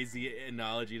crazy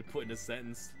analogy to put in a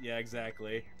sentence. Yeah,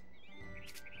 exactly.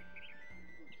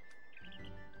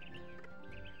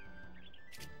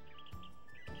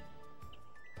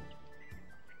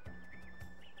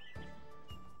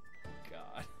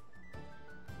 God.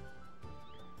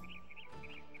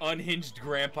 Unhinged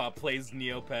Grandpa plays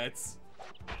Neopets.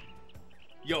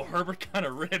 Yo, Herbert kind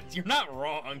of ripped. You're not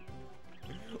wrong.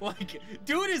 Like,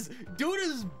 dude is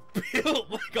built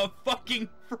like a fucking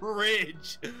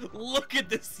fridge. Look at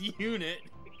this unit.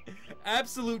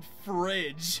 Absolute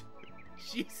fridge.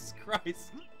 Jesus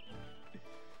Christ.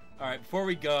 Alright, before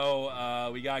we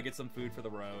go, we gotta get some food for the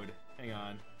road. Hang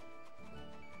on.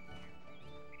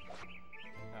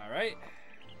 Alright.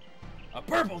 A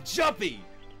purple jumpy!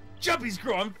 Jumpies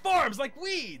grow on farms like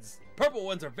weeds! Purple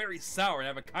ones are very sour and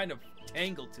have a kind of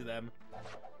tangle to them.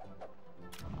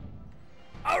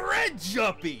 A red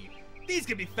jumpy! These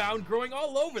can be found growing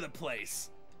all over the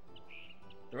place.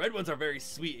 The red ones are very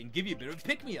sweet and give you a bit of a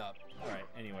pick-me-up. Alright,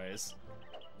 anyways.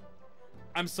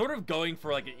 I'm sort of going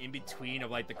for like an in-between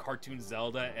of like the cartoon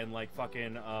Zelda and like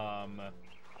fucking, God,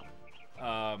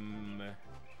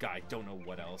 I don't know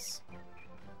what else.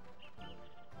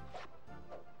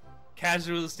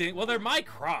 Casual standing, well, they're my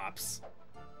crops.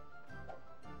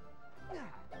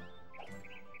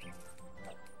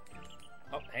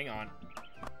 Oh, hang on.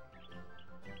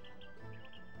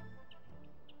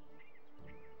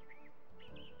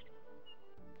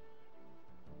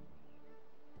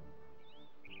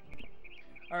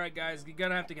 Alright guys, you're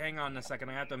gonna have to hang on a second.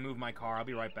 I have to move my car. I'll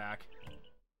be right back.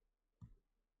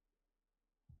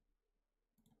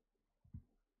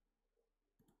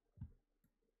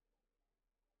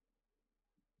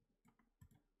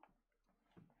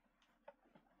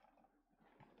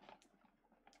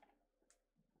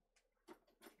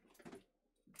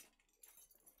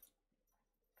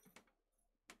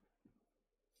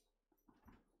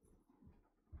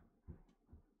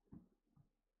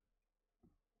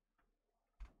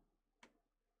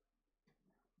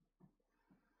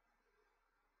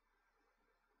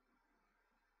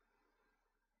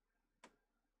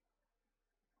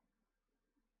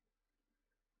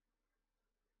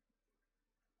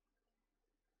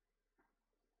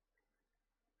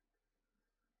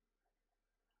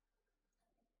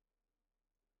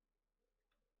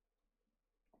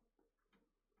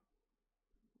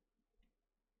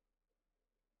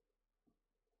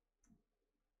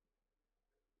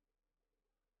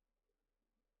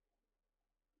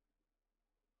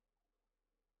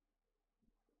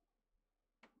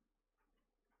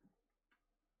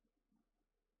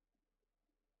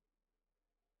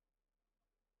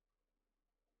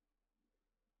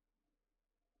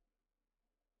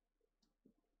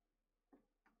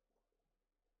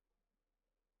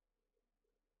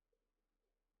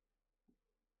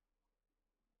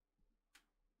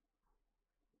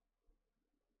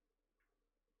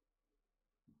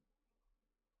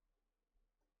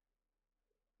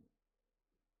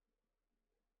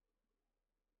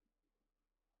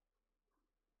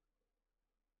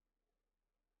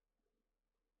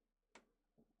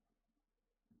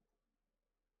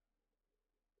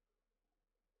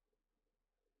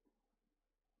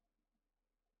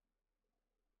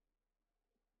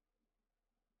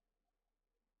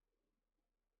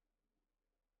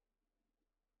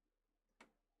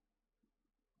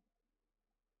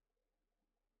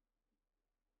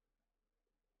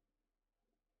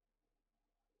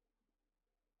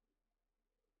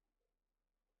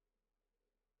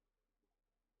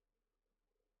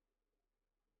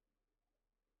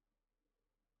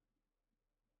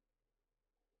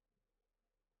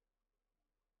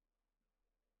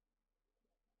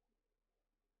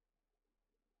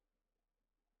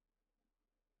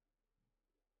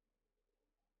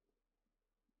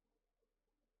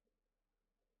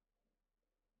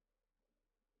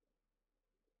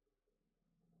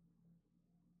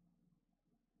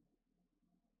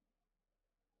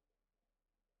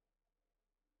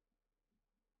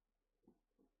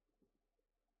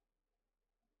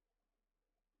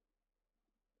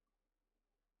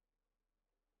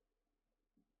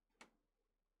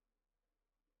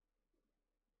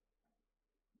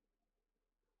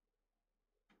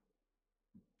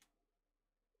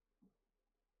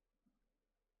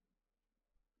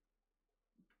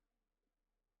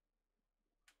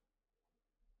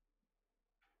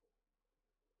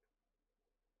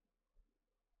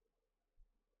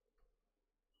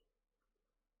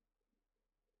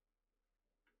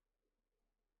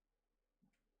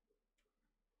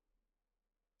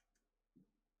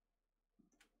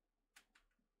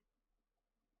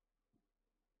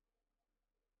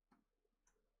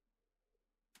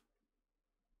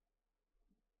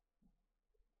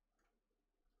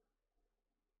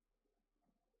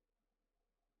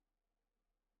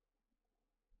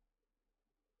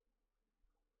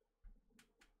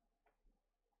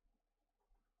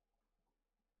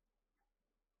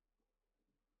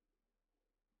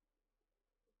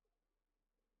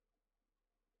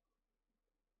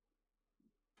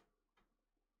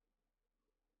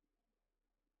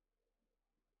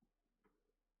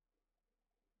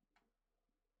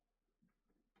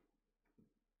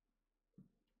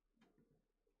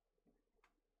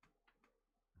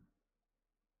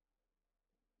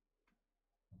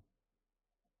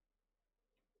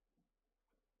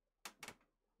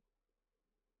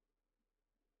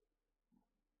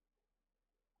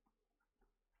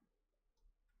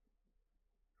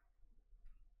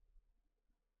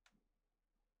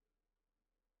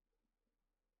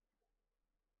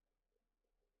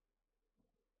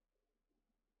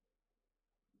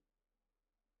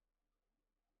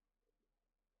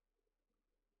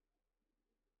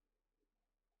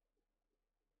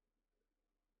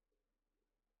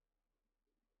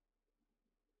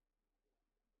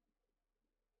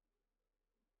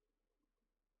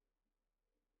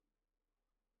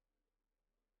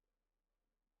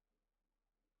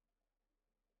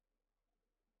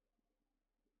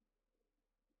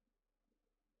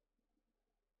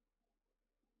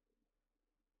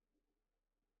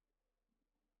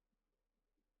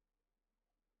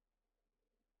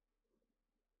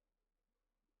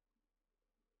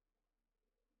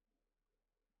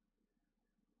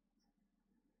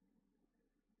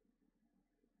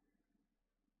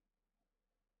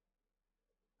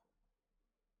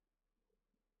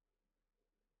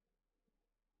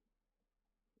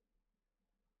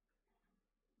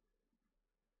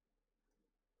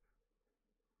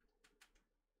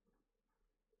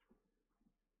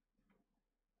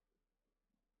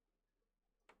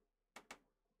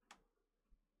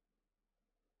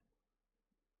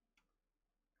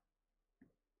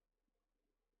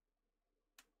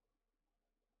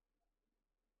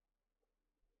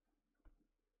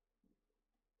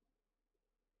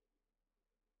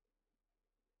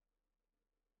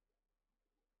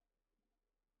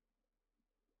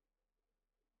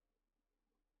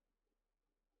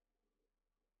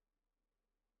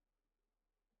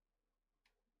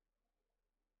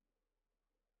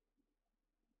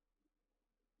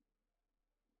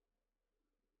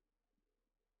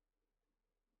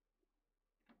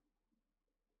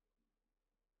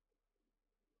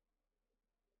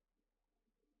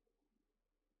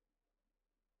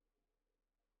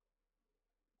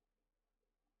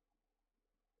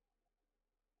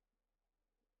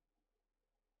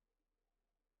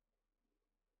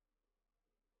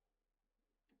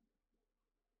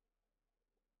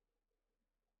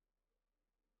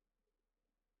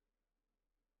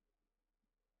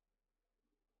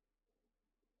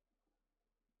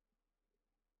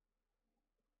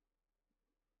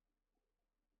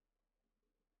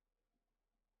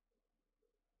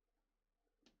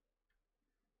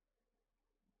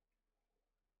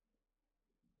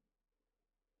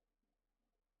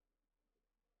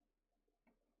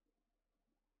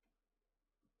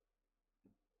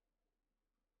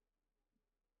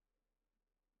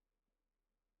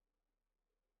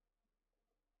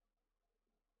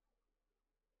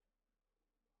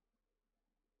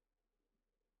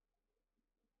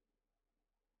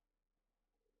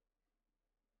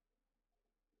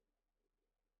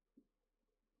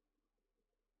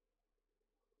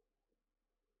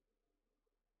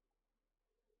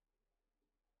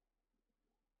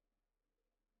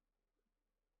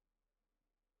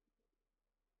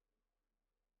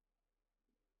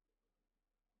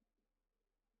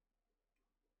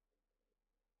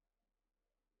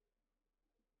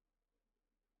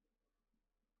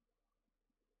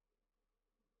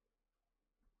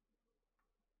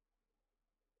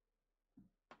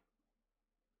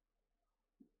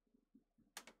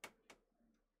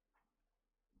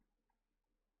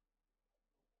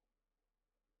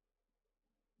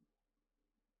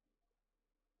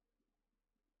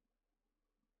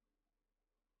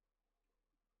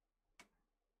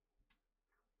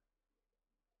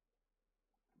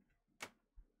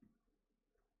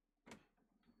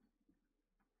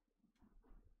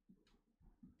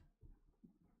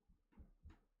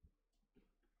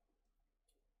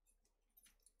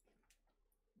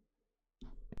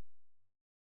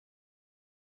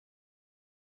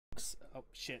 Oh,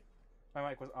 shit. My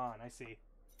mic was on, I see.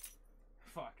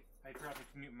 Fuck. I forgot to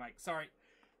mute my mic. Sorry.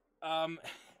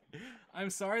 I'm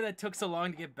sorry that took so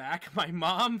long to get back. My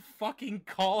mom fucking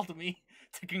called me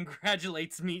to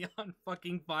congratulate me on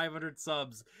fucking 500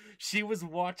 subs. She was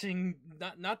watching,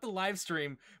 not the live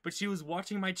stream, but she was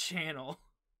watching my channel.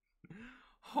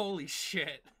 Holy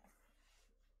shit.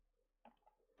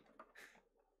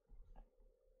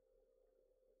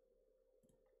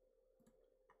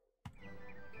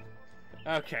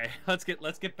 Okay, let's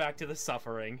get back to the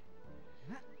suffering.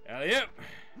 Hell yep.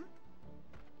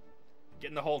 Get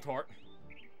in the hole, Tort.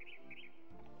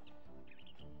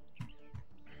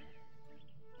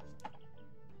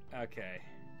 Okay.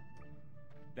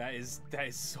 That is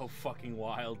so fucking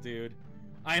wild, dude.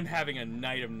 I'm having a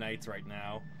night of nights right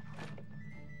now.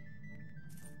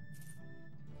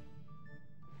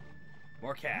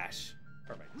 More cash.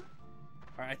 Perfect.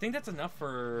 Alright, I think that's enough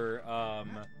for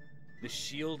the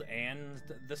shield and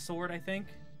the sword, I think.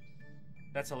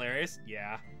 That's hilarious.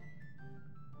 Yeah.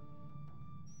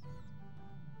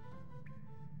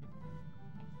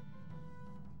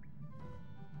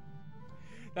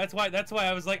 That's why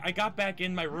I was like, I got back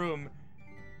in my room,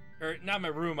 or not my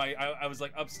room, I was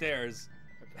like upstairs.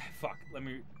 Fuck, let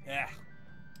me,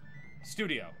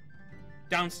 studio.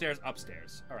 Downstairs,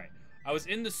 upstairs. Alright. I was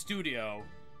in the studio,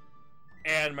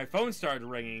 and my phone started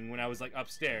ringing when I was like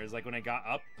upstairs, like when I got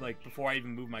up, like before I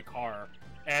even moved my car.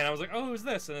 And I was like, oh, who's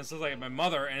this? And it's just like my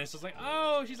mother, and it's just like,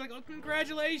 oh, she's like, oh,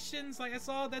 congratulations, like I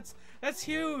saw, that's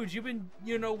huge. You've been,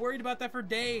 you know, worried about that for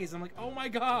days. I'm like, oh my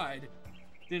god.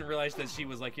 Didn't realize that she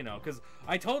was like, you know, because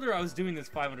I told her I was doing this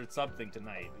 500 sub thing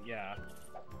tonight, but yeah.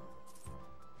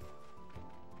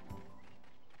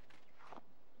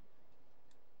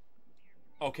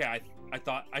 Okay, I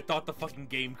thought the fucking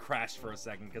game crashed for a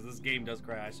second, because this game does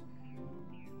crash.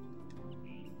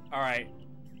 Alright.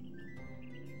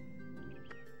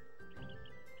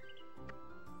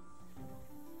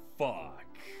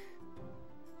 Fuck.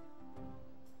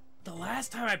 The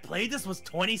last time I played this was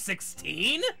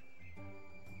 2016?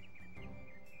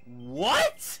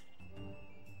 What?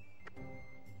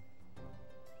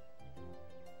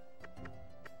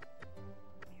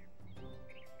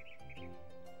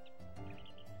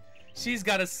 She's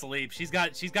got to sleep. She's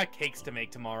got cakes to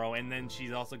make tomorrow, and then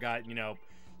she's also got, you know,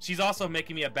 she's also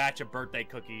making me a batch of birthday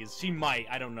cookies. She might,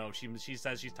 I don't know. She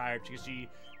says she's tired because she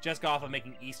just got off of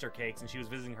making Easter cakes and she was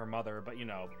visiting her mother, but you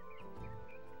know.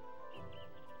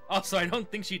 Also, I don't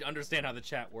think she'd understand how the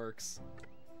chat works.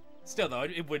 Still though,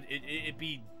 it'd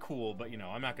be cool, but you know,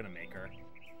 I'm not gonna make her.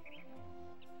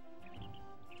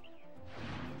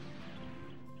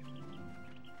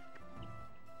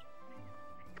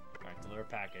 Alright, deliver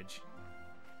package.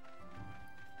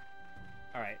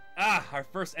 Alright. Our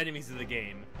first enemies of the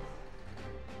game.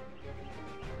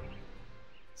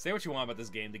 Say what you want about this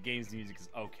game. The game's music is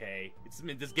okay. I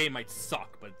mean, this game might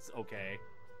suck, but it's okay.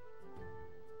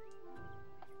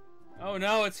 Oh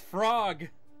no, it's Frog!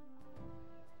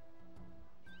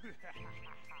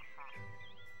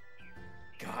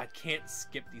 God, can't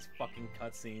skip these fucking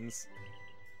cutscenes.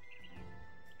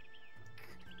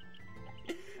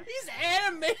 These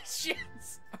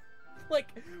animations! Like,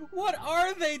 what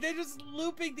are they? They're just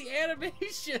looping the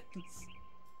animations!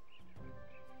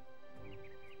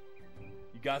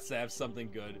 You got to have something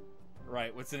good.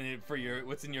 Right, what's in it for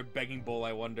what's in your begging bowl,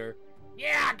 I wonder?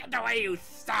 Yeah, get away, you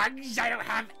thugs! I don't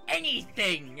have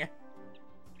anything!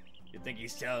 You think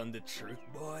he's telling the truth,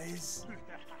 boys?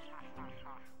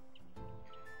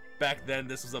 Back then,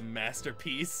 this was a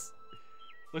masterpiece.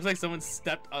 Looks like someone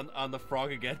stepped on the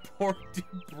frog again. Poor dude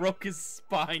broke his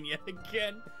spine yet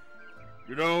again.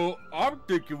 You know, I'm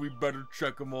thinking we better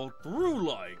check them all through,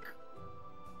 like.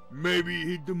 Maybe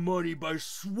he hid the money by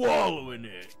swallowing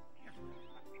it.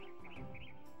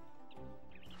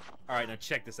 Alright, now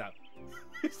check this out.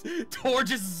 Tor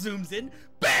just zooms in.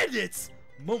 Bandits!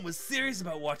 Mom was serious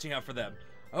about watching out for them.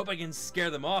 I hope I can scare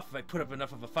them off if I put up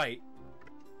enough of a fight.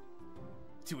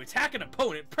 To attack an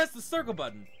opponent, press the circle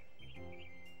button.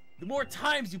 The more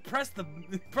times you press, the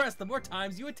more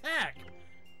times you attack.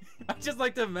 I just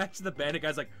like to imagine the bandit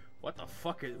guy's like, what the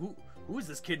fuck is, who is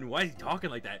this kid and why is he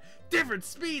talking like that? Different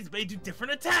speeds may do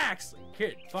different attacks. Like,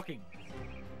 kid, fucking.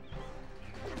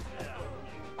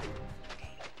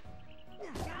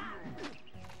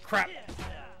 Crap.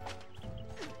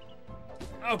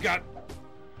 Oh god.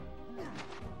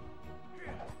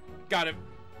 Got him.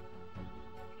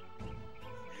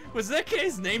 Was that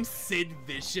guy's name Sid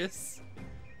Vicious?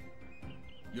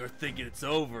 You're thinking it's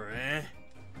over, eh?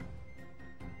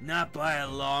 Not by a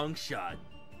long shot,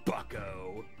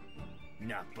 bucko.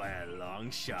 Not by a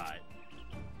long shot.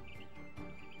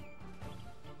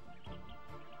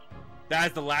 That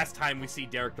is the last time we see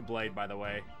Derek the Blade, by the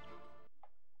way.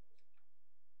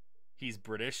 He's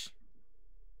British.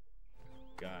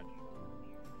 God.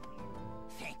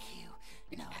 Thank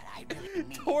you. No, I really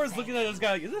mean Thor's looking at this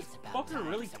guy like, is this It's about fucker time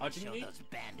really someone touching showed me? those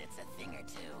bandits a thing or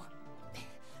two.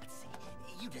 Let's see.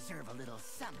 You deserve a little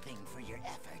something for your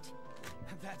effort.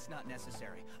 That's not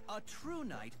necessary. A true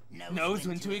knight Knows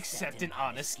when to accept an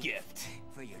honest gift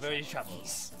for your for your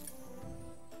troubles. troubles.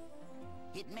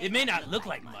 It may not look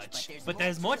like much, but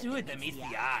there's more to it than meets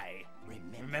the eye.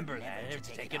 Remember that and never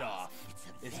take it off.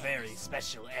 It's a very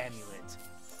special amulet.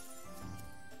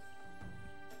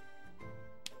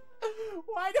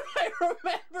 Why do I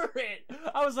remember it?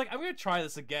 I was like, I'm gonna try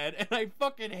this again, and I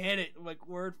fucking hit it like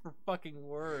word for fucking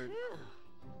word.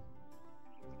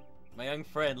 My young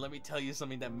friend, let me tell you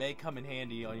something that may come in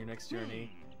handy on your next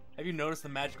journey. Have you noticed the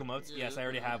magical moats? Yes, I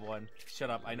already have one. Shut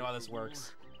up, I know how this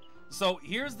works. So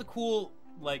here's the cool,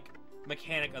 like,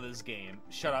 mechanic of this game.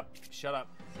 Shut up, shut up.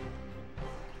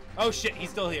 Oh shit, he's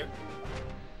still here.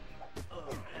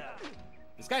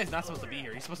 This guy is not supposed to be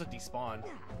here. He's supposed to despawn.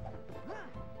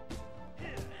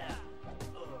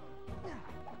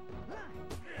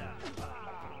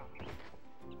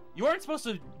 You aren't supposed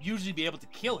to usually be able to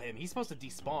kill him. He's supposed to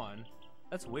despawn.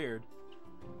 That's weird.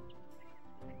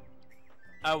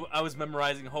 I was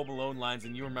memorizing Home Alone lines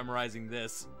and you were memorizing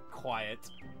this. Quiet.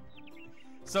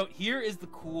 So here is the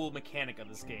cool mechanic of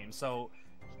this game. So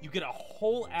you get a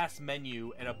whole ass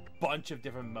menu and a bunch of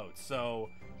different motes. So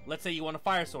let's say you want a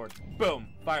fire sword. Boom,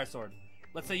 fire sword.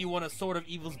 Let's say you want a sword of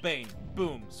evil's bane.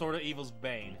 Boom, sword of evil's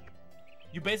bane.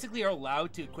 You basically are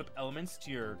allowed to equip elements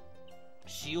to your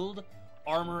shield,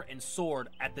 armor, and sword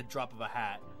at the drop of a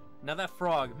hat. Now that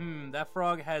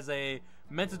frog has a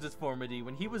mental disformity.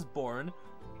 When he was born,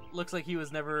 looks like he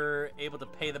was never able to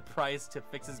pay the price to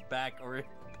fix his back or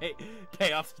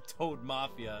pay off the Toad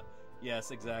Mafia.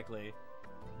 Yes, exactly.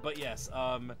 But yes,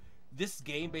 this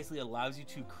game basically allows you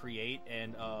to create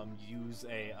and use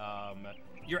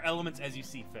your elements as you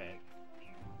see fit,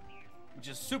 which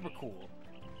is super cool.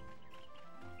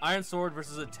 Iron Sword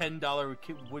versus a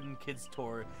 $10 wooden kids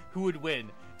toy. Who would win?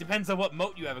 Depends on what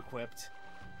moat you have equipped.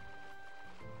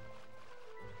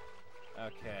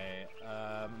 Okay,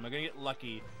 am I gonna get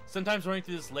lucky? Sometimes running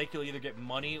through this lake, you'll either get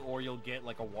money or you'll get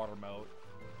like a water moat.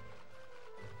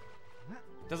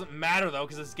 Doesn't matter though,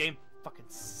 because this game fucking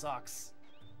sucks.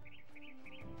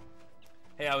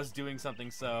 Hey, I was doing something,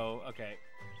 so okay.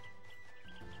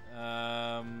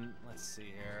 Let's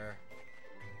see here.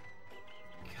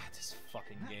 God, this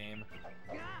fucking game.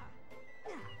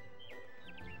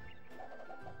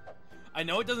 I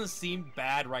know it doesn't seem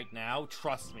bad right now.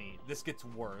 Trust me, this gets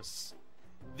worse.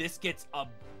 This gets a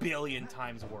billion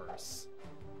times worse.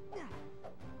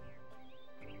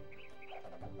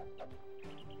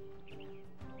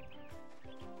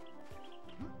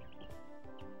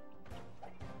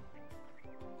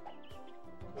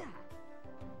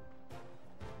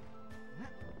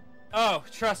 Oh,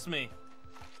 trust me.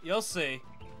 You'll see.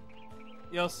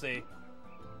 You'll see.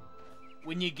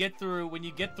 When you get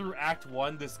through Act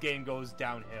 1, this game goes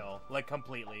downhill, like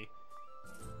completely.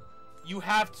 You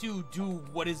have to do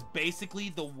what is basically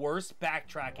the worst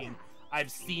backtracking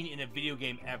I've seen in a video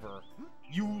game ever.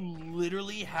 You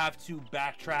literally have to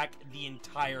backtrack the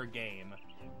entire game.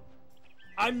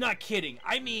 I'm not kidding.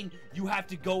 I mean, you have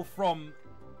to go from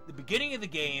the beginning of the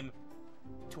game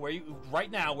to where you, right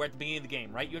now, we're at the beginning of the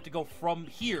game, right? You have to go from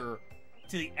here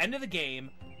to the end of the game,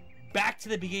 back to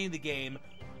the beginning of the game,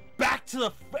 back to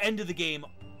the end of the game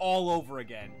all over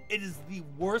again. It is the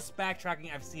worst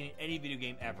backtracking I've seen in any video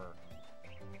game ever.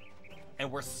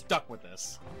 And we're stuck with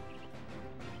this.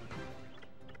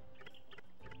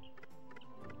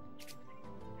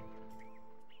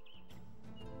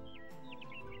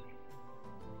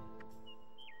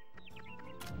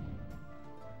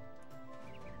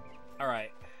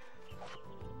 Alright.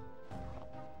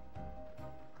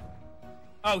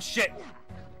 Oh shit!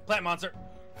 Plant monster.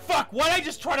 Fuck! Why did I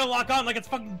just try to lock on like it's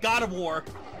fucking God of War?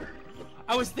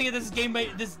 I was thinking this game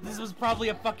this was probably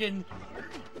a fucking...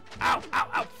 Ow! Ow!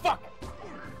 Ow! Fuck!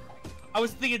 I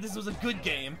was thinking this was a good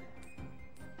game.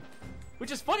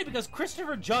 Which is funny because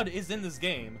Christopher Judd is in this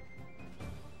game.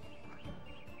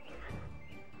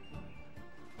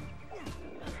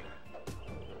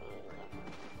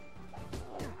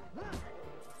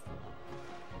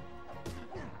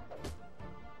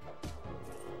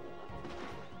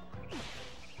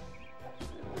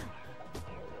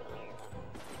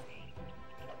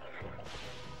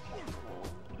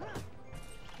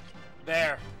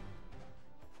 There.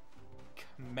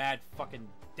 Mad fucking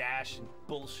dash and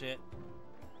bullshit.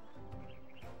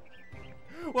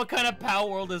 What kind of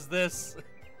Palworld is this?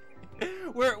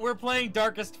 We're playing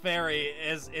Darkest Fairy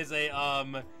is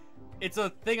a it's a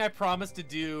thing I promised to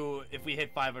do if we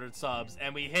hit 500 subs,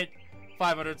 and we hit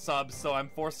 500 subs, so I'm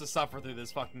forced to suffer through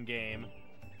this fucking game.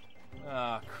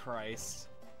 Ah, Christ.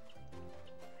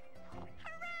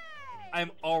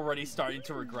 I'm already starting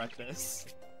to regret this.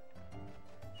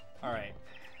 Alright.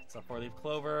 It's a 4-leaf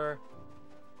clover.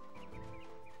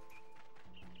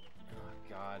 Oh,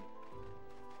 God.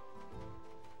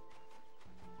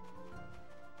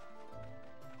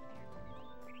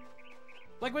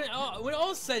 Like, when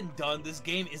all is said and done, this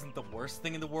game isn't the worst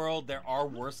thing in the world. There are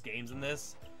worse games than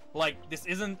this. Like, this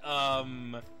isn't, hang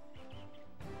on. Okay.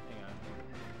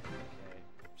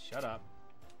 Shut up.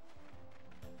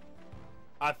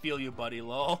 I feel you, buddy,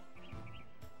 lol.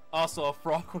 Also, a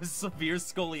frog with severe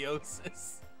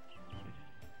scoliosis.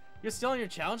 You're still on your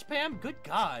challenge, Pam? Good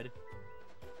God.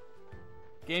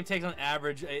 Game takes on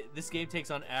average. This game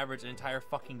takes on average an entire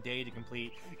fucking day to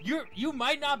complete. You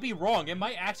might not be wrong. It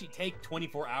might actually take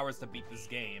 24 hours to beat this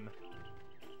game.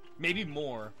 Maybe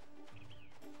more.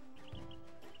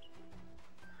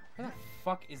 Where the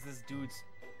fuck is this dude's?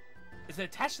 Is it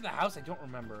attached to the house? I don't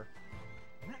remember.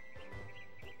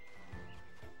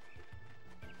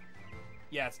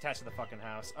 Yeah, it's attached to the fucking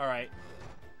house. All right.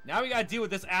 Now we gotta deal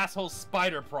with this asshole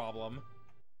spider problem.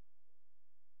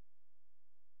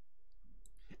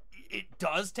 It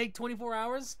does take 24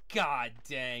 hours? God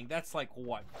dang. That's like,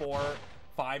 what, 4,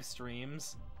 5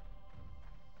 streams?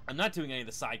 I'm not doing any of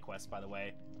the side quests, by the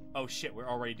way. Oh shit, we're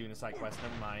already doing the side quest.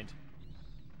 Never mind.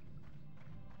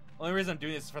 Only reason I'm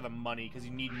doing this is for the money, because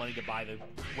you need money to buy the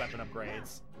weapon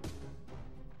upgrades.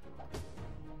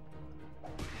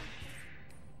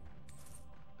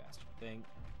 Bastard thing.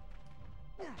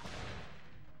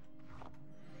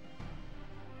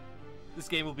 This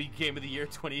game will be Game of the Year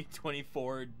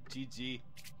 2024 GG.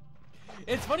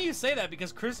 It's funny you say that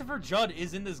because Christopher Judd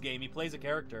is in this game. He plays a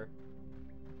character.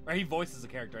 Or he voices a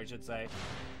character, I should say.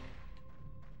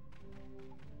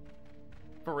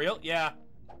 For real? Yeah.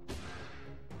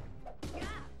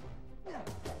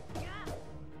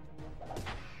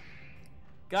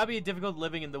 Gotta be difficult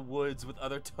living in the woods with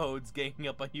other toads ganging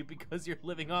up on you because you're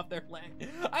living off their land.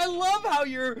 I love how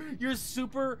you're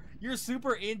super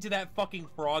into that fucking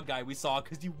frog guy we saw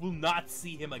because you will not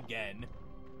see him again.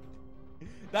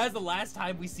 That is the last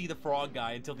time we see the frog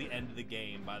guy until the end of the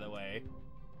game, by the way.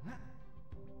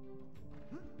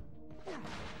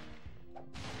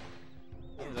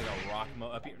 There's like a rock mo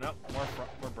up here. No,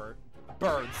 more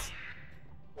birds.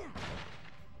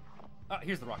 Oh,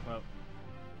 here's the rock moat.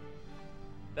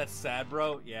 That's sad,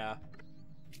 bro. Yeah.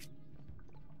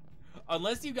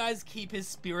 Unless you guys keep his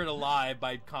spirit alive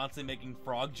by constantly making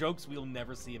frog jokes, we'll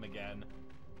never see him again.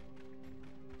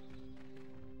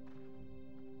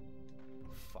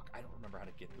 Fuck, I don't remember how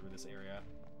to get through this area.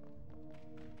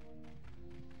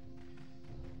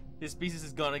 His species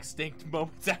has gone extinct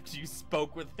moments after you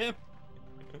spoke with him.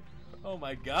 Oh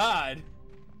my god.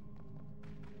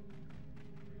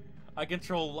 I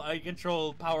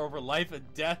control power over life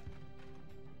and death.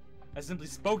 I simply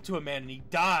spoke to a man and he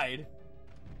died.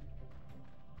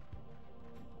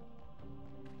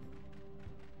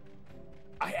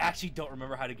 I actually don't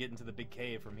remember how to get into the big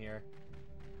cave from here.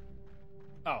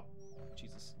 Oh,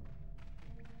 Jesus.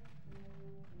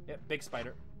 Yep, big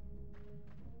spider.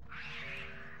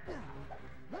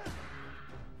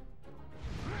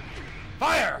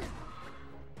 Fire!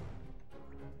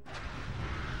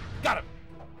 Got him!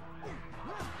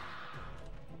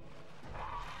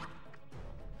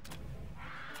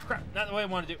 Crap, not the way I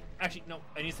want to do. Actually, no,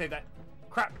 I need to save that.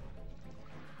 Crap.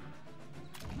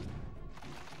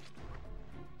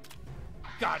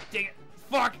 God dang it.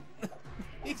 Fuck!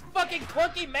 These fucking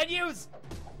clunky menus!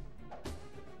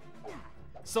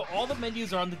 So all the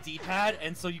menus are on the D-pad,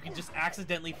 and so you can just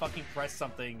accidentally fucking press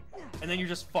something, and then you're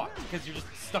just fucked, because you're just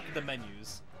stuck in the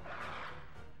menus.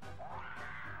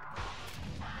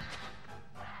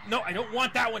 No, I don't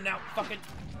want that one now. Fucking...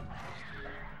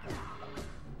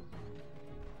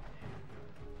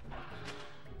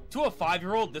 To a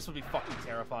 5-year-old, this would be fucking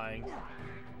terrifying.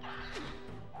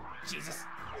 Jesus.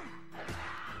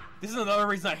 This is another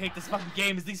reason I hate this fucking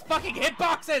game, is these fucking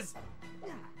hitboxes!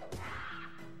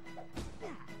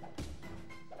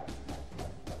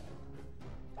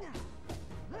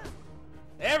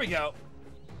 There we go.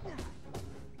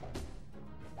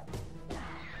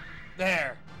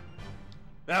 There.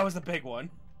 That was a big one.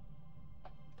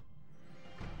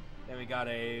 Then we got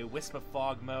a Wisp of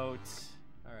Fog moat.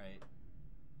 Alright.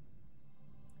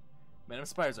 Man, them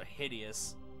spiders are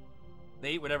hideous.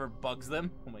 They eat whatever bugs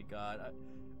them. Oh my god.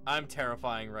 I'm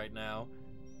terrifying right now.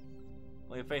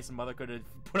 Like a face a mother could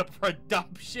have put up for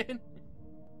adoption.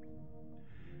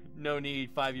 No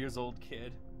need, 5 years old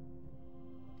kid.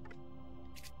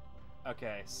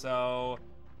 Okay, so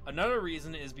another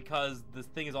reason is because this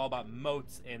thing is all about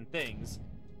moats and things.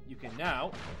 You can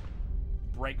now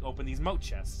break open these moat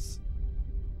chests,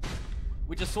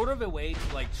 which is sort of a way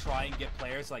to like try and get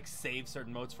players to, like save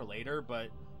certain moats for later, but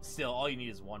still, all you need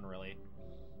is one really.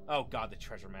 Oh god, the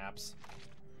treasure maps.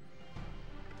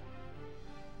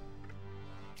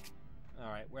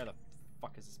 Alright, where the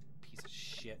fuck is this piece of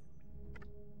shit?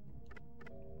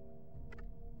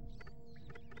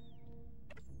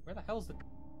 Where the hell's the...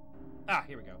 Ah,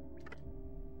 here we go.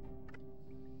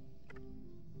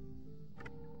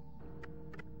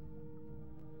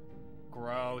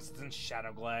 Gross, it's in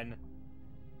Shadow Glen.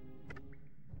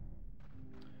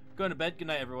 Going to bed. Good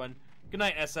night, everyone. Good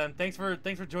night, SM. Thanks for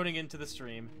joining into the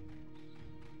stream.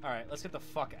 Alright, let's get the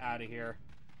fuck out of here.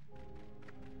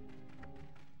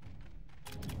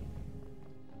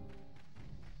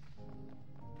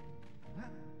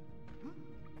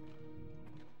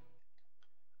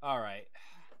 Alright.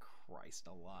 Christ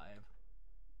alive.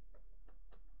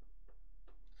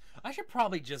 I should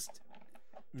probably just...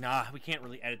 Nah, we can't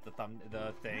really edit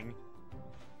the thing.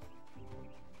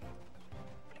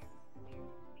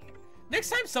 Next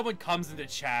time someone comes into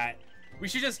chat, we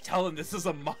should just tell them this is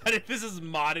a modded, this is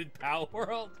modded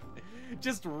Palworld.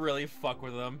 Just really fuck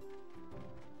with them.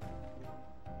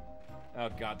 Oh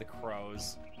god, the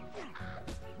crows.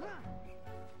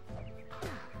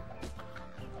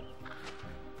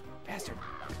 Bastard.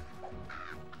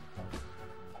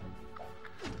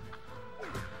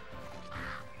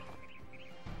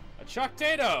 A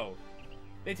choc-tato!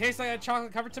 They taste like a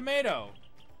chocolate-covered tomato.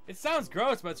 It sounds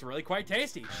gross, but it's really quite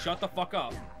tasty. Shut the fuck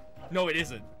up. No, it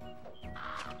isn't.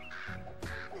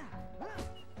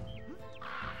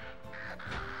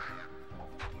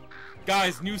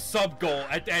 Guys, new sub goal.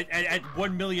 At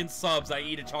 1 million subs, I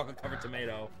eat a chocolate-covered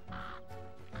tomato.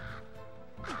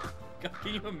 God,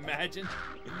 can you imagine?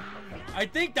 I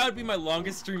think that would be my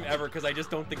longest stream ever, because I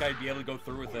just don't think I'd be able to go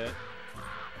through with it.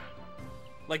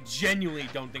 Like, genuinely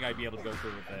don't think I'd be able to go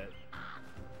through with it.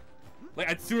 Like,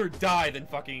 I'd sooner die than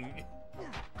fucking...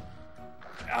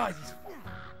 Ah,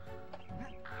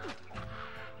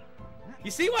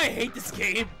 you see why I hate this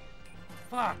game?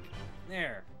 Fuck.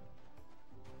 There.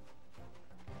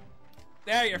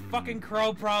 There, your fucking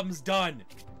crow problem's done.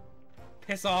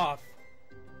 Piss off.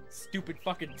 Stupid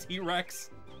fucking T-Rex.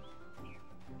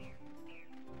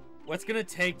 What's gonna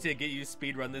take to get you to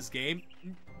speedrun this game?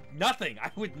 Nothing.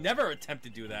 I would never attempt to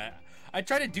do that. I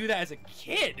tried to do that as a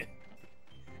kid.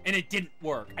 And it didn't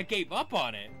work. I gave up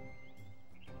on it.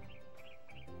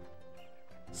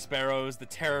 Sparrows, the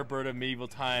terror bird of medieval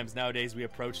times. Nowadays we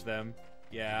approach them.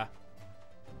 Yeah.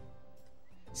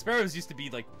 Sparrows used to be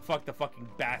like, fuck the fucking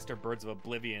bastard birds of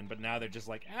oblivion, but now they're just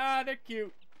like, ah, they're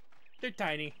cute. They're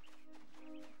tiny.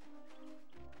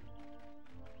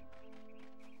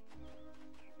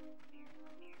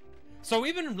 So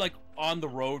even like on the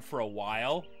road for a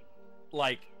while,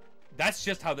 like that's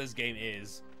just how this game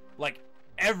is. Like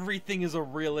everything is a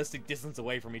realistic distance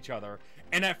away from each other.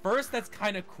 And at first that's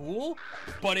kind of cool,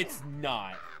 but it's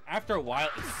not. After a while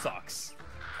it sucks.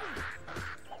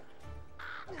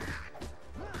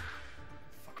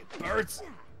 Fucking birds.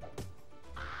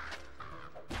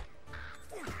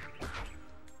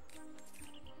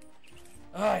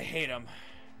 Oh, I hate him.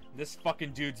 This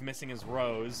fucking dude's missing his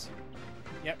rose.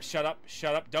 Yep, shut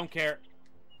up, don't care.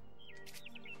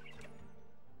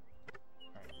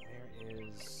 Alright, there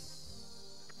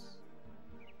is...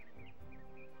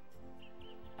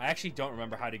 I actually don't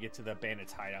remember how to get to the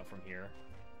bandit's hideout from here.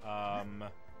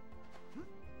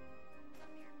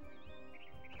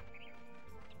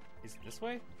 Is it this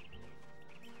way?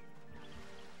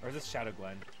 Or is this Shadow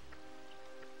Glen?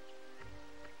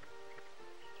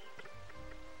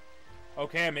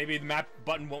 Okay, maybe the map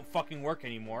button won't fucking work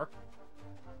anymore.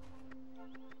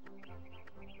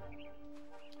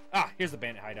 Ah, here's the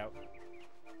bandit hideout.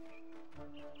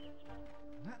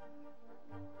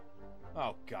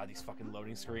 Oh god, these fucking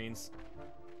loading screens.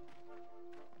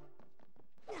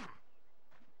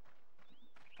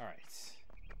 Alright.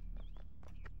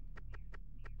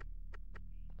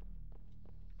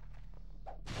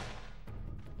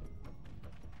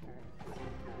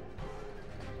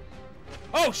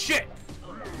 Oh shit!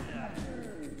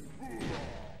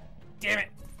 Damn it!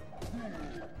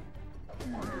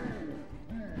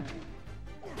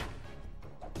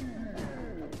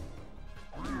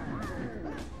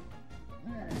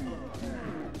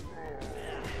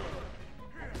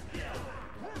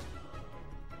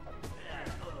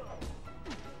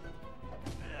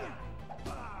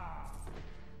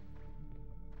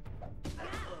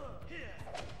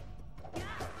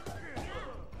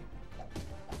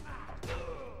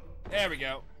 There we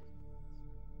go.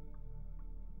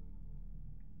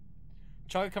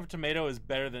 Chocolate covered tomato is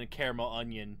better than a caramel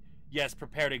onion. Yes,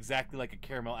 prepared exactly like a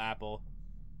caramel apple.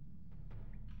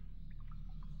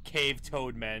 Cave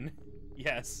toad men.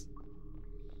 Yes.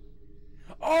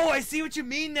 Oh, I see what you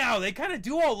mean now. They kind of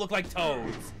do all look like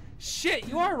toads. Shit,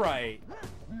 you are right.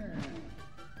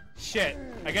 Shit.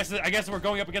 I guess we're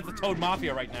going up against the Toad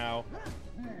Mafia right now.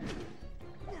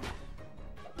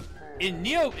 In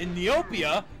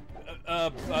Neopia,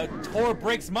 Tor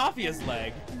breaks Mafia's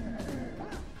leg.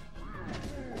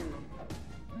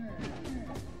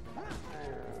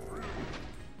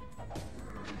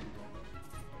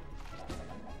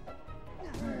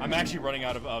 I'm actually running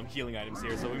out of healing items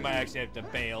here, so we might actually have to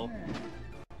bail.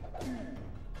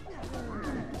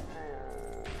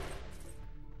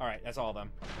 Alright, that's all of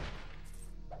them.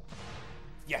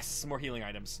 Yes, more healing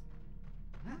items.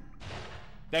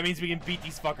 That means we can beat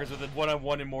these fuckers with a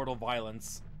one-on-one immortal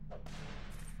violence.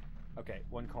 Okay,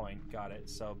 1 coin. Got it.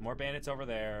 So, more bandits over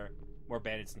there. More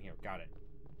bandits in here. Got it.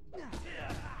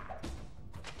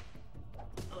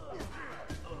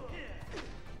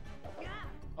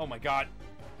 Oh my god.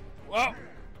 Whoa!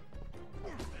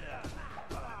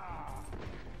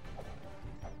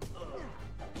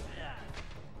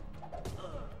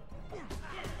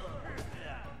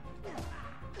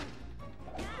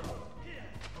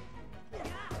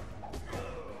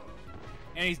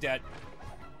 And he's dead.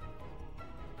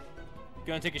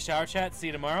 Gonna take a shower, chat? See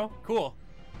you tomorrow? Cool.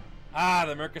 Ah,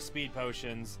 the Merca speed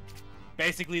potions.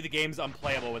 Basically, the game's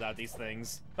unplayable without these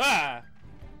things. Ah!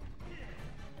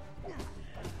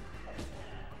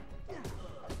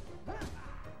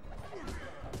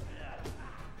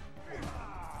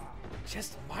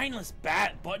 Just mindless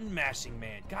button mashing,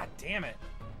 man. God damn it.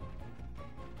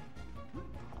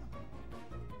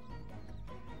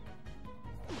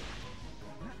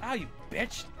 Ow, you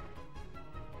bitch.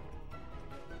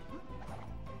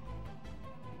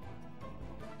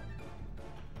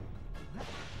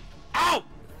 Ow!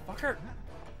 Fucker.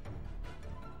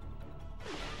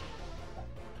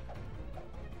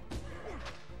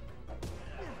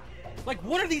 Like,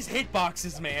 what are these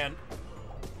hitboxes, man?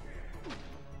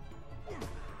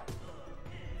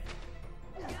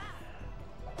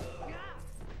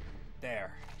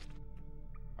 There.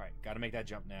 Alright, gotta make that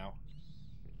jump now.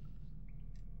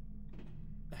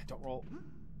 Don't roll.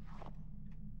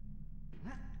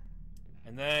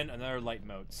 And then another light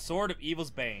mode. Sword of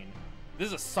Evil's Bane. This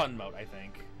is a sun mode, I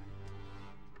think.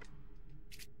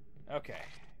 Okay.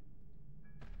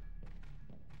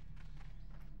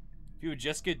 If you would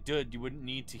just get good, you wouldn't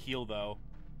need to heal, though.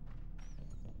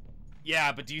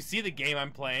 Yeah, but do you see the game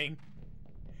I'm playing?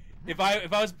 If I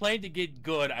was playing to get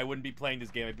good, I wouldn't be playing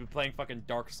this game. I'd be playing fucking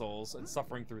Dark Souls and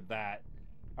suffering through that.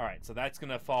 Alright, so that's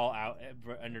gonna fall out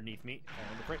underneath me.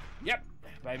 Yep,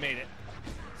 I made it.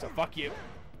 So fuck you.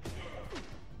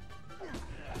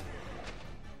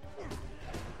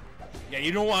 Yeah,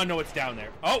 you don't want to know what's down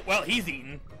there. Oh, well, he's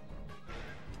eaten.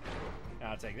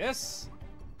 Now I'll take this.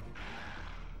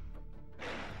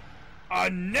 A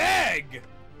neg!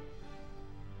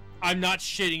 I'm not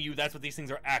shitting you. That's what these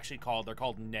things are actually called. They're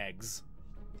called negs.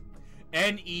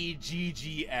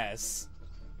 N-E-G-G-S.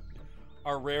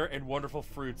 Are rare and wonderful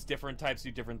fruits. Different types do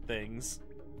different things.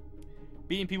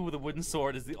 Beating people with a wooden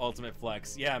sword is the ultimate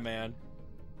flex. Yeah, man.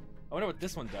 I wonder what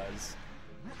this one does.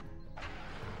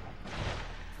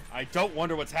 I don't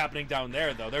wonder what's happening down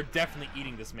there, though. They're definitely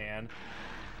eating this man.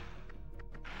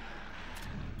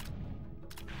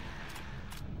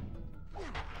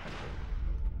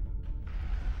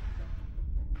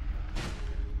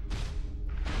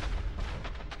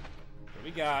 What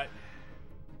we got?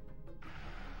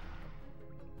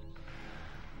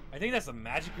 I think that's a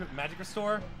magic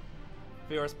store.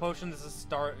 Fiora's potion. This is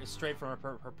straight from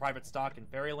her private stock in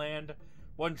Fairyland.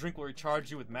 1 drink will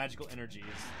recharge you with magical energies.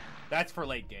 That's for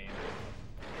late game.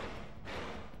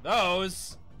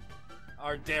 Those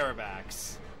are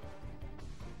Darabaks.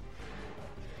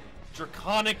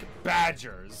 Draconic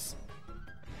badgers.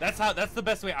 That's the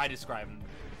best way I describe them.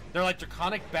 They're like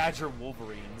draconic badger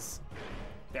wolverines.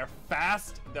 They're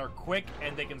fast, they're quick,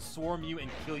 and they can swarm you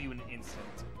and kill you in an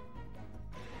instant.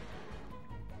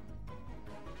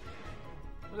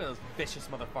 Look at those vicious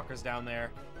motherfuckers down there.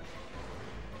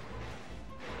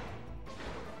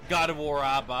 God of War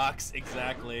box,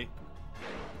 exactly.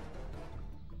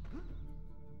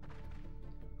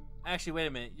 Actually, wait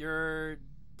a minute. Your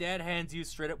dad hands you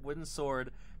straight up wooden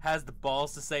sword, has the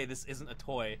balls to say this isn't a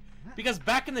toy. Because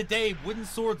back in the day, wooden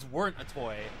swords weren't a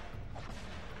toy.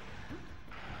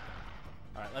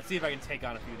 Alright, let's see if I can take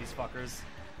on a few of these fuckers.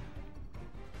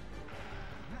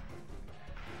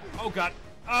 Oh god.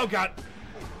 Oh god.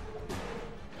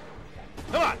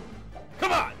 Come on!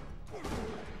 Come on!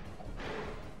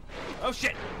 Oh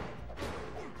shit!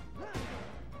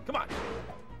 Come on!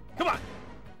 Come on!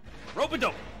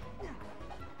 Rope-a-dope!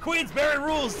 Queensberry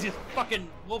rules, you fucking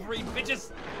Wolverine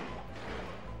bitches!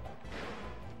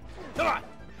 Come on!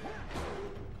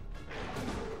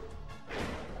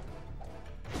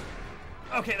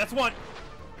 Okay, that's 1.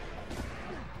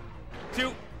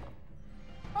 2.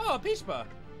 Oh, Peachpa.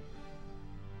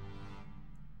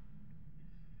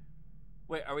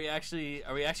 Wait, are we actually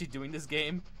doing this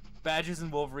game? Badgers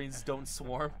and Wolverines don't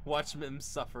swarm. Watch them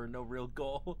suffer. No real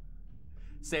goal.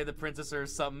 Save the princess or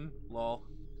something. Lol.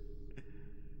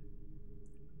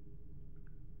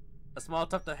 A small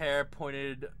tuft of hair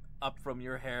pointed up from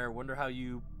your hair. Wonder how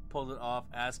you pulled it off.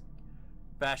 Ask.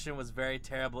 Fashion was very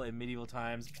terrible in medieval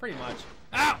times. Pretty much.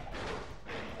 Ow!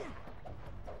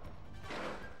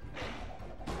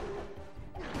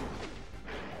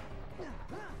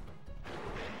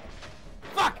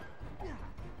 Fuck!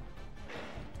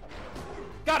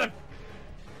 Got him!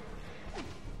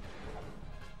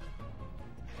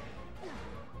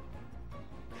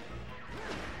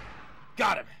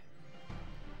 Got him!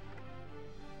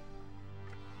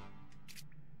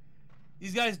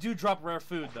 These guys do drop rare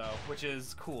food, though, which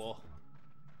is cool.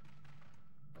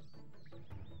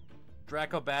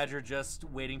 Draco Badger just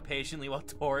waiting patiently while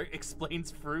Tor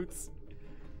explains fruits.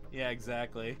 Yeah,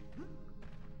 exactly.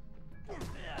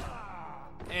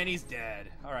 And he's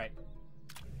dead. Alright.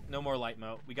 No more light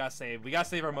moat. We gotta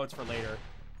save our moats for later.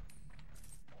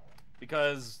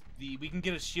 Because we can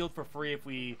get a shield for free if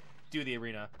we do the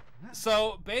arena.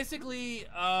 So, basically,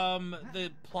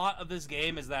 the plot of this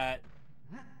game is that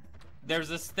there's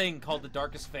this thing called the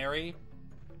Darkest Fairy,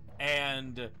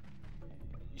 and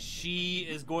she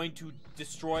is going to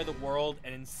destroy the world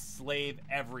and enslave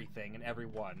everything and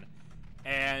everyone.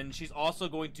 And she's also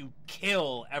going to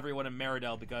kill everyone in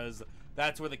Meridel because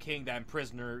that's where the king, that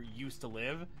prisoner, used to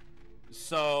live.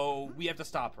 So we have to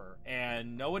stop her.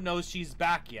 And no one knows she's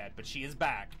back yet, but she is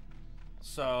back.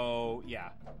 So, yeah.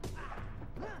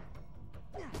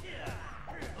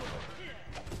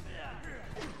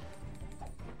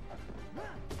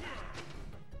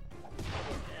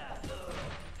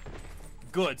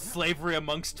 Good, slavery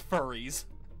amongst furries.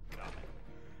 God.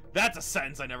 That's a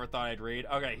sentence I never thought I'd read.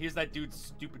 Okay, here's that dude's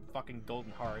stupid fucking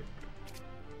golden heart.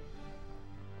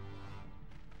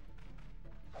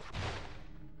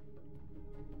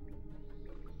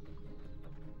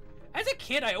 As a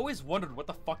kid, I always wondered what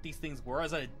the fuck these things were.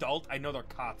 As an adult, I know they're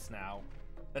cots now.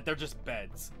 That they're just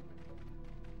beds.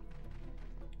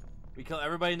 We kill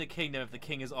everybody in the kingdom if the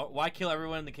king is... Why kill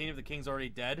everyone in the kingdom if the king's already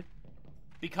dead?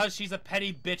 Because she's a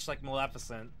petty bitch like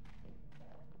Maleficent.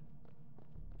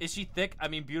 Is she thick? I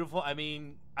mean, beautiful? I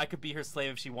mean, I could be her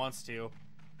slave if she wants to.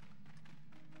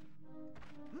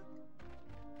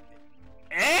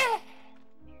 Eh?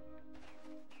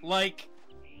 Like,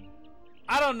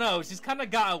 I don't know. She's kind of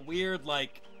got a weird,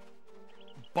 like,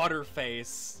 butter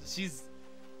face. She's...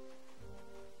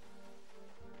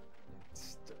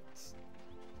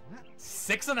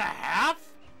 6.5?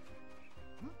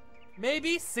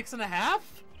 Maybe 6.5?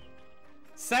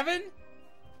 7?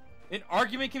 An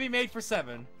argument can be made for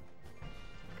 7.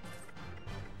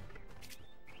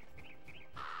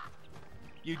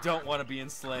 You don't want to be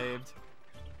enslaved.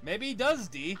 Maybe he does,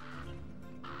 D.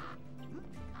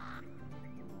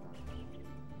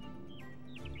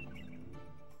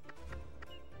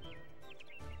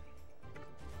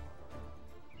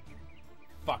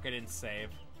 Fuck, I didn't save.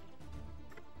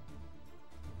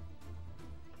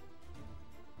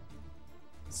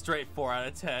 Straight 4 out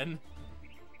of 10.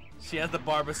 She has the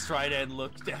Barbara Streisand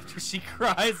look after she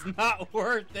cries. Not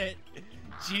worth it.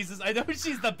 Jesus, I know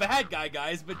she's the bad guy,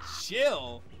 guys, but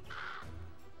chill.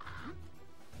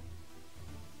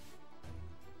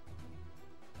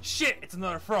 Shit, it's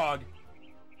another frog.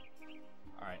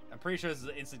 Alright, I'm pretty sure this is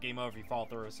an instant game over if you fall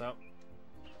through, so.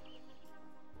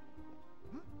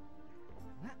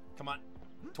 Come on.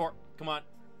 Tor, come on.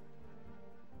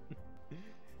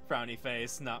 Frowny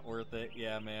face, not worth it.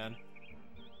 Yeah, man.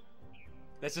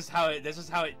 That's just how it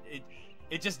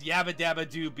just yabba dabba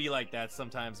do be like that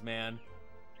sometimes, man.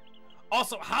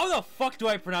 Also, how the fuck do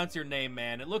I pronounce your name,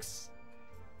 man? It looks,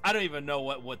 I don't even know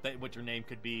what your name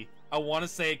could be. I want to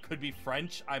say it could be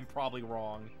French. I'm probably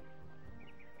wrong.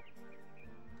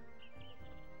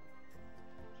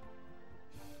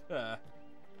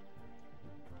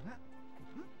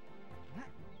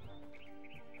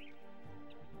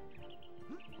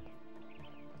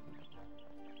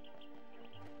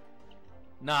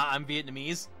 Nah, I'm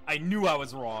Vietnamese. I knew I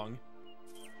was wrong.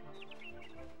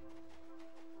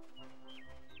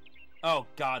 Oh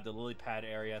god, the lily pad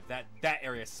area. That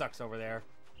area sucks over there.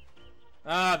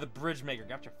 Ah, the bridge maker.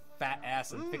 Got your fat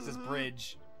ass and fix this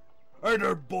bridge. Hey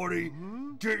there, buddy.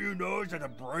 Didn't you know that the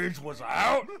bridge was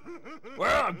out?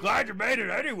 Well, I'm glad you made it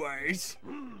anyways.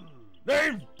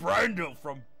 Name's Brendel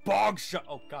from Bogshot.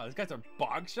 Oh god, this guy's a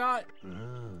Bogshot?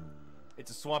 It's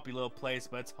a swampy little place,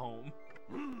 but it's home.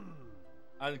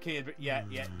 I'm kidding, but yeah,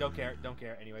 don't care,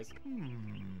 anyways.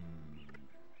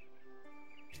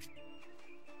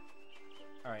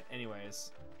 Alright,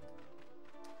 anyways.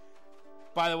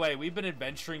 By the way, we've been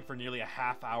adventuring for nearly a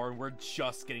half hour, and we're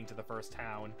just getting to the first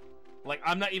town. Like,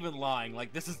 I'm not even lying. Like,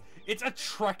 it's a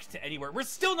trek to anywhere. We're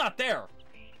still not there!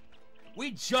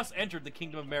 We just entered the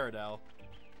Kingdom of Meridel.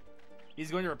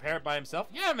 He's going to repair it by himself?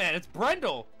 Yeah, man, it's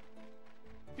Brendel!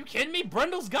 You kidding me?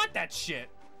 Brendel's got that shit!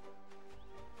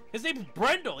 His name's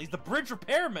Brendel! He's the bridge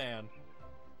repairman!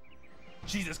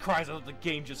 Jesus Christ, I thought the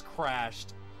game just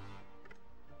crashed.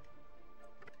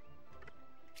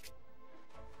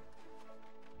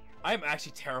 I'm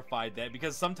actually terrified that,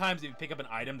 because sometimes if you pick up an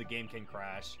item, the game can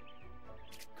crash.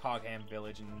 Cogham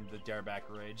Village and the Dareback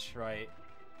Ridge, right?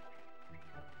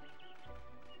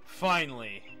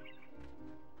 Finally.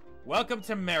 Welcome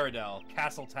to Meridel,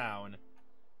 Castle Town.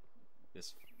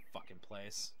 This fucking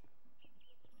place.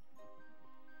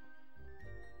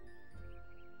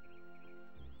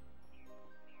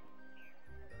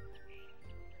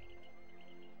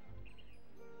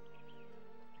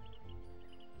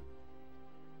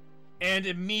 And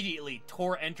immediately,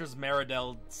 Tor enters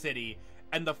Meridel City,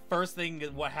 and the first thing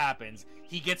what happens,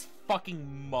 he gets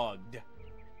fucking mugged.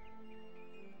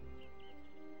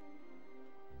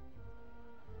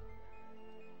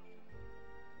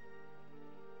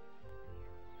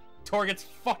 Tor gets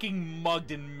fucking mugged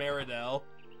in Meridel.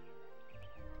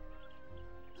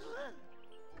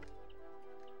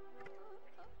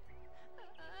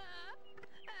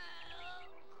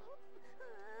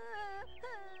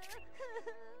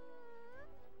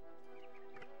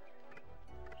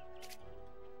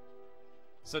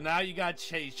 So now you gotta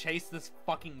chase this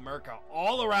fucking Merca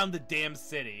all around the damn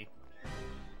city.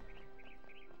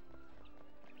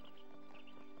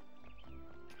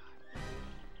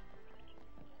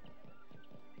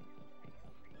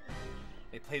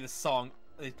 They play the song,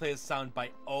 they play the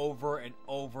soundbite over and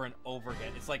over and over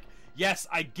again. It's like, yes,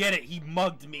 I get it, he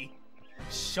mugged me.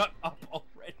 Shut up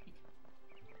already.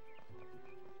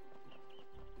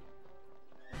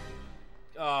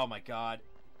 Oh my god.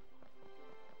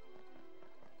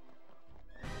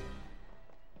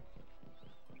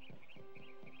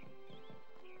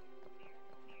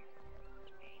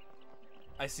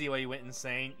 I see why you went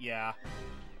insane. Yeah.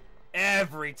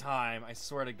 Every time, I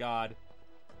swear to God.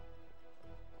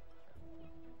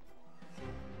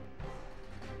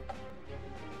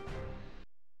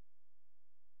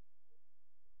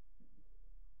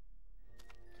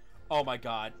 Oh my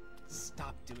God.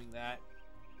 Stop doing that.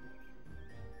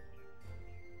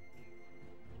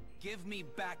 Give me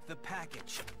back the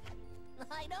package.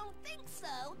 I don't think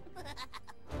so.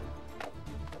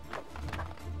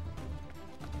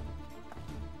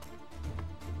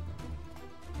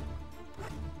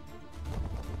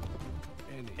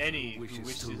 Any who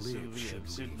wishes to live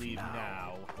should leave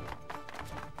now.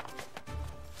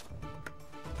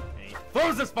 And he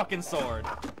throws his fucking sword!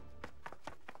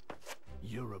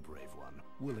 You're a brave one,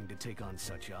 willing to take on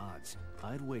such odds.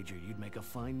 I'd wager you'd make a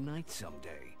fine knight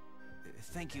someday.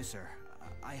 Thank you, sir.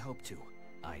 I hope to.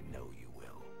 I know you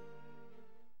will.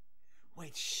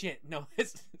 Wait, shit, no,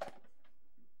 it's...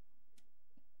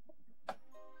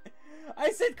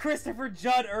 I said Christopher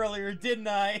Judd earlier, didn't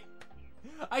I?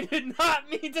 I did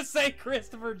not mean to say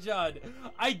Christopher Judd.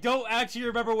 I don't actually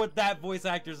remember what that voice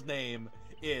actor's name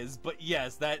is, but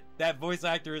yes, that voice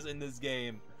actor is in this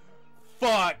game.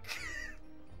 Fuck.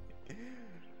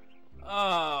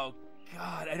 Oh,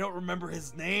 God, I don't remember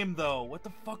his name, though. What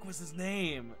the fuck was his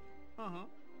name? Uh-huh.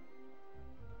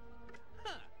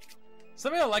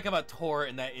 Something I like about Tor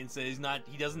in that instance,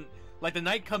 he doesn't, like, the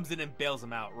knight comes in and bails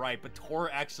him out, right? But Tor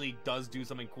actually does do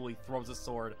something cool. He throws a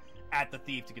sword at the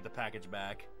thief to get the package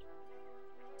back.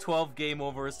 12 game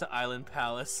overs to Island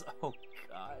Palace. Oh,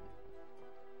 God.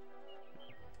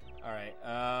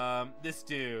 Alright, this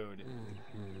dude.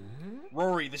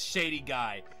 Rory, the shady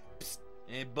guy. Psst.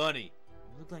 Hey, buddy.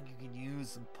 You look like you can use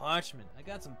some parchment. I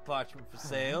got some parchment for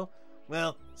sale.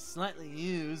 Well, slightly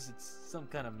used. It's some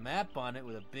kind of map on it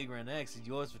with a big round X. It's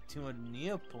yours for 200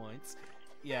 Neo points.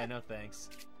 Yeah, no thanks.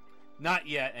 Not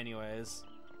yet, anyways.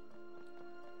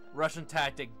 Russian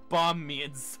tactic. Bomb me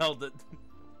and Zelda.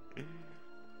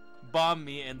 Bomb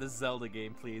me and the Zelda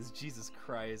game, please. Jesus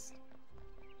Christ.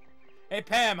 Hey,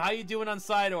 Pam, how you doing on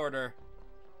side order?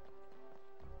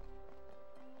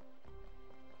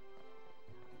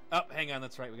 Oh, hang on,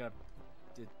 that's right. We gotta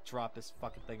to drop this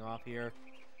fucking thing off here.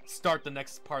 Start the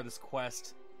next part of this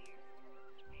quest.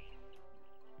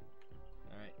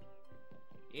 Alright.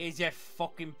 Here's your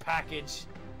fucking package.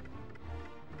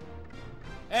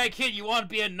 Hey kid, you wanna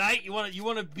be a knight? You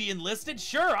wanna be enlisted?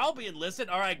 Sure, I'll be enlisted.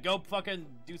 Alright, go fucking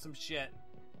do some shit.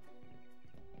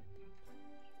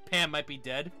 Pam might be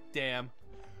dead. Damn.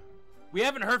 We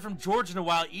haven't heard from George in a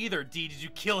while either. D, did you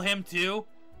kill him too?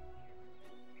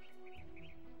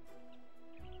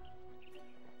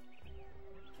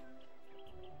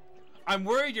 I'm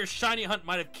worried your shiny hunt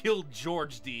might have killed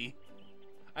George, D.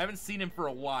 I haven't seen him for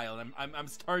a while, and I'm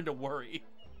starting to worry.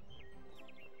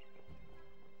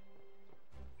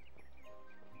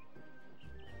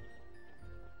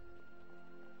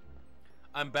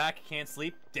 I'm back, can't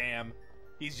sleep. Damn.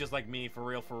 He's just like me, for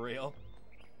real, for real.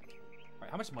 Alright,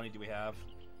 how much money do we have?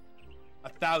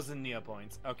 1,000 Neo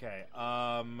points. Okay,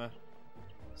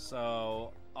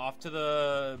 so, off to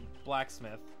the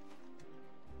blacksmith.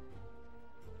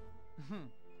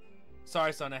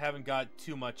 Sorry, son, I haven't got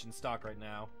too much in stock right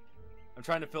now. I'm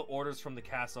trying to fill orders from the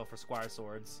castle for Squire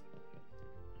Swords.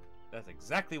 That's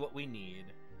exactly what we need.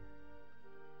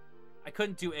 I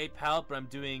couldn't do a pallet, but I'm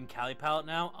doing Cali pallet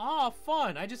now. Oh,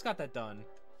 fun! I just got that done.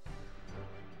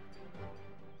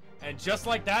 And just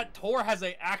like that, Tor has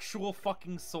an actual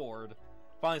fucking sword.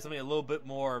 Finally, something a little bit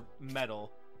more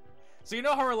metal. So you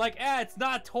know how we're like, it's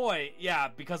not a toy. Yeah,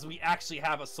 because we actually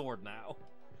have a sword now.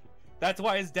 That's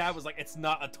why his dad was like, it's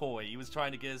not a toy. He was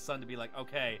trying to get his son to be like,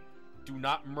 okay, do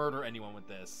not murder anyone with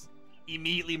this.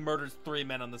 Immediately murders 3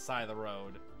 men on the side of the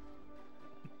road.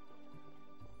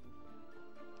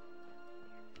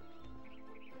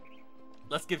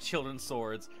 Let's give children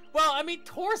swords. Well, I mean,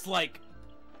 Tor's like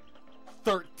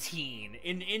 13.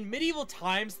 In medieval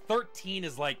times, 13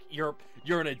 is like you're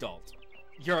an adult.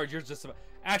 You're just about,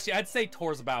 actually, I'd say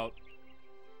Tor's about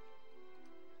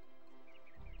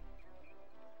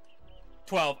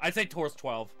 12. I'd say Tor's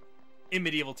 12 in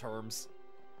medieval terms.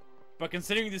 But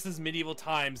considering this is medieval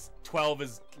times, 12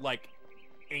 is like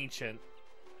ancient.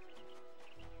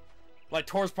 Like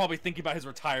Tor's probably thinking about his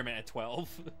retirement at 12.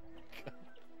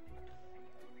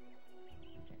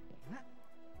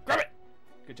 Grab it!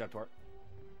 Good job, Tor.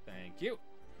 Thank you.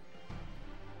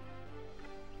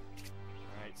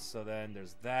 Alright, so then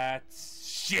there's that.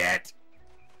 Shit!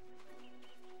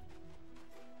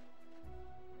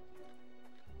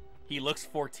 He looks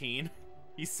 14.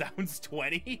 He sounds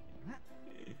 20.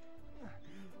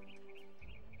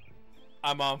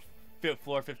 I'm on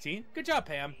floor 15. Good job,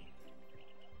 Pam.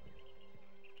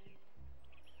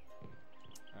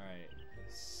 Alright.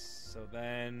 So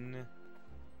then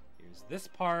here's this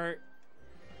part.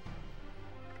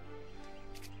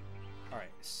 Alright,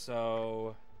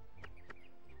 so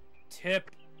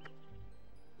tip.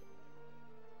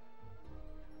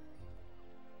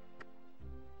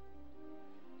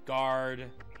 Guard.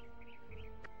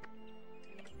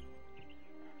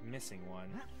 Missing one.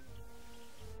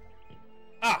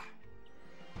 Ah!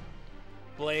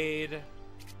 Blade.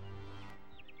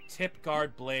 Tip,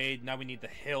 guard, blade. Now we need the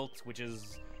hilt, which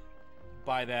is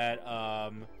by that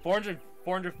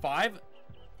 405?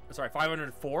 Sorry,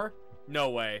 504? No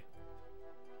way.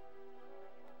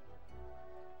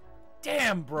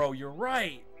 Damn, bro, you're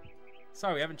right.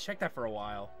 Sorry, we haven't checked that for a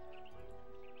while.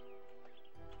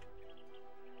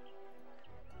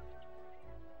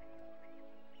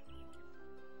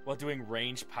 While doing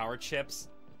range power chips.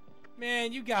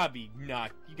 Man, you gotta be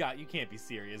not. You can't be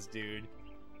serious, dude.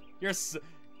 There's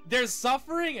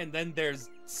suffering and then there's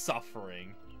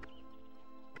suffering.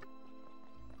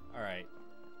 Alright.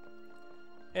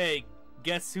 Hey,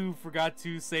 guess who forgot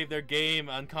to save their game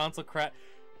on console crap?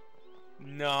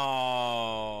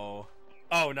 No.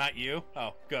 Oh, not you?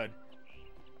 Oh, good.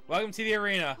 Welcome to the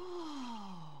arena.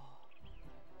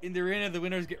 In the arena, the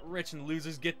winners get rich and the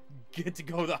losers get to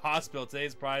go to the hospital.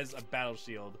 Today's prize, a battle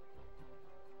shield.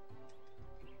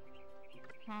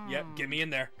 Yep, get me in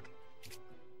there.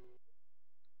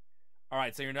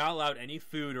 Alright, so you're not allowed any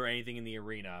food or anything in the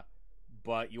arena,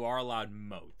 but you are allowed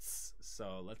motes.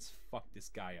 So let's fuck this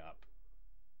guy up.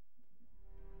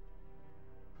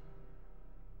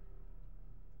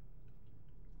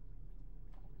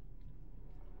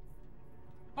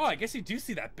 Oh, I guess you do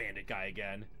see that bandit guy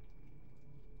again.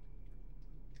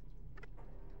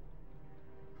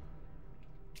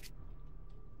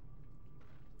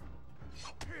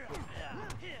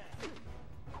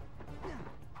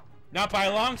 Not by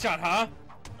a long shot, huh?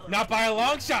 Not by a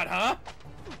long shot, huh?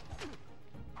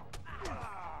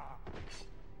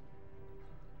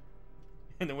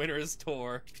 And the winner is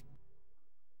Tor.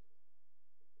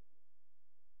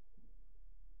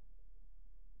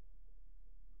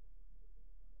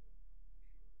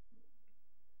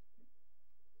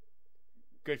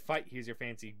 Good fight. Here's your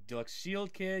fancy deluxe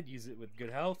shield, kid. Use it with good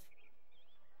health.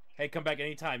 Hey, come back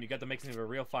anytime. You got the makings of a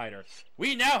real fighter.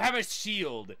 We now have a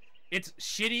shield. It's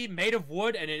shitty, made of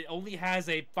wood, and it only has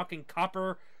a fucking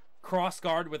copper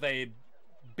crossguard with a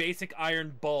basic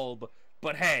iron bulb.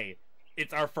 But hey,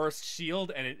 it's our first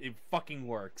shield, and it fucking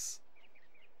works.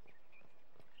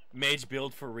 Mage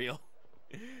build for real.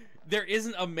 There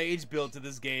isn't a mage build to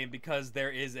this game because there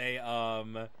is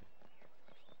a,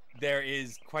 there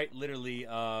is quite literally,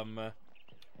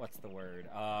 what's the word?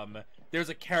 There's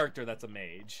a character that's a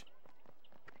mage.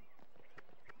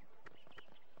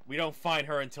 We don't find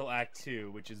her until Act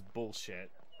 2, which is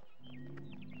bullshit.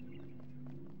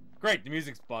 Great, the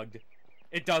music's bugged.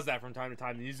 It does that from time to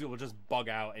time. The music will just bug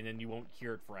out, and then you won't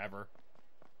hear it forever.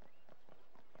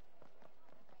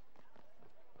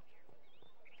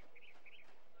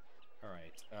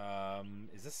 Alright,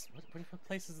 is this... What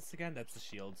place is this again? That's the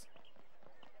shields.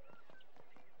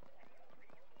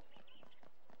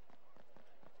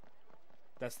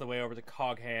 That's the way over to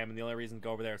Cogham, and the only reason to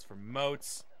go over there is for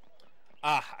moats.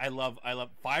 Ah, I love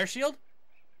Fire Shield?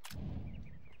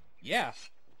 Yeah.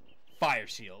 Fire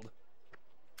Shield.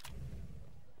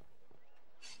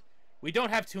 We don't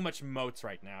have too much moats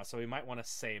right now, so we might want to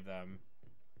save them.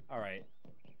 Alright.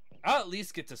 I'll at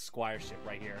least get to Squireship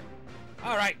right here.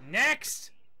 Alright,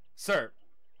 next! Sir,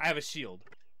 I have a shield.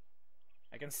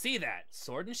 I can see that.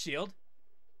 Sword and shield.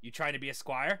 You trying to be a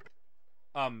squire?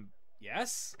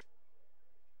 Yes?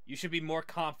 You should be more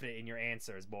confident in your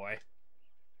answers, boy.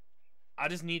 I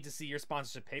just need to see your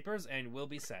sponsorship papers, and we'll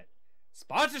be set.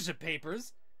 Sponsorship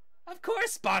papers? Of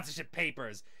course sponsorship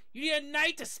papers! You need a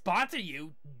knight to sponsor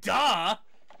you! Duh!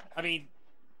 I mean,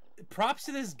 props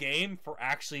to this game for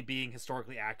actually being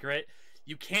historically accurate.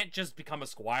 You can't just become a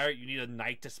squire, you need a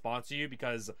knight to sponsor you,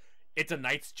 because it's a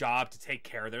knight's job to take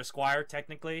care of their squire,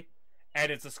 technically.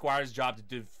 And it's a squire's job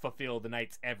to fulfill the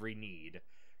knight's every need.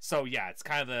 So yeah, it's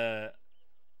kind of the...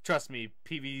 Trust me,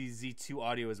 PVZ2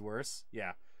 audio is worse.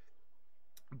 Yeah.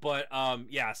 But,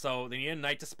 yeah, so they need a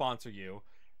knight to sponsor you.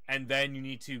 And then you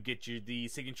need to get you the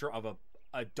signature of a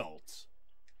adult.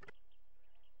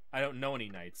 I don't know any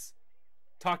knights.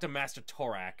 Talk to Master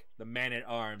Torak, the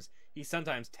man-at-arms. He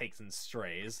sometimes takes in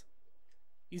strays.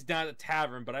 He's down at the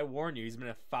tavern, but I warn you, he's been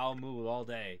in a foul mood all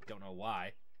day. Don't know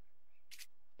why.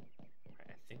 Alright,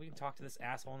 I think we can talk to this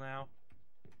asshole now.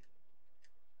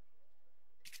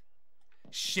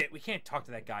 Shit, we can't talk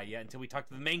to that guy yet until we talk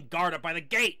to the main guard up by the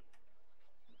gate!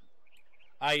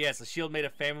 Ah yes, a shield made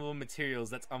of flammable materials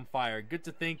that's on fire. Good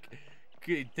thing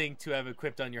to have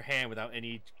equipped on your hand without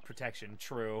any protection.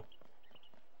 True.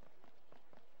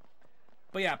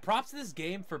 But yeah, props to this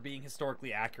game for being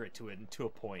historically accurate to it to a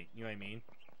point. You know what I mean?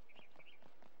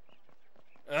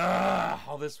 Ugh,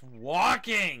 all this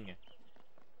walking!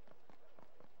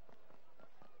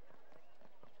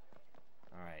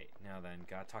 Alright, now then,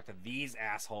 gotta talk to these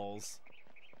assholes.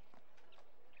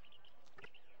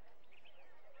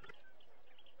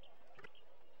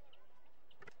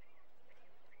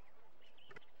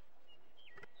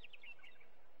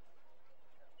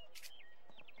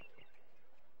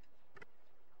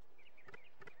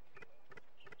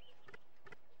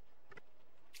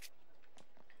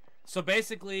 So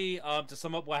basically, to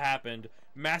sum up what happened,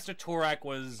 Master Torak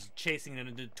was chasing a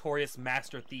notorious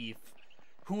Master Thief,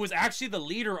 who was actually the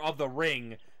leader of the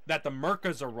ring that the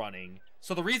Merkas are running.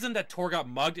 So the reason that Tor got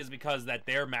mugged is because that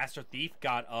their Master Thief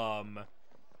got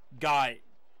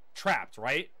trapped,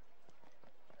 right?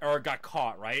 Or got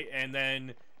caught, right? And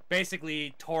then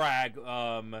basically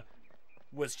Torag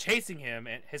was chasing him,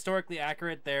 and historically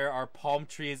accurate, there are palm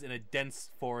trees in a dense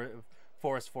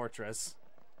forest fortress.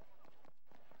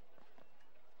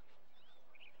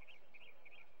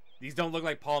 These don't look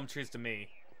like palm trees to me.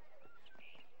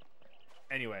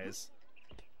 Anyways.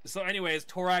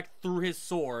 Torak threw his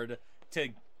sword to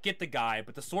get the guy,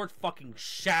 but the sword fucking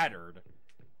shattered.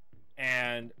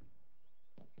 And...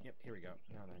 Yep, here we go.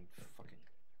 Now then, fucking...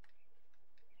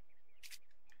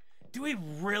 Do we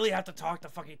really have to talk to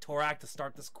fucking Torak to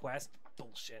start this quest?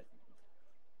 Bullshit.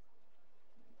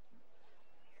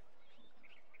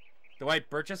 The white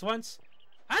birches once?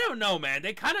 I don't know, man.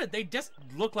 They just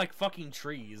look like fucking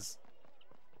trees.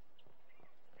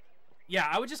 Yeah,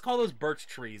 I would just call those birch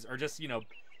trees, or just, you know,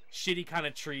 shitty kind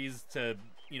of trees to,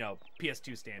 you know,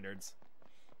 PS2 standards.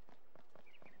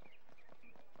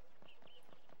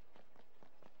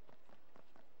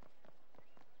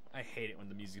 I hate it when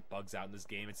the music bugs out in this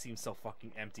game. It seems so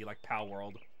fucking empty, like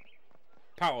Palworld.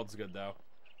 Palworld's good, though.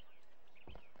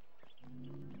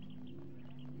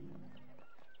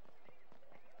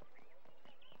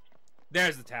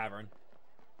 There's the tavern.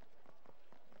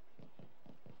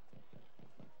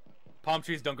 Palm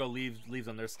trees don't go leaves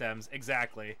on their stems.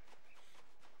 Exactly.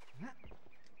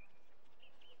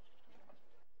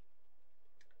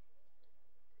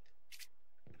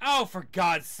 Oh, for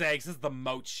God's sakes, this is the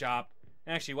moat shop.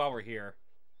 Actually, while we're here,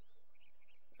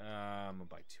 I'm gonna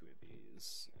buy 2 of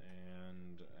these,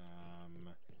 and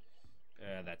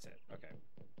that's it. Okay.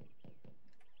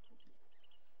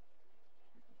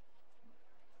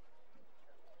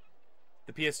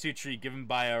 The PS2 tree given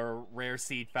by a rare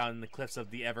seed found in the cliffs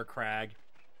of the Evercrag.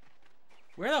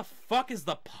 Where the fuck is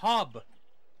the pub?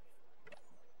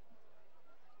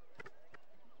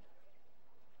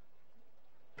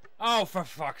 Oh, for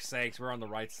fuck's sakes, we're on the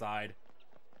right side.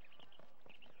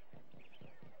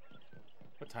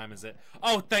 What time is it?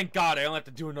 Oh, thank God, I only have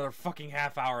to do another fucking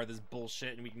half hour of this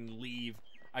bullshit and we can leave.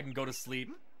 I can go to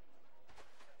sleep.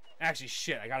 Actually,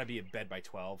 shit, I gotta be in bed by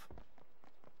 12.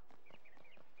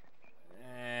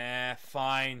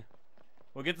 Fine.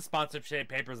 We'll get the sponsorship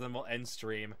papers, then we'll end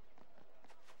stream.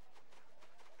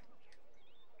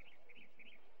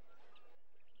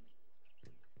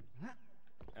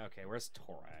 Okay, where's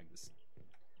Torags?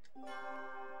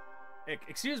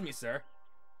 Excuse me, sir.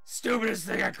 Stupidest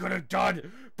thing I could have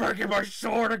done! Breaking my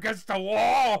sword against the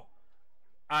wall!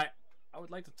 I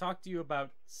would like to talk to you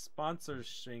about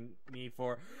sponsoring me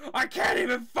for... I can't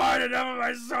even find enough of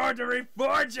my sword to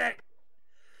reforge it!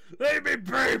 Leave me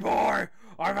be, boy!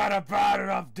 I've had a bad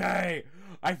enough day!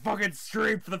 I fucking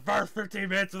streamed for the first 15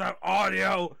 minutes without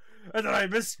audio, and then I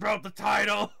misspelled the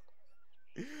title!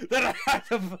 Then I had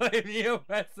to blame you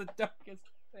as the darkest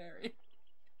fairy.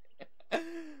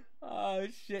 Oh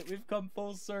shit, we've come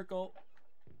full circle.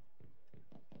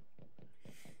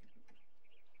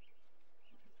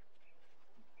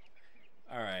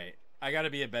 Alright. I gotta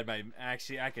be in bed by...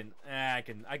 Actually, I can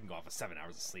go off of 7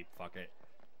 hours of sleep. Fuck it.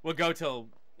 We'll go till...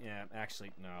 Yeah,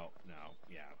 actually, no.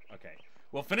 Yeah, okay.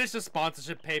 We'll finish the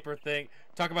sponsorship paper thing.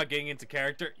 Talk about getting into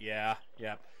character. Yeah.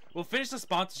 We'll finish the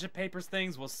sponsorship papers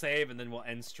things. We'll save, and then we'll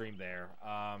end stream there.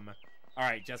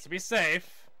 Alright, just to be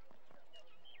safe.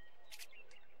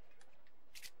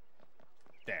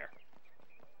 There.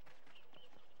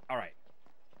 Alright.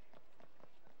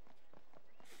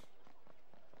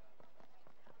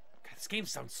 God, this game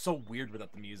sounds so weird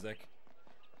without the music.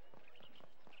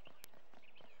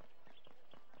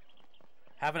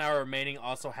 Half an hour remaining,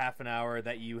 also half an hour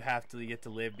that you have to get to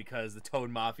live because the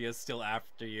Toad Mafia is still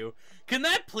after you. Can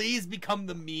that please become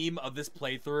the meme of this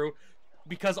playthrough?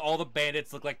 Because all the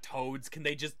bandits look like toads, can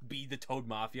they just be the Toad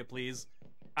Mafia, please?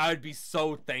 I would be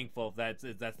so thankful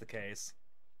if that's the case.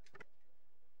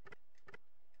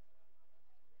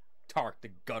 Tark,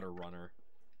 the gutter runner.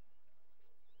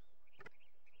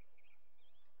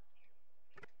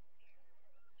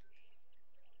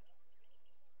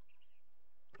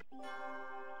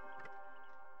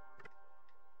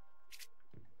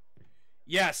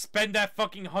 Yeah, spend that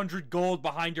fucking 100 gold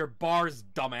behind your bars,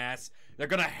 dumbass. They're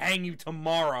gonna hang you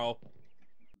tomorrow.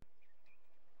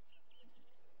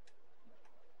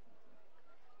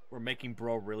 We're making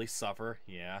bro really suffer,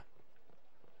 yeah.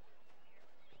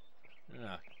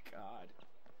 Oh, God.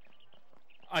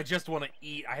 I just want to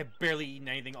eat. I have barely eaten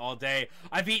anything all day.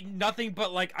 I've eaten nothing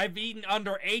but, like, I've eaten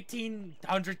under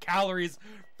 1,800 calories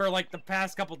for, like, the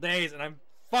past couple days, and I'm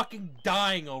fucking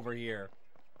dying over here.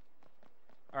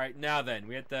 Alright, now then,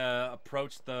 we have to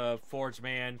approach the Forge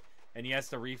Man, and he has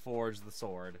to reforge the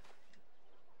sword.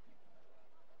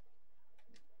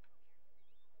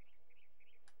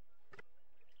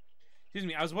 Excuse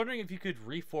me, I was wondering if you could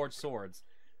reforge swords.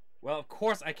 Well, of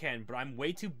course I can, but I'm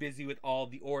way too busy with all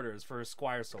the orders for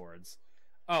Squire swords.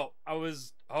 Oh, I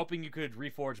was hoping you could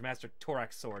reforge Master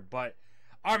Torak's sword, but...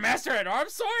 Our Master at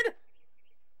Arms sword?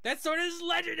 That sword is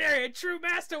legendary and true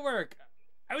masterwork!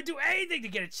 I would do anything to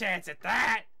get a chance at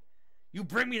that! You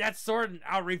bring me that sword and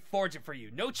I'll reforge it for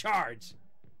you, no charge!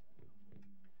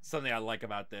 Something I like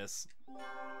about this.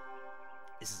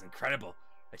 This is incredible.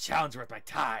 A challenge worth my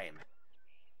time.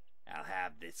 I'll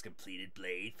have this completed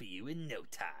blade for you in no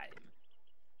time.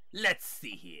 Let's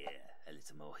see here. A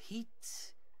little more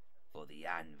heat for the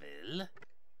anvil.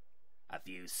 A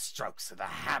few strokes of the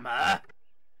hammer.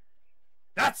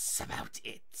 That's about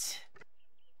it.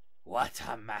 What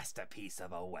a masterpiece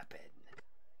of a weapon.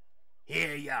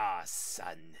 Here you are,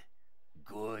 son.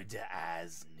 Good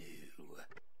as new.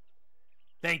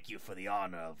 Thank you for the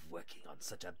honor of working on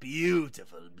such a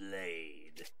beautiful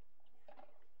blade.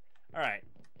 Alright.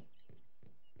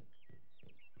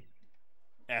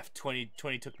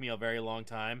 F2020 took me a very long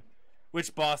time.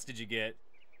 Which boss did you get?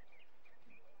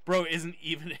 Bro isn't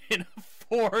even in a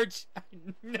forge.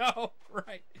 No,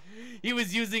 right. He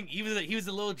was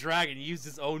a little dragon. He used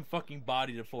his own fucking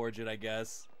body to forge it, I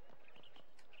guess.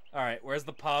 Alright, where's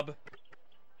the pub?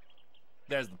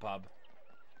 There's the pub.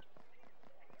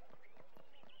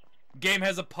 Game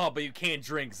has a pub, but you can't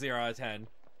drink 0 out of 10.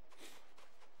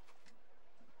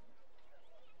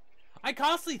 I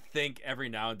constantly think every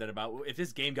now and then about if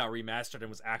this game got remastered and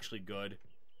was actually good.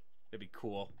 It'd be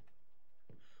cool.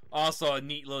 Also, a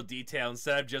neat little detail.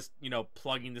 Instead of just, you know,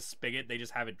 plugging the spigot, they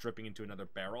just have it dripping into another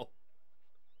barrel.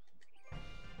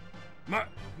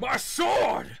 My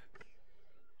sword!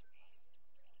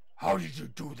 How did you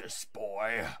do this,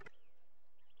 boy?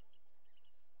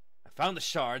 I found the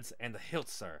shards and the hilt,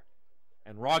 sir.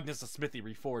 And Rognus the smithy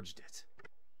reforged it.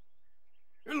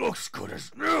 It looks good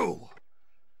as new.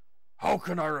 How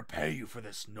can I repay you for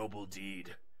this noble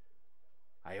deed?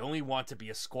 I only want to be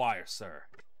a squire, sir.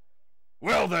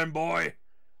 Well then, boy,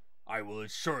 I will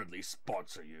assuredly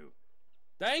sponsor you.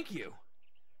 Thank you.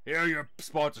 Here are your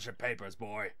sponsorship papers,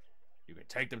 boy. You can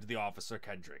take them to the officer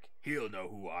Kendrick. He'll know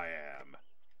who I am.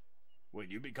 When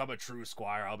you become a true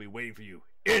squire, I'll be waiting for you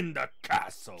in the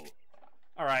castle.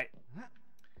 Alright.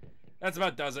 That's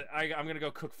about does it. I'm gonna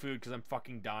go cook food because I'm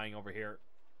fucking dying over here.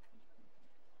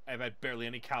 I've had barely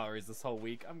any calories this whole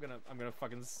week. I'm gonna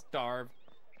fucking starve.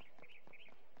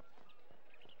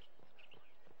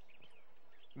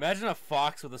 Imagine a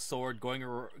fox with a sword going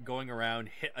around,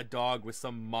 hit a dog with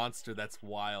some monster that's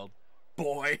wild.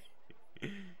 Boy.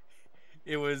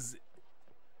 It was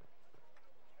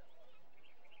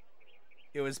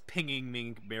pinging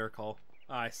me miracle.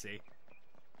 Oh, I see.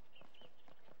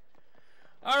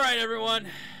 Alright, everyone.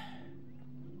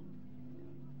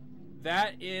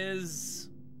 That's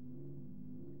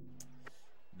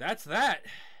that.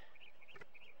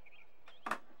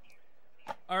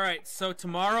 Alright, so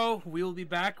tomorrow we will be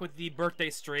back with the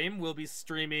birthday stream. We'll be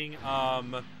streaming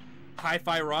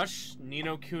Hi-Fi Rush, Ni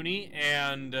no Kuni,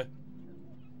 and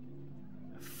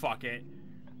fuck it.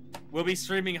 We'll be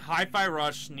streaming Hi-Fi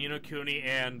Rush, Ni no Kuni,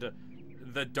 and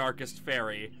The Darkest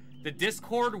Fairy. The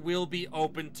Discord will be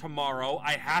open tomorrow.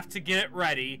 I have to get it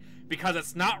ready because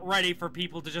it's not ready for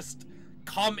people to just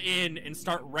come in and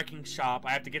start wrecking shop.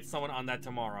 I have to get someone on that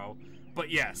tomorrow. But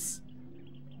yes.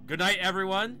 Good night,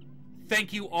 everyone.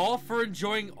 Thank you all for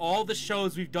enjoying all the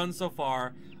shows we've done so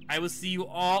far. I will see you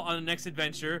all on the next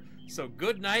adventure. So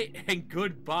good night and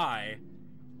goodbye.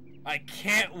 I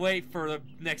can't wait for the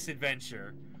next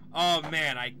adventure. Oh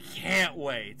man, I can't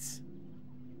wait.